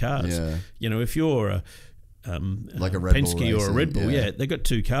those cars. Yeah. If you're like a Red Penske Bull or a Red Bull, racing, they've got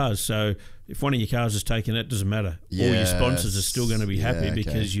 2 cars. So if one of your cars is taken, that doesn't matter. All your sponsors are still going to be happy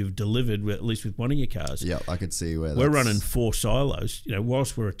because you've delivered at least with one of your cars. Yeah, I could see where we're running 4 silos.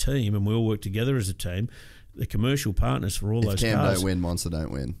 Whilst we're a team and we all work together as a team, the commercial partners for all those Cam cars. don't win, Monster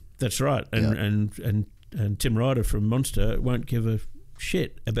don't win. That's right. And Tim Ryder from Monster won't give a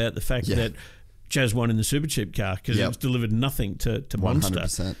shit about the fact that Chaz won in the Super Cheap car because it's delivered nothing to Monster.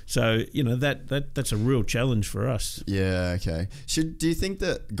 100%. So, that's a real challenge for us. Yeah, okay. Do you think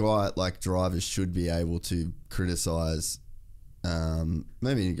that drivers should be able to criticise,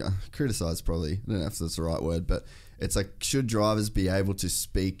 maybe criticise probably, I don't know if that's the right word, but it's like, should drivers be able to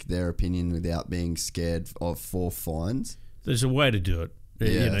speak their opinion without being scared for fines? There's a way to do it.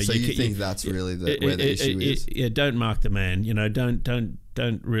 Yeah, so you think that's really where the issue is? Yeah, don't mark the man.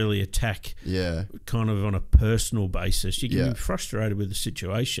 Don't really attack. Yeah, kind of on a personal basis. You can be frustrated with the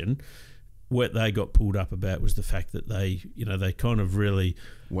situation. What they got pulled up about was the fact that they kind of really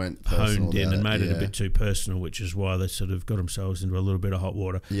went honed in and made it a bit too personal, which is why they sort of got themselves into a little bit of hot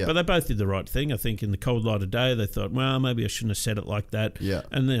water. Yeah. But they both did the right thing. I think in the cold light of day, they thought, well, maybe I shouldn't have said it like that. Yeah.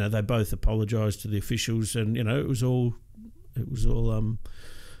 And they both apologised to the officials, and it was all.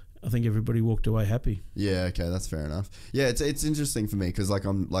 I think everybody walked away happy. Yeah, okay, that's fair enough. Yeah, it's interesting for me because like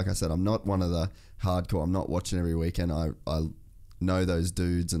I said, I'm not one of the hardcore. I'm not watching every weekend. I know those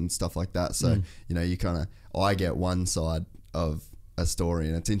dudes and stuff like that. So you kind of I get one side of a story,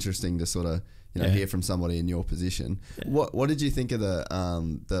 and it's interesting to sort of hear from somebody in your position. Yeah. What did you think of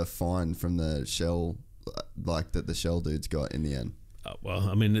the fine from the Shell, like that the Shell dudes got in the end? Well,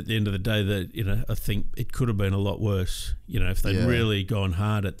 I mean, at the end of the day, I think it could have been a lot worse. If they'd really gone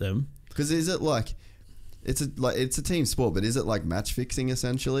hard at them. Because is it like it's a team sport, but is it like match fixing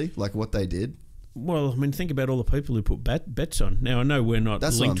essentially, like what they did? Well, I mean, think about all the people who put bets on. Now, I know we're not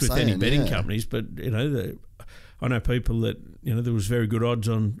linked with any betting companies, but I know people that there was very good odds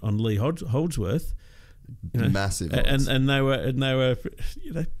on Lee Holdsworth. Massive odds. And they were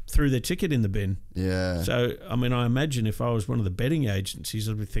threw their ticket in the bin. Yeah. So I mean, I imagine if I was one of the betting agencies,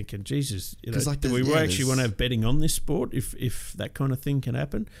 I'd be thinking, Jesus, do we actually want to have betting on this sport if that kind of thing can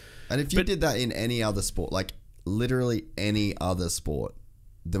happen? And if you did that in any other sport, like literally any other sport,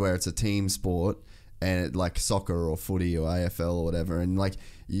 where it's a team sport and like soccer or footy or AFL or whatever, and like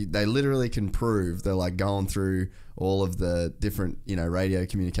they literally can prove they're like going through all of the different radio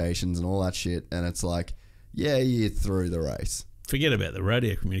communications and all that shit, and it's like, yeah, you threw the race. Forget about the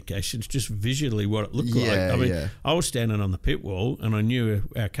radio communications, just visually what it looked like. I mean, I was standing on the pit wall and I knew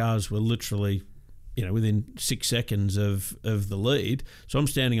our cars were literally, within 6 seconds of the lead. So I'm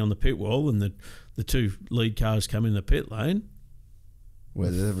standing on the pit wall and the two lead cars come in the pit lane.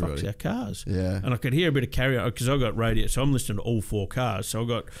 Where's everybody? Fuck's our cars. Yeah. And I could hear a bit of carry because I got radio, so I'm listening to all four cars. So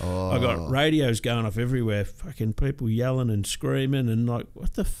I got radios going off everywhere, fucking people yelling and screaming and like,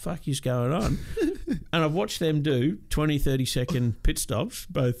 what the fuck is going on? And I've watched them do 20, 30 second pit stops,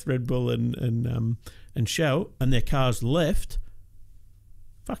 both Red Bull and Shell, and their cars left.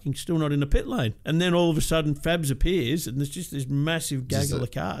 Fucking still not in the pit lane, and then all of a sudden Fabs appears, and there's just this massive gaggle of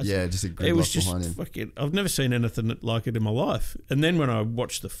cars. Yeah, just a gridlock behind him. Fucking, I've never seen anything like it in my life. And then when I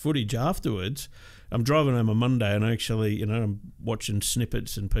watched the footage afterwards, I'm driving home on Monday, and actually, I'm watching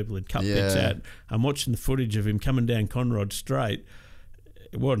snippets and people had cut bits out. I'm watching the footage of him coming down Conrod Straight.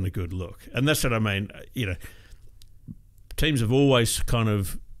 It wasn't a good look, and that's what I mean. Teams have always kind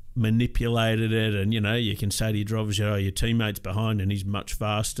of manipulated it, and you can say to your drivers, your teammate's behind and he's much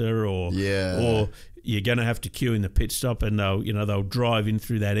faster, or you're going to have to queue in the pit stop, and they'll drive in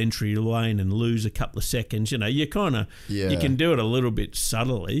through that entry lane and lose a couple of seconds. You kind of you can do it a little bit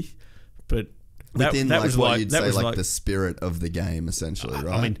subtly, but that was what you'd say, like the spirit of the game, essentially,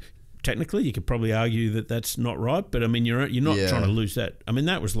 right? I mean, technically, you could probably argue that that's not right, but I mean, you're not trying to lose that. I mean,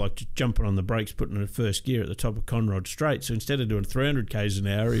 that was like just jumping on the brakes, putting in a first gear at the top of Conrod Straight. So instead of doing 300 k's an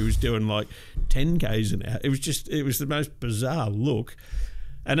hour, he was doing like 10 k's an hour. It was the most bizarre look.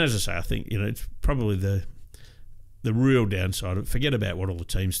 And as I say, I think it's probably the real downside of it. Forget about what all the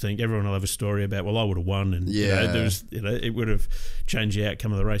teams think. Everyone will have a story about, well, I would have won, and it would have changed the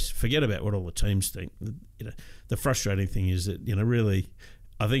outcome of the race. Forget about what all the teams think. The frustrating thing is that really,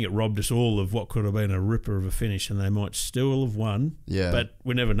 I think it robbed us all of what could have been a ripper of a finish, and they might still have won. Yeah, but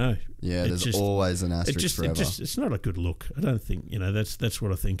we never know. Yeah, there's always an asterisk forever. It's not a good look. I don't think that's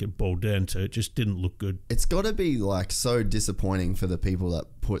what I think it boiled down to. It just didn't look good. It's got to be like so disappointing for the people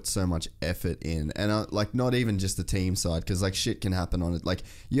that put so much effort in, and like not even just the team side, because like shit can happen on it. Like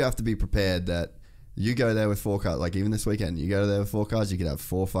you have to be prepared that you go there with 4 cars. Like even this weekend, you go there with 4 cars, you could have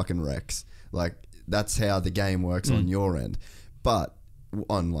 4 fucking wrecks. Like that's how the game works on your end, but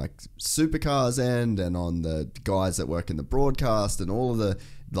on like Supercars end and on the guys that work in the broadcast and all of the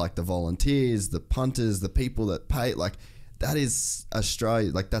like the volunteers, the punters, the people that pay, like that is Australia,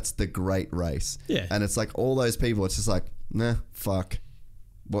 like that's the great race. Yeah. And it's like all those people, it's just like, nah, fuck.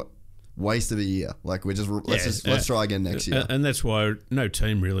 What waste of a year. Like let's try again next year. And that's why no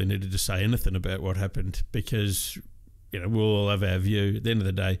team really needed to say anything about what happened, because we'll all have our view. At the end of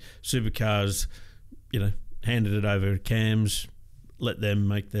the day, Supercars, handed it over to Cams, let them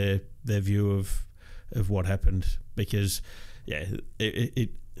make their view of what happened, because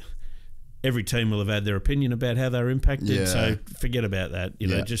every team will have had their opinion about how they were impacted. Yeah. So forget about that.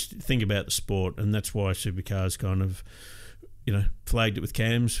 Just think about the sport, and that's why Supercars kind of flagged it with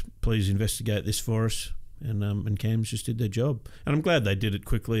Cams. Please investigate this for us. And Cams just did their job, and I'm glad they did it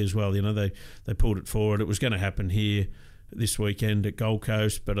quickly as well. They pulled it forward. It was going to happen here this weekend at Gold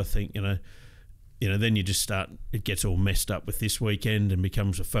Coast, but I think then you just start. It gets all messed up with this weekend and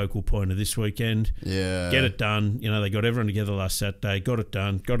becomes a focal point of this weekend. Yeah, get it done. They got everyone together last Saturday, got it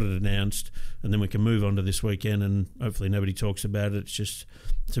done, got it announced, and then we can move on to this weekend. And hopefully nobody talks about it. It's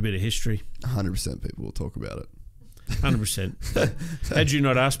a bit of history. 100% people will talk about it. 100%. Had you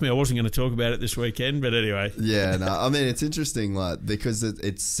not asked me, I wasn't going to talk about it this weekend. But anyway, yeah, no, I mean it's interesting, like because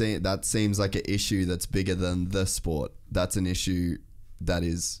that seems like an issue that's bigger than the sport. That's an issue that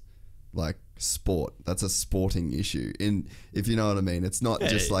is like sport. That's a sporting issue. If you know what I mean, it's not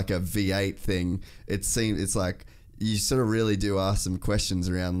just like a V8 thing. It's like you sort of really do ask some questions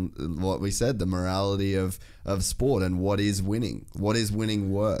around what we said, the morality of sport and what is winning. What is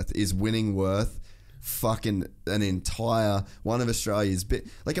winning worth? Is winning worth fucking an entire one of Australia's bit?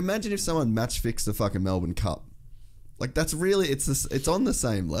 Like imagine if someone match fixed the fucking Melbourne Cup. Like that's really it's on the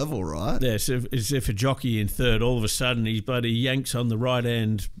same level, right? Yeah. So as if a jockey in third, all of a sudden he bloody yanks on the right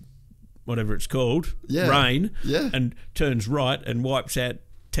hand, whatever it's called, rein, and turns right and wipes out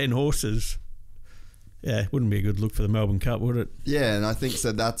 10 horses. Yeah, wouldn't be a good look for the Melbourne Cup, would it? Yeah, and I think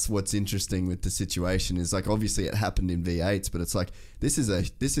so. That's what's interesting with the situation is like obviously it happened in V8s, but it's like this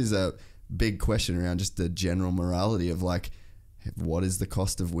is a big question around just the general morality of like what is the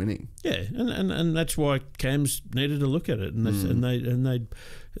cost of winning? Yeah, and that's why Cams needed to look at it, and they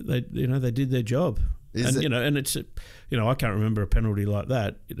did their job. And it's I can't remember a penalty like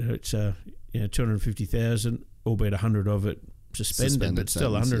that. It's 250,000, albeit 100 of it suspended, but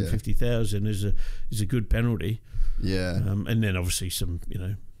still 150,000 is a good penalty. Yeah, and then obviously some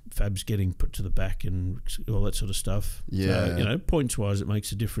Fabs getting put to the back and all that sort of stuff. Yeah, so, points wise, it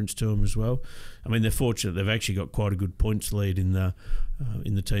makes a difference to them as well. I mean, they're fortunate; they've actually got quite a good points lead in the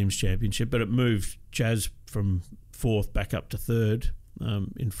teams championship, but it moved Chaz from fourth back up to third,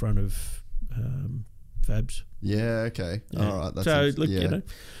 in front of Fabs. Yeah. Okay. Yeah. All right. That's so look,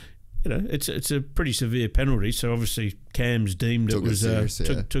 it's a pretty severe penalty. So obviously Cam's deemed took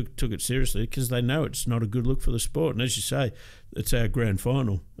it seriously because they know it's not a good look for the sport. And as you say, it's our grand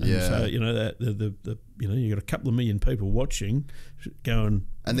final. And so that you got a couple of million people watching, going.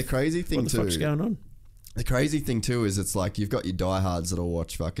 And the crazy thing what the fuck's going on? The crazy thing too is it's like you've got your diehards that'll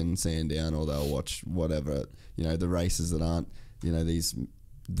watch fucking Sandown or they'll watch whatever the races that aren't these.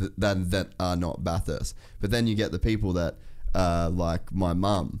 That are not Bathurst, but then you get the people that like my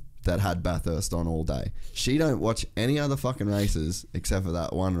mum that had Bathurst on all day. She don't watch any other fucking races except for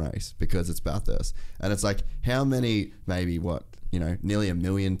that one race because it's Bathurst. And it's like how many, maybe nearly 1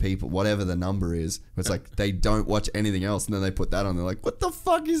 million people, whatever the number is. It's like they don't watch anything else, and then they put that on. They're like, what the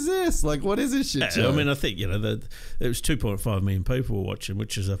fuck is this? Like, what is this shit show? I mean, I think there was 2.5 million people watching,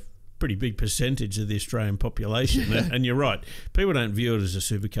 which is a pretty big percentage of the Australian population. And you're right, people don't view it as a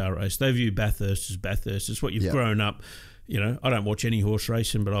supercar race. They view Bathurst as Bathurst. It's what you've grown up. I don't watch any horse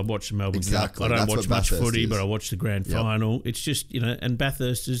racing, but I watch the Melbourne Cup. I don't watch much footy, but I watch the grand final. It's just and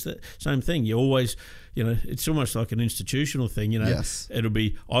Bathurst is the same thing. You always it's almost like an institutional thing. Yes. It'll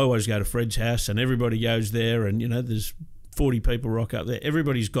be I always go to Fred's house and everybody goes there, and there's 40 people rock up there.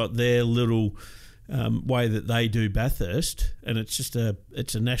 Everybody's got their little way that they do Bathurst, and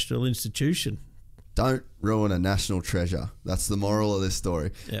it's a national institution. Don't ruin a national treasure. That's the moral of this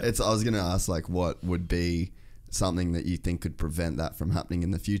story. Yeah. I was going to ask like what would be something that you think could prevent that from happening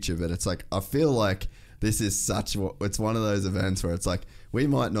in the future, but it's like I feel like this is it's one of those events where it's like we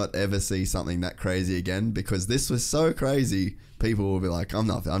might not ever see something that crazy again because this was so crazy. People will be like, I'm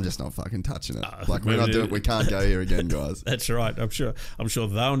just not fucking touching it. Like we're not doing. We can't go here again, guys. That's right. I'm sure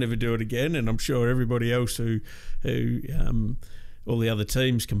they'll never do it again, and I'm sure everybody else who all the other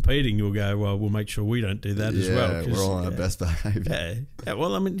teams competing will go, well, we'll make sure we don't do that as well. We're all on our best behaviour. Yeah.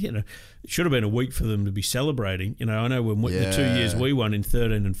 Well, I mean, it should have been a week for them to be celebrating. I know when the 2 years we won in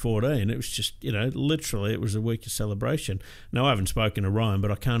 13 and 14, it was just, literally it was a week of celebration. Now, I haven't spoken to Ryan, but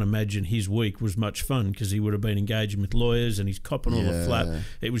I can't imagine his week was much fun because he would have been engaging with lawyers and he's copping all the flap.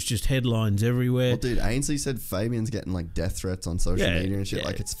 It was just headlines everywhere. Well, dude, Ainsley said Fabian's getting like death threats on social media and shit.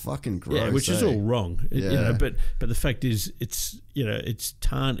 Like, it's fucking gross. Yeah, which is all wrong. But the fact is, it's it's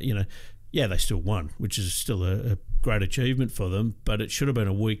yeah, they still won, which is still a great achievement for them, but it should have been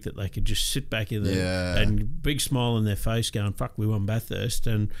a week that they could just sit back in there and big smile on their face going, fuck, we won Bathurst,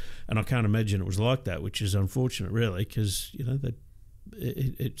 and I can't imagine it was like that, which is unfortunate really, because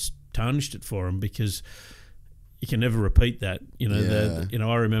it's tarnished it for them, because you can never repeat that.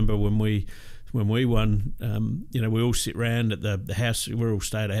 I remember when we won, we all sit round at the house. We all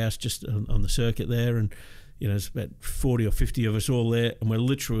stay at a house just on the circuit there, and it's about 40 or 50 of us all there, and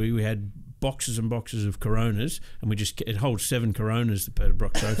we had boxes and boxes of Coronas, and it holds 7 Coronas, the Peter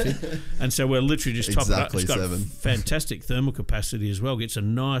Brock Trophy, and so we're literally just topping it up. It's got 7. Fantastic thermal capacity as well. Gets a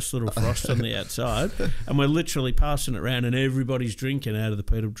nice little frost on the outside, and we're literally passing it around, and everybody's drinking out of the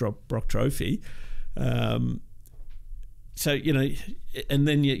Peter Brock Trophy. So and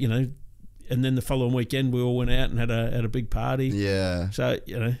then and then the following weekend we all went out and had a big party. Yeah. So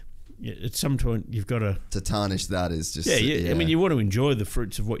at some point you've got to tarnish that is just I mean, you want to enjoy the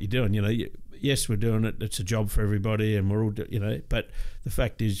fruits of what you're doing. Yes, we're doing it. It's a job for everybody, and we're all but the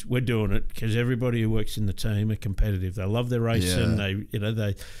fact is we're doing it because everybody who works in the team are competitive. They love their racing.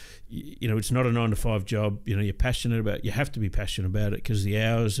 They it's not a 9-to-5 job. You're passionate about. You have to be passionate about it because the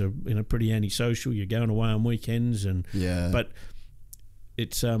hours are pretty antisocial. You're going away on weekends but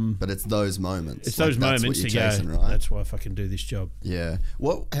it's those moments. It's those moments to chasing, go. Right? That's why I fucking do this job. Yeah.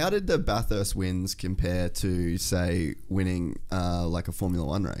 How did the Bathurst wins compare to, say, winning like a Formula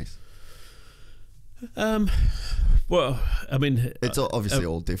One race? Well, I mean, it's obviously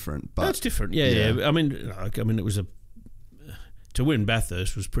all different, but it's different. Yeah. I mean, it was to win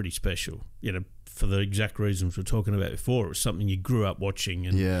Bathurst was pretty special. For the exact reasons we're talking about before. It was something you grew up watching,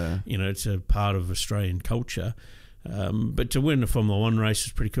 and it's a part of Australian culture. But to win a Formula One race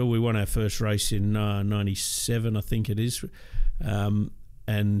is pretty cool. We won our first race in 97, I think it is, and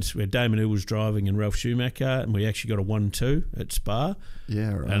where Damon Hill was driving and Ralph Schumacher, and we actually got a 1-2 at Spa.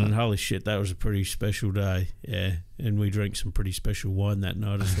 Yeah, right. And holy shit, that was a pretty special day. Yeah, and we drank some pretty special wine that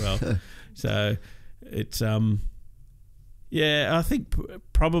night as well. So it's I think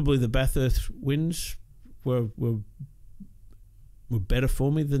probably the Bathurst wins were better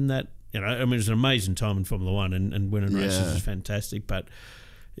for me than that. I mean, it was an amazing time in Formula One, and winning races is fantastic. But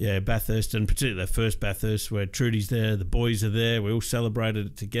Bathurst, and particularly that first Bathurst where Trudy's there, the boys are there, we all celebrated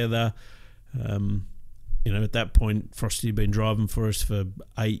it together. At that point, Frosty had been driving for us for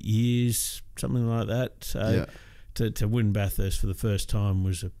 8 years, something like that. So to win Bathurst for the first time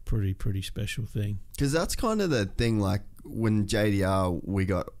was a pretty special thing. Because that's kind of the thing, like when JDR, we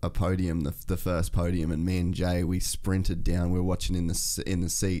got a podium, the first podium, and me and Jay, we sprinted down. We were watching in the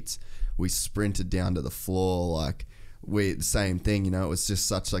seats. We sprinted down to the floor, like the same thing. It was just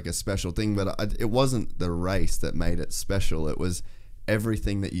such like a special thing. But it wasn't the race that made it special. It was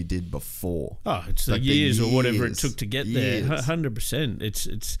everything that you did before. Oh, it's like the years or whatever it took to get there.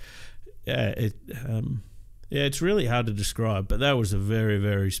 100%. It's really hard to describe. But that was a very,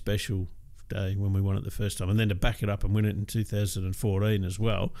 very special day when we won it the first time, and then to back it up and win it in 2014 as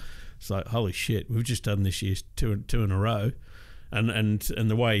well. It's like, holy shit, we've just done this year two in a row. And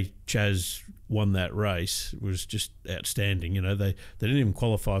the way Chaz won that race was just outstanding. They didn't even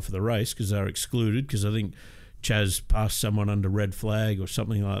qualify for the race because they were excluded, because I think Chaz passed someone under red flag or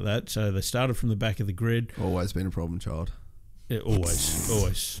something like that. So they started from the back of the grid. Always been a problem child. Yeah,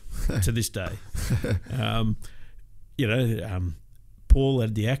 always to this day. Paul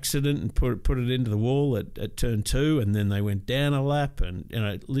had the accident and put it into the wall at turn 2, and then they went down a lap,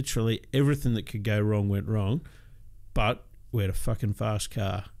 and literally everything that could go wrong went wrong. But we had a fucking fast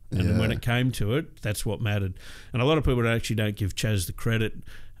car, and when it came to it, that's what mattered. And a lot of people actually don't give Chaz the credit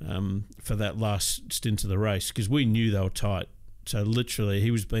for that last stint of the race, because we knew they were tight. So literally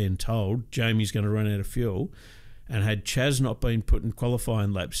he was being told Jamie's going to run out of fuel, and had Chaz not been putting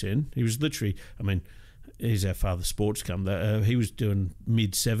qualifying laps in, he was literally, I mean, he's our father sports cum. He was doing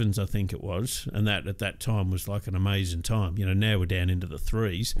mid-7s, I think it was, and that at that time was like an amazing time. Now we're down into the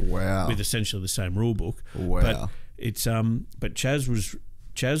 3s. Wow. With essentially the same rule book. Wow. But it's but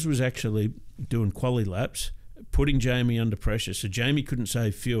Chaz was actually doing quali laps, putting Jamie under pressure, so Jamie couldn't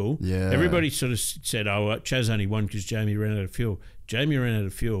save fuel. Yeah. Everybody sort of said, "Oh, Chaz only won because Jamie ran out of fuel." Jamie ran out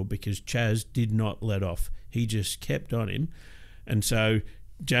of fuel because Chaz did not let off. He just kept on him, and so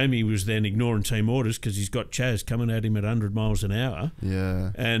Jamie was then ignoring team orders because he's got Chaz coming at him at 100 miles an hour.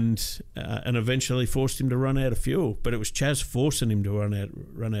 Yeah. And eventually forced him to run out of fuel. But it was Chaz forcing him to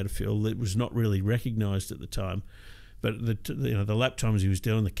run out of fuel. It was not really recognised at the time. But the lap times he was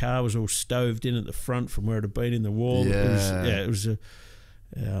doing, the car was all stoved in at the front from where it had been in the wall. Yeah. It was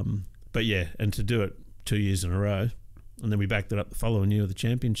and to do it 2 years in a row. And then we backed it up the following year with the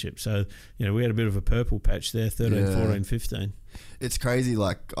championship. So, we had a bit of a purple patch there, 13, 14, 15. It's crazy.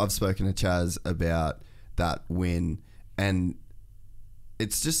 Like, I've spoken to Chaz about that win, and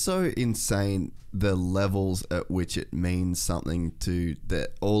it's just so insane the levels at which it means something to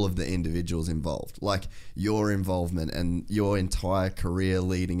all of the individuals involved. Like, your involvement and your entire career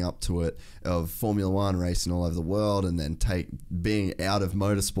leading up to it, of Formula One racing all over the world, and then being out of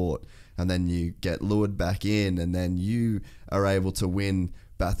motorsport, and then you get lured back in, and then you are able to win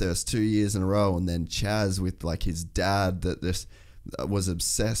Bathurst 2 years in a row, and then Chaz with like his dad that this was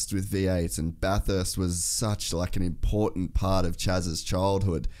obsessed with V8s, and Bathurst was such like an important part of Chaz's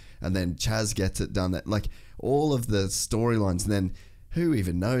childhood, and then Chaz gets it done. That, like, all of the storylines, and then who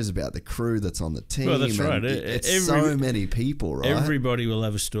even knows about the crew that's on the team? Well, that's right. It's so many people, right? Everybody will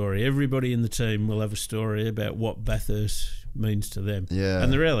have a story. Everybody in the team will have a story about what Bathurst means to them. Yeah.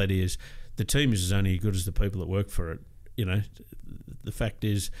 And the reality is, the team is only as good as the people that work for it. You know, the fact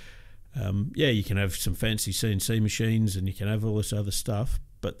is, you can have some fancy CNC machines and you can have all this other stuff,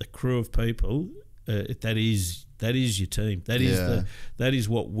 but the crew of people, that is your team. That is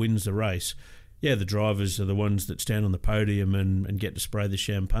what wins the race. Yeah, the drivers are the ones that stand on the podium and get to spray the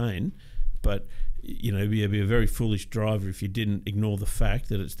champagne, but you know, you'd be a very foolish driver if you didn't ignore the fact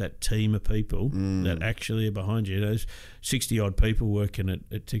that it's that team of people that actually are behind you. There's 60-odd people working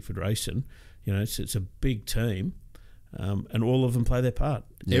at Tickford Racing. You know, it's a big team. And all of them play their part.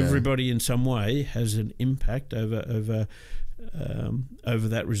 Yeah. Everybody in some way has an impact over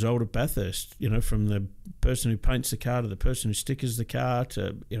that result of Bathurst. You know, from the person who paints the car to the person who stickers the car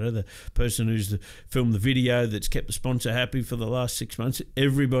to, you know, the person who's filmed the video that's kept the sponsor happy for the last 6 months.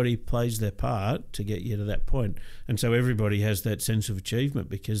 Everybody plays their part to get you to that point, and so everybody has that sense of achievement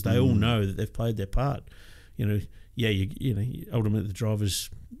because they all know that they've played their part. You know, you know, ultimately the driver's,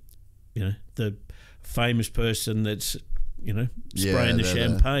 you know, the famous person that's, you know, spraying the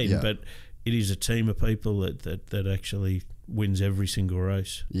champagne, but it is a team of people that actually wins every single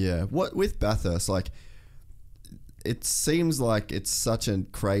race. Yeah. What with Bathurst, like, it seems like it's such a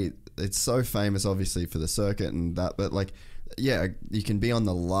it's so famous obviously for the circuit and that, but like, yeah, you can be on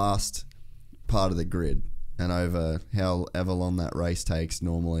the last part of the grid and over however long that race takes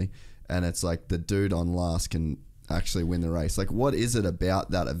normally, and it's like the dude on last can actually win the race. Like, what is it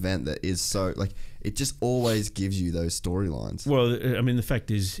about that event that is so, like, it just always gives you those storylines? Well, I mean, the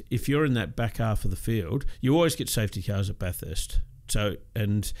fact is, if you're in that back half of the field, you always get safety cars at Bathurst. So,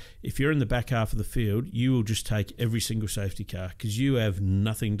 and if you're in the back half of the field, you will just take every single safety car because you have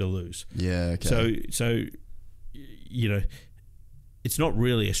nothing to lose. Yeah, okay. So, you know, it's not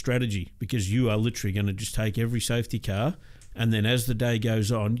really a strategy because you are literally going to just take every safety car, and then as the day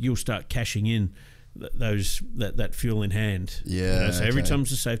goes on, you'll start cashing in that fuel in hand. Yeah. You know, so every time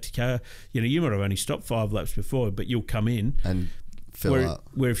there's a safety car, you know, you might have only stopped 5 laps before, but you'll come in and fill up.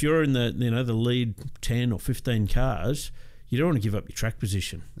 Where if you're in the, you know, the lead 10 or 15 cars, you don't want to give up your track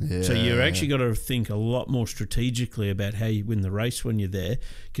position. Yeah, so you're actually got to think a lot more strategically about how you win the race when you're there,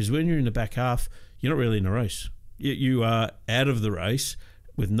 because when you're in the back half, you're not really in a race. You are out of the race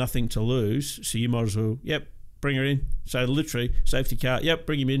with nothing to lose, so you might as well, bring her in. So literally, safety car,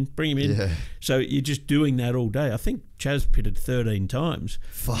 bring him in. Yeah. So you're just doing that all day. I think Chaz pitted 13 times.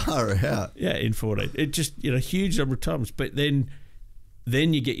 Far out. Yeah, in 14. It just, you know, huge number of times. But then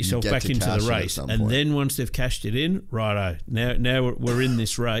you get yourself back into the race. And then once they've cashed it in, righto, now we're in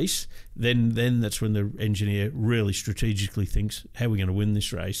this race, then that's when the engineer really strategically thinks, how are we going to win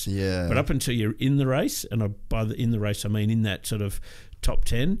this race? Yeah. But up until you're in the race, and in the race I mean in that sort of top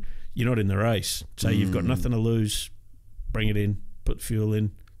 10, you're not in the race. So you've got nothing to lose. Bring it in, put fuel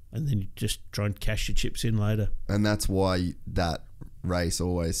in, and then you just try and cash your chips in later. And that's why that race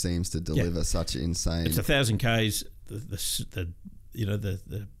always seems to deliver such insane... It's 1,000 Ks. The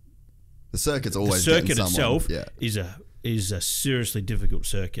circuit's always the circuit itself is a seriously difficult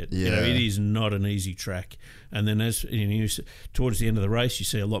circuit. Yeah. You know, it is not an easy track. And then as you know, towards the end of the race, you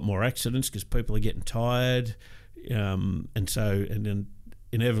see a lot more accidents because people are getting tired, and then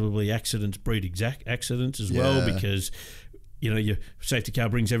inevitably accidents breed accidents as well, because you know your safety car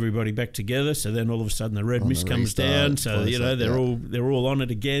brings everybody back together. So then all of a sudden the red mist comes down. So you know they're all on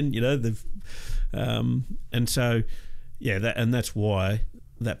it again. You know and so. Yeah, that's why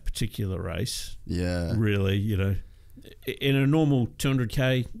that particular race really, you know, in a normal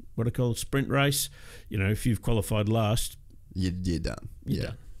 200K, what I call a sprint race, you know, if you've qualified last, you're done.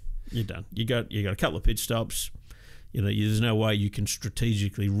 You're done. You got a couple of pit stops. You know, there's no way you can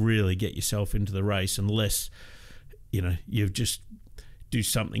strategically really get yourself into the race unless, you know, you've just do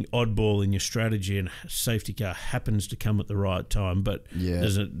something oddball in your strategy and safety car happens to come at the right time. But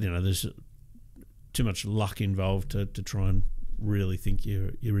there's too much luck involved to try and really think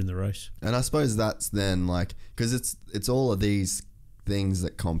you're in the race. And I suppose that's then like, because it's all of these things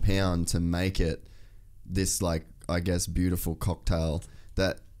that compound to make it this, like, I guess, beautiful cocktail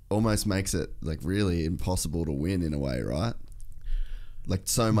that almost makes it like really impossible to win in a way, right? Like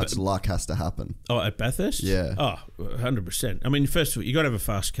so much luck has to happen. Oh, at Bathurst? Yeah. Oh, 100%. I mean, first of all, you got to have a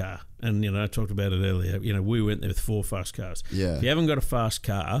fast car. And, I talked about it earlier. We went there with 4 fast cars. Yeah. If you haven't got a fast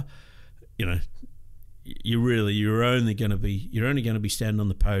car, you're only going to be standing on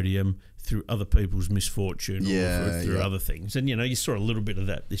the podium through other people's misfortune or through other things. And, you saw a little bit of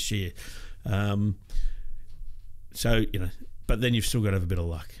that this year. But then you've still got to have a bit of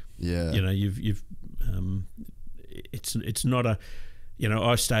luck. Yeah. It's not a...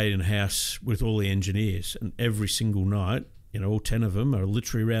 I stayed in a house with all the engineers, and every single night, all 10 of them are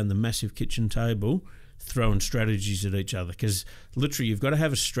literally around the massive kitchen table throwing strategies at each other, because literally you've got to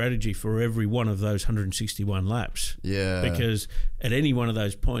have a strategy for every one of those 161 laps. Yeah. Because at any one of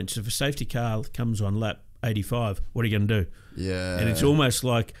those points, if a safety car comes on lap 85, what are you going to do? Yeah. And it's almost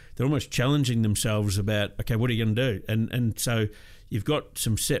like they're almost challenging themselves about, okay, what are you going to do? And so you've got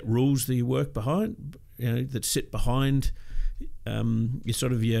some set rules that you work behind, that sit behind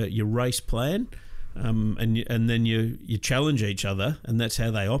your race plan, and then you challenge each other, and that's how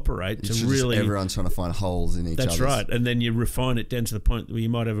they operate. So really, everyone's trying to find holes in each other. That's right, and then you refine it down to the point where you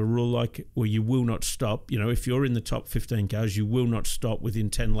might have a rule like where you will not stop. If you're in the top 15 cars, you will not stop within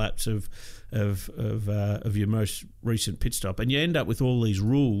 10 laps of your most recent pit stop, and you end up with all these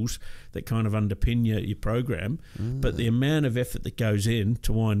rules that kind of underpin your program. But the amount of effort that goes in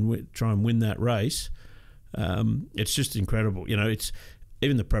to try and win that race. It's just incredible. It's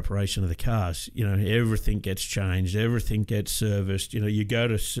even the preparation of the cars. Everything gets changed, everything gets serviced. You go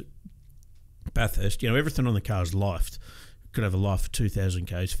to Bathurst, everything on the car's lifed. Could have a life for 2,000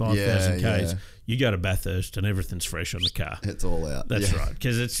 Ks, 5,000 Ks. Yeah. You go to Bathurst and everything's fresh on the car. It's all out. That's right,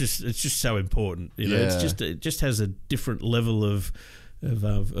 because it's just so important. It just has a different level of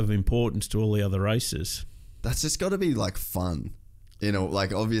importance to all the other races. That's just got to be like fun.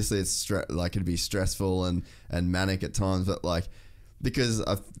 Like obviously it's it'd be stressful and manic at times, but like because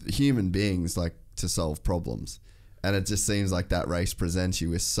human beings like to solve problems, and it just seems like that race presents you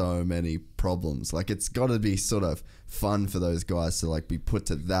with so many problems. Like it's got to be sort of fun for those guys to like be put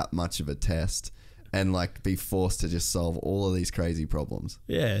to that much of a test and like be forced to just solve all of these crazy problems.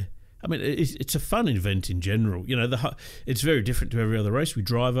 Yeah. I mean, it's a fun event in general. It's very different to every other race. We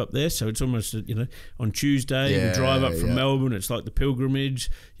drive up there, so it's almost, on Tuesday, we drive up from Melbourne. It's like the pilgrimage.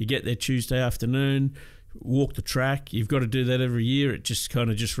 You get there Tuesday afternoon, walk the track. You've got to do that every year. It just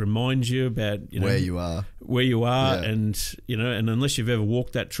kind of just reminds you about, where you are. And, and unless you've ever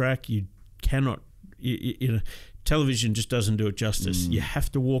walked that track, you cannot, television just doesn't do it justice. You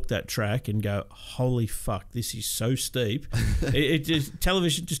have to walk that track and go, holy fuck, this is so steep.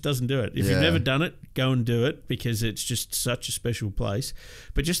 Television just doesn't do it. If you've never done it, go and do it, because it's just such a special place.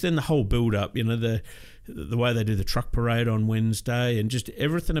 But just then the whole build-up, the way they do the truck parade on Wednesday, and just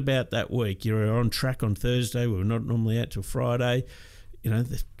everything about that week. You're on track on Thursday. We're not normally out till Friday.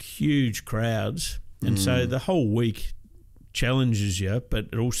 The huge crowds. And so the whole week challenges you, but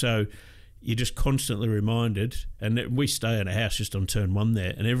it also... You're just constantly reminded, and we stay in a house just on turn 1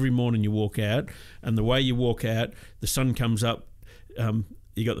 there, and every morning you walk out, and the way you walk out, the sun comes up,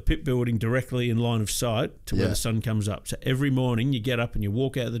 you got the pit building directly in line of sight to where the sun comes up. So every morning you get up and you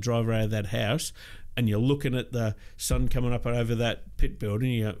walk out of the driveway of that house, and you're looking at the sun coming up over that pit building,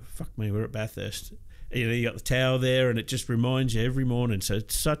 and you go, fuck me, we're at Bathurst. You got the tower there, and it just reminds you every morning. So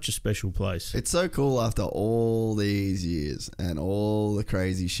it's such a special place. It's so cool after all these years and all the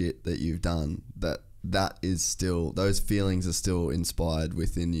crazy shit that you've done that is still, those feelings are still inspired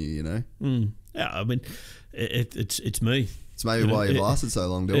within you. Yeah, I mean, it's me. It's maybe why you've lasted so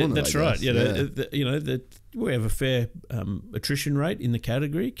long doing it. That's right. We have a fair attrition rate in the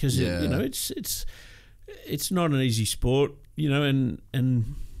category, because it's not an easy sport. And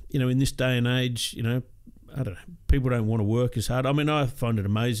in this day and age, I don't know, people don't want to work as hard. I mean, I find it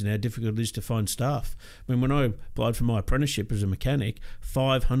amazing how difficult it is to find staff. I mean, when I applied for my apprenticeship as a mechanic,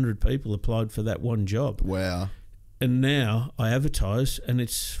 500 people applied for that one job. Wow. And now I advertise, and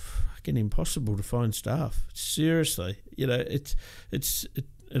it's fucking impossible to find staff. Seriously. It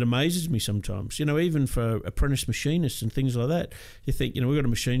amazes me sometimes. Even for apprentice machinists and things like that, you think, we've got a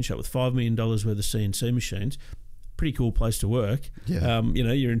machine shop with $5 million worth of CNC machines. Pretty cool place to work. Yeah.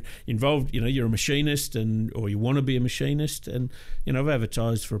 You're involved, you're a machinist or you want to be a machinist, and I've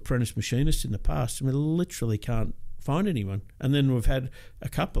advertised for apprentice machinists in the past, and we literally can't find anyone. And then we've had a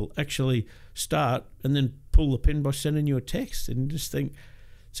couple actually start and then pull the pin by sending you a text, and you just think,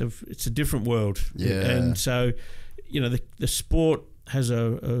 so it's a different world. Yeah. And so the sport has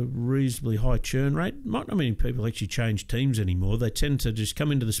a reasonably high churn rate. Not many people actually change teams anymore. They tend to just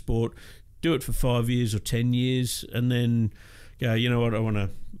come into the sport, do it for 5 years or 10 years, and then go, you know what, I want to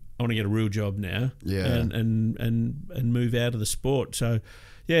get a real job now, and move out of the sport. So,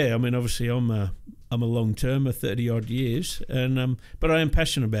 yeah, I mean, obviously I'm a long termer, 30 odd years, and but I am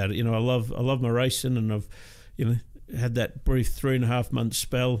passionate about it. I love my racing, and I've had that brief 3.5 month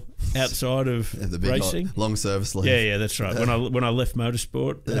spell outside of the big racing, long service leave. Yeah, that's right. when I left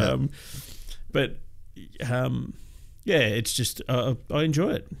motorsport, it's just I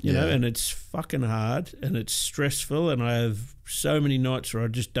enjoy it, you know, and it's fucking hard and it's stressful, and I have so many nights where I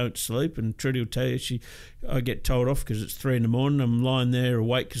just don't sleep. And Trudy will tell you, I get told off because it's 3 a.m. I'm lying there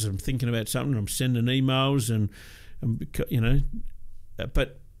awake because I'm thinking about something. I'm sending emails, and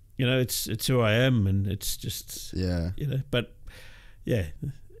but. It's who I am, and it's just But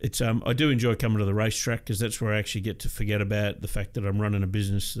it's I do enjoy coming to the racetrack because that's where I actually get to forget about the fact that I'm running a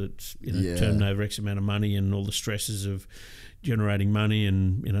business that's turning over X amount of money and all the stresses of generating money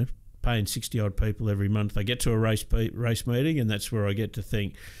and paying 60 odd people every month. I get to a race meeting, and that's where I get to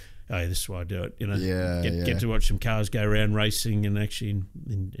think, oh, this is why I do it. Get to watch some cars go around racing and actually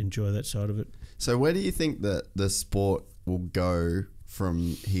enjoy that side of it. So where do you think that the sport will go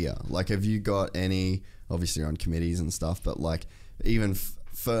from here? Like, have you got any, obviously you're on committees and stuff, but like even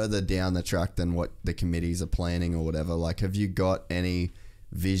further down the track than what the committees are planning or whatever, like have you got any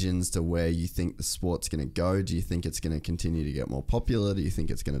visions to where you think the sport's going to go? Do you think it's going to continue to get more popular? Do you think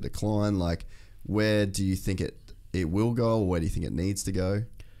it's going to decline? Like, where do you think it will go, or where do you think it needs to go?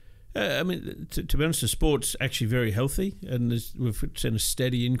 I mean, to be honest, the sport's actually very healthy, and we've seen a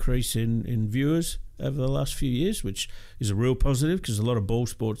steady increase in viewers over the last few years, which is a real positive because a lot of ball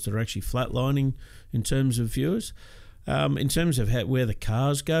sports that are actually flatlining in terms of viewers. In terms of where the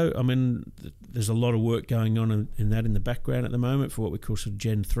cars go, I mean, there's a lot of work going on in the background at the moment for what we call sort of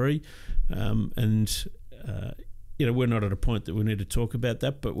Gen 3. We're not at a point that we need to talk about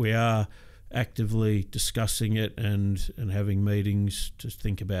that, but we are actively discussing it and having meetings to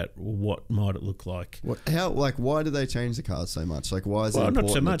think about what might it look like. Why do they change the cars so much? Like, why is it important?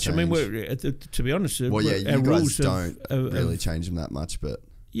 Not so much. I mean, to be honest, you guys don't really change them that much, but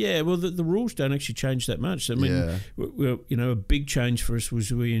yeah, well, the rules don't actually change that much. I mean, a big change for us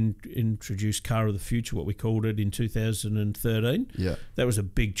was we introduced Car of the Future, what we called it, in 2013. Yeah, that was a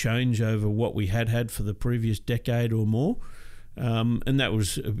big change over what we had for the previous decade or more. And that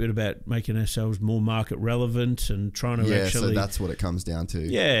was a bit about making ourselves more market relevant and trying to actually. So that's what it comes down to.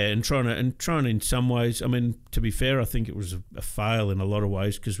 Yeah, and trying in some ways. I mean, to be fair, I think it was a fail in a lot of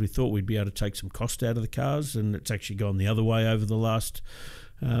ways because we thought we'd be able to take some cost out of the cars, and it's actually gone the other way over the last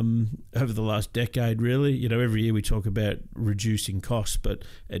decade, really. Every year we talk about reducing costs, but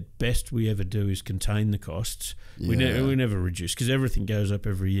at best we ever do is contain the costs. We never reduce because everything goes up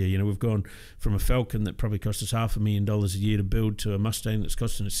every year. We've gone from a Falcon that probably cost us $500,000 a year to build to a Mustang that's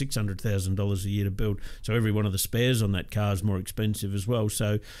costing us $600,000 a year to build. So every one of the spares on that car is more expensive as well.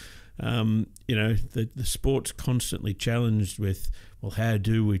 So, the sport's constantly challenged with, well, how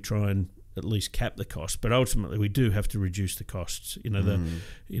do we try and at least cap the cost, but ultimately we do have to reduce the costs.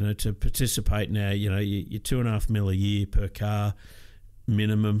 To participate now, you're $2.5 million a year per car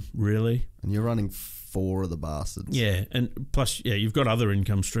minimum, really. And you're running 4 of the bastards. Yeah, and plus, you've got other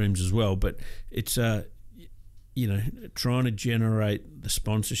income streams as well. But it's trying to generate the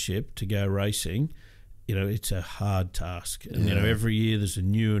sponsorship to go racing. It's a hard task, and every year there's a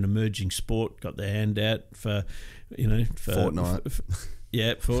new and emerging sport got their hand out for Fortnite.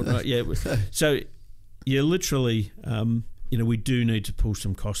 Fortnite. Yeah. So, literally, we do need to pull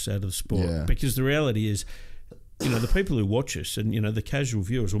some costs out of the sport because the reality is, the people who watch us and, the casual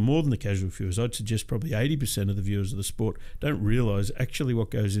viewers, or more than the casual viewers, I'd suggest probably 80% of the viewers of the sport don't realise actually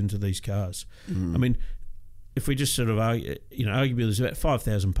what goes into these cars. I mean, if we just sort of argue, arguably there's about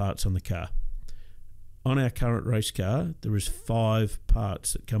 5,000 parts on the car. On our current race car, there is 5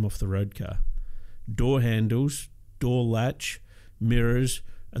 parts that come off the road car: door handles, door latch, mirrors,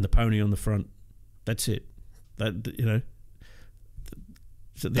 and the pony on the front. That's it. So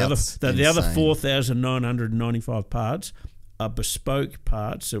the other 4,995 parts are bespoke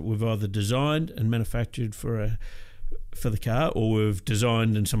parts that we've either designed and manufactured for the car, or we've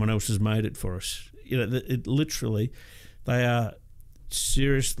designed and someone else has made it for us. It literally, they are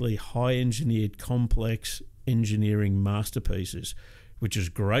seriously high engineered, complex engineering masterpieces, which is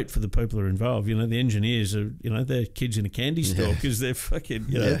great for the people who are involved. The engineers are, they're kids in a candy store because they're fucking,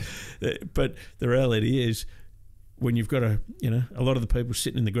 but the reality is when you've got a lot of the people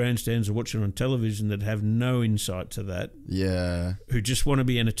sitting in the grandstands or watching on television that have no insight to that, who just want to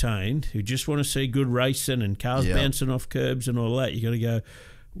be entertained, who just want to see good racing and cars bouncing off curbs and all that, you got to go,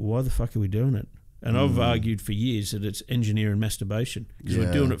 why the fuck are we doing it? And I've argued for years that it's engineering masturbation because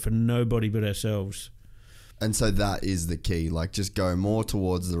we're doing it for nobody but ourselves. And so that is the key, like just go more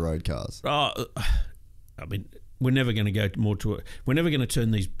towards the road cars. Oh, I mean, we're never going to go more to it. We're never going to turn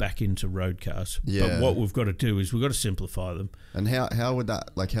these back into road cars. Yeah. But what we've got to do is we've got to simplify them. And how would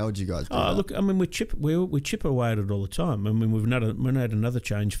that, like, how would you guys do that? Look, I mean, we chip away at it all the time. I mean, we've made another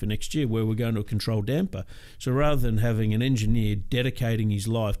change for next year where we're going to a controlled damper. So rather than having an engineer dedicating his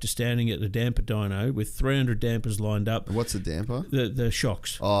life to standing at the damper dyno with 300 dampers lined up. What's a damper? The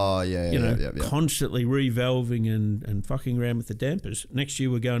shocks. Oh, yeah. Constantly revalving and fucking around with the dampers. Next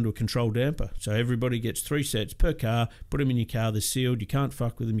year we're going to a controlled damper. So everybody gets 3 sets per car, put them in your car, they're sealed, you can't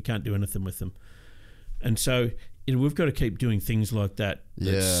fuck with them, you can't do anything with them. And so we've got to keep doing things like that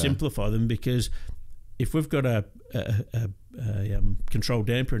simplify them, because if we've got a controlled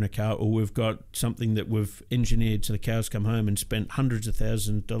damper in a car, or we've got something that we've engineered so the cars come home and spent hundreds of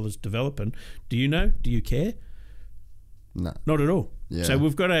thousands of dollars developing, do you care? No. Not at all. Yeah. So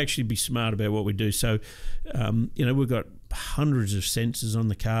we've got to actually be smart about what we do. So, we've got hundreds of sensors on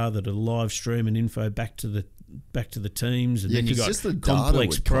the car that are live streaming info back to the teams, and then you've got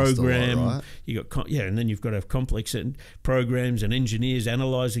complex program. Right? You got and then you've got to have complex programs and engineers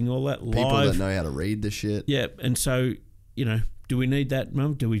analysing all that live. People that know how to read the shit. Yeah, and so do we need that,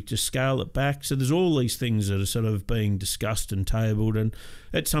 Mum? Do we just scale it back? So there's all these things that are sort of being discussed and tabled, and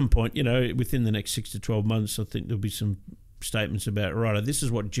at some point, within the next 6 to 12 months, I think there'll be some statements about, right, this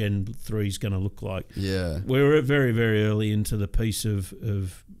is what Gen 3 is going to look like. Yeah. We're very, very early into the piece of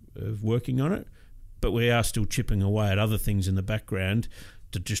working on it, but we are still chipping away at other things in the background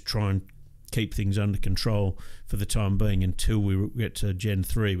to just try and keep things under control for the time being until we get to Gen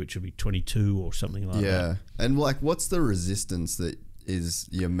 3, which will be 22 or something like that. Yeah. And what's the resistance that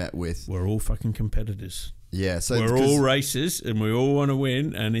you're met with? We're all fucking competitors. Yeah, so we're all racers and we all want to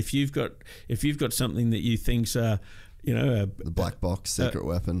win, and if you've got something that you think's the black box secret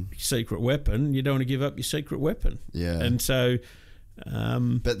weapon, you don't want to give up your secret weapon. Yeah. And so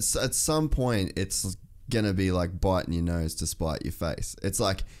but at some point it's gonna be like biting your nose to spite your face. It's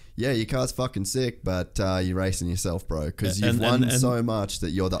like, yeah, your car's fucking sick, but you're racing yourself, bro, because you've won so much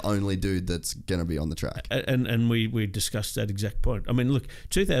that you're the only dude that's gonna be on the track. And we discussed that exact point. I mean, look,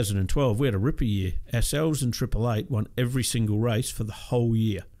 2012 we had a ripper year. Ourselves and 888 won every single race for the whole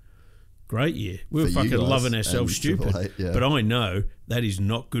year. Great year. We were fucking loving ourselves stupid. Yeah. But I know that is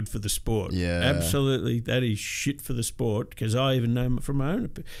not good for the sport. Yeah. Absolutely. That is shit for the sport, because I even know from my own,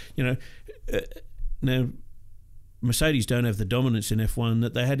 now Mercedes don't have the dominance in F1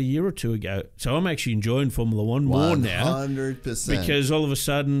 that they had a year or two ago. So I'm actually enjoying Formula One more now. 100%. Because all of a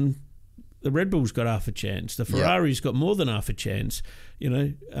sudden the Red Bull's got half a chance. The Ferrari's got more than half a chance.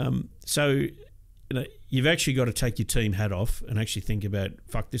 You've actually got to take your team hat off and actually think about,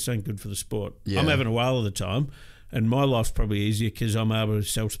 fuck, this ain't good for the sport. Yeah. I'm having a whale of the time, and my life's probably easier because I'm able to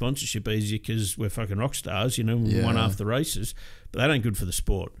sell sponsorship easier because we're fucking rock stars, we won half the races. But that ain't good for the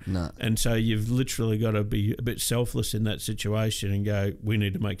sport. No. And so you've literally got to be a bit selfless in that situation and go, we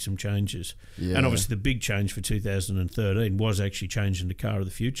need to make some changes. Yeah. And obviously the big change for 2013 was actually changing the car of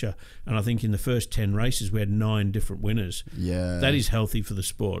the future. And I think in the first 10 races we had 9 different winners. Yeah. That is healthy for the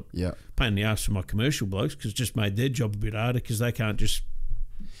sport. Yeah. Pain in the ass for my commercial blokes, because it just made their job a bit harder because they can't just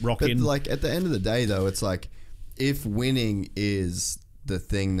rock in. But like at the end of the day though, it's like, if winning is the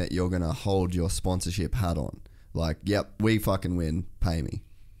thing that you're going to hold your sponsorship hat on, like, yep, we fucking win, pay me,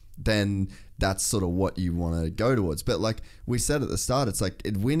 then that's sort of what you want to go towards. But like we said at the start, it's like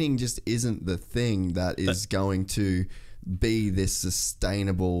winning just isn't the thing that is going to be this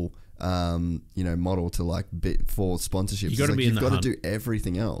sustainable model to like for sponsorships. You've got to do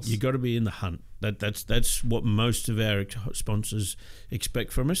everything else. You've got to be in the hunt. That's what most of our sponsors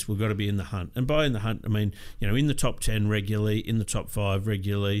expect from us. We've got to be in the hunt. And by in the hunt, I mean, in the top 10 regularly, in the top 5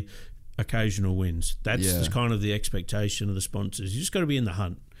 regularly, occasional wins. That's kind of the expectation of the sponsors. You just got to be in the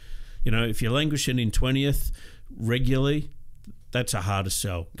hunt. If you're languishing in 20th regularly, that's a harder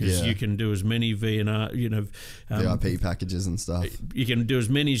sell, because you can do as many V&R, VIP packages and stuff. You can do as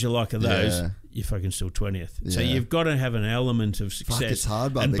many as you like of those. Yeah. You're fucking still 20th. Yeah. So you've got to have an element of success. Fuck, it's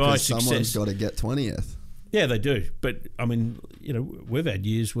hard, but because someone's got to get 20th. Yeah, they do. But I mean, we've had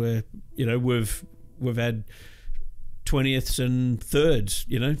years where we've had 20ths and thirds,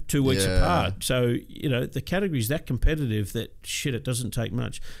 2 weeks apart. So, the category's that competitive that, shit, it doesn't take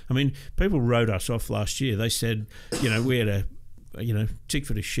much. I mean, people wrote us off last year. They said, we had a, tick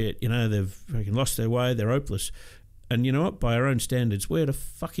for the shit, they've fucking lost their way, they're hopeless. And you know what? By our own standards, we had a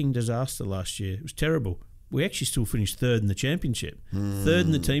fucking disaster last year. It was terrible. We actually still finished third in the championship, third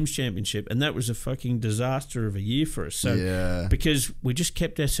in the team's championship, and that was a fucking disaster of a year for us. So because we just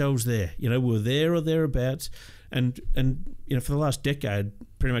kept ourselves there, we were there or thereabouts, and for the last decade,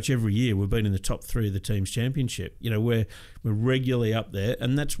 pretty much every year we've been in the top 3 of the team's championship. We're regularly up there,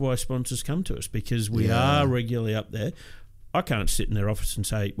 and that's why sponsors come to us, because we are regularly up there. I can't sit in their office and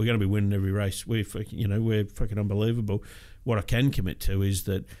say we're going to be winning every race. We're fucking unbelievable. What I can commit to is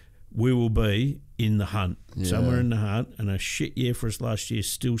that we will be in the hunt, somewhere in the hunt, and a shit year for us last year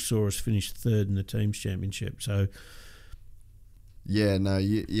still saw us finish third in the team's championship. So,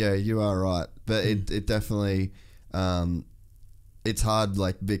 you are right, but it definitely, it's hard,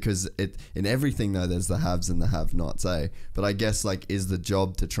 because in everything though, there's the haves and the have-nots, But I guess is the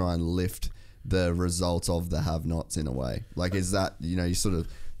job to try and lift the results of the have-nots in a way. Is that you sort of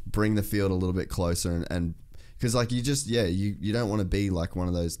bring the field a little bit closer and because you just you don't want to be one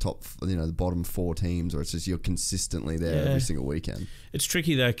of those top the bottom 4 teams where it's just you're consistently there every single weekend. It's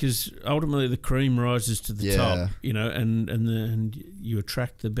tricky though, because ultimately the cream rises to the top, and you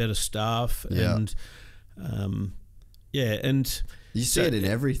attract the better staff and and you see it in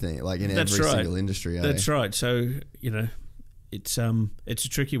everything, in every single industry. That's right. So it's a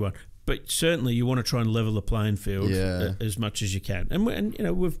tricky one. But certainly you want to try and level the playing field as much as you can. And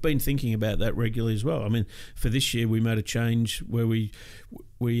we've been thinking about that regularly as well. I mean, for this year we made a change where we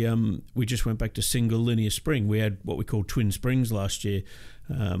just went back to single linear spring. We had what we call twin springs last year,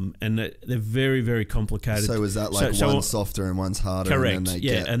 and they're very, very complicated. So is that one's softer and one's harder? Correct,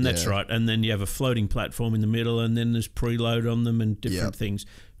 and that's right. And then you have a floating platform in the middle, and then there's preload on them and different things.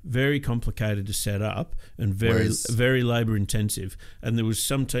 Very complicated to set up and very labour intensive. And there was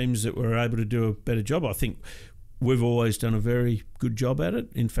some teams that were able to do a better job. I think we've always done a very good job at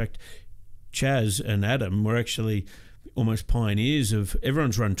it. In fact, Chaz and Adam were actually almost pioneers of.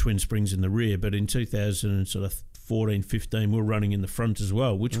 Everyone's run twin springs in the rear, but in 2014, 15, we were running in the front as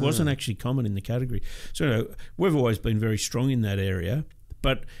well, which wasn't actually common in the category. So we've always been very strong in that area,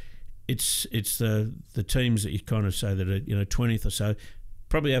 but it's the teams that you kind of say that are 20th or so.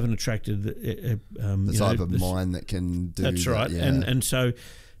 Probably haven't attracted the type of mind that can do that's that. Right. And so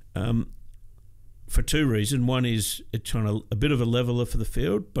for 2 reasons. One is it's trying to a bit of a leveler for the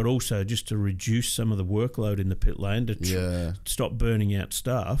field, but also just to reduce some of the workload in the pit lane to stop burning out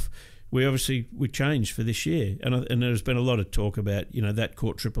staff. We changed for this year, and there's been a lot of talk about that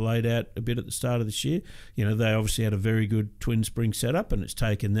caught Triple Eight out a bit at the start of this year. They obviously had a very good twin spring setup, and it's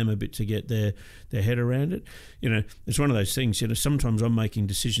taken them a bit to get their head around it. It's one of those things. Sometimes I'm making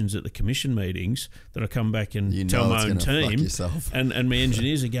decisions at the commission meetings that I come back and tell my own team, and my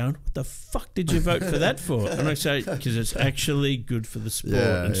engineers are going, "What the fuck did you vote for that for?" And I say, because it's actually good for the sport.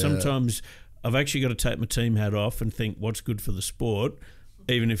 And sometimes I've actually got to take my team hat off and think, what's good for the sport,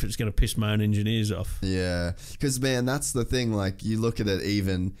 even if it's going to piss my own engineers off. Yeah, because, man, that's the thing. You look at it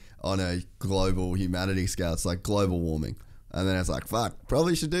even on a global humanity scale, it's like global warming. And then it's like, fuck,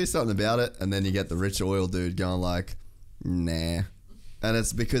 probably should do something about it. And then you get the rich oil dude going nah. And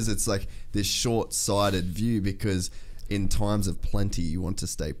it's because it's this short-sighted view, because in times of plenty, you want to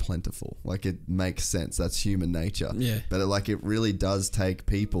stay plentiful. It makes sense. That's human nature. Yeah. But it really does take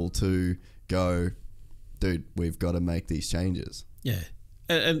people to go, dude, we've got to make these changes. Yeah.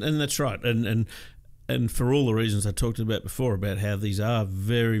 And that's right. And for all the reasons I talked about before, about how these are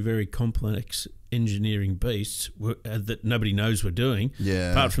very, very complex engineering beasts that nobody knows we're doing.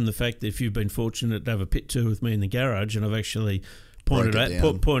 Yeah. Apart from the fact that if you've been fortunate to have a pit tour with me in the garage, and I've actually pointed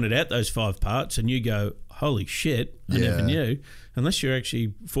out those 5 parts, and you go, holy shit, I never knew. Unless you're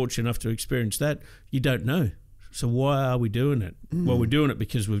actually fortunate enough to experience that, you don't know. So why are we doing it? Well, we're doing it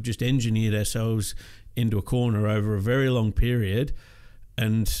because we've just engineered ourselves into a corner over a very long period.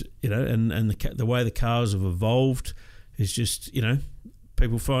 And the way the cars have evolved is just,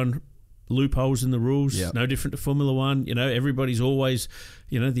 people find loopholes in the rules. Yep. No different to Formula One. Everybody's always,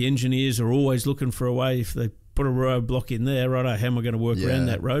 the engineers are always looking for a way. If they put a roadblock in there, right? How am I going to work around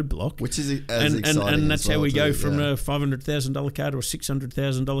that roadblock? Which is exciting. And that's how we go from a $500,000 car to a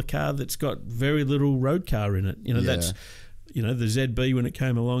 $600,000 car that's got very little road car in it. That's. The ZB, when it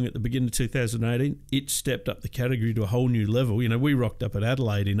came along at the beginning of 2018, it stepped up the category to a whole new level. We rocked up at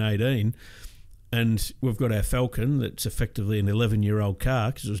Adelaide in 18, and we've got our Falcon that's effectively an 11-year-old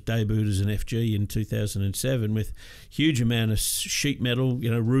car, because it was debuted as an FG in 2007, with huge amount of sheet metal,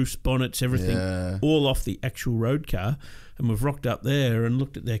 roofs, bonnets, everything, all off the actual road car. And we've rocked up there and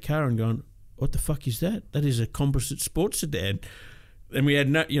looked at their car and gone, what the fuck is that? That is a composite sports sedan. And we had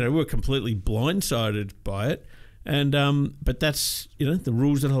we were completely blindsided by it. And but that's the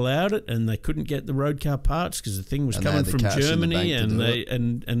rules that allowed it, and they couldn't get the road car parts because the thing was coming from Germany, and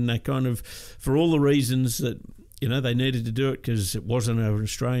they kind of, for all the reasons that they needed to do it because it wasn't an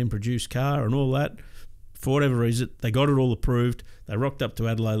Australian produced car and all that. For whatever reason, they got it all approved. They rocked up to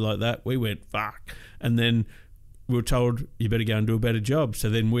Adelaide like that. We went fuck, and then we were told you better go and do a better job. So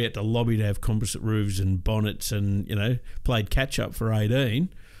then we had to lobby to have composite roofs and bonnets, and played catch up for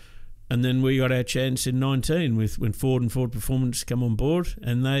 18. And then we got our chance in 19 when Ford and Ford Performance come on board,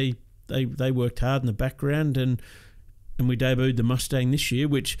 and they worked hard in the background, and we debuted the Mustang this year,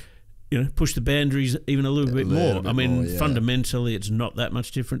 which pushed the boundaries even a little bit more. I mean, fundamentally, it's not that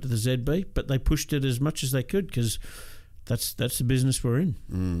much different to the ZB, but they pushed it as much as they could because that's the business we're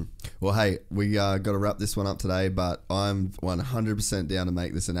in. Well, hey, we got to wrap this one up today, but I'm 100% down to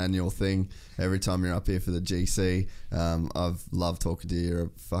make this an annual thing. Every time you're up here for the GC, I've loved talking to you. You're a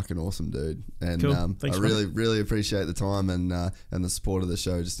fucking awesome dude, and cool. Thanks, I really appreciate the time and the support of the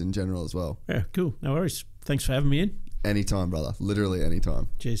show just in general as well. Yeah, cool. No worries. Thanks for having me in. Anytime, brother. Literally anytime.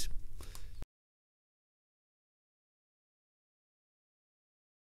 Cheers.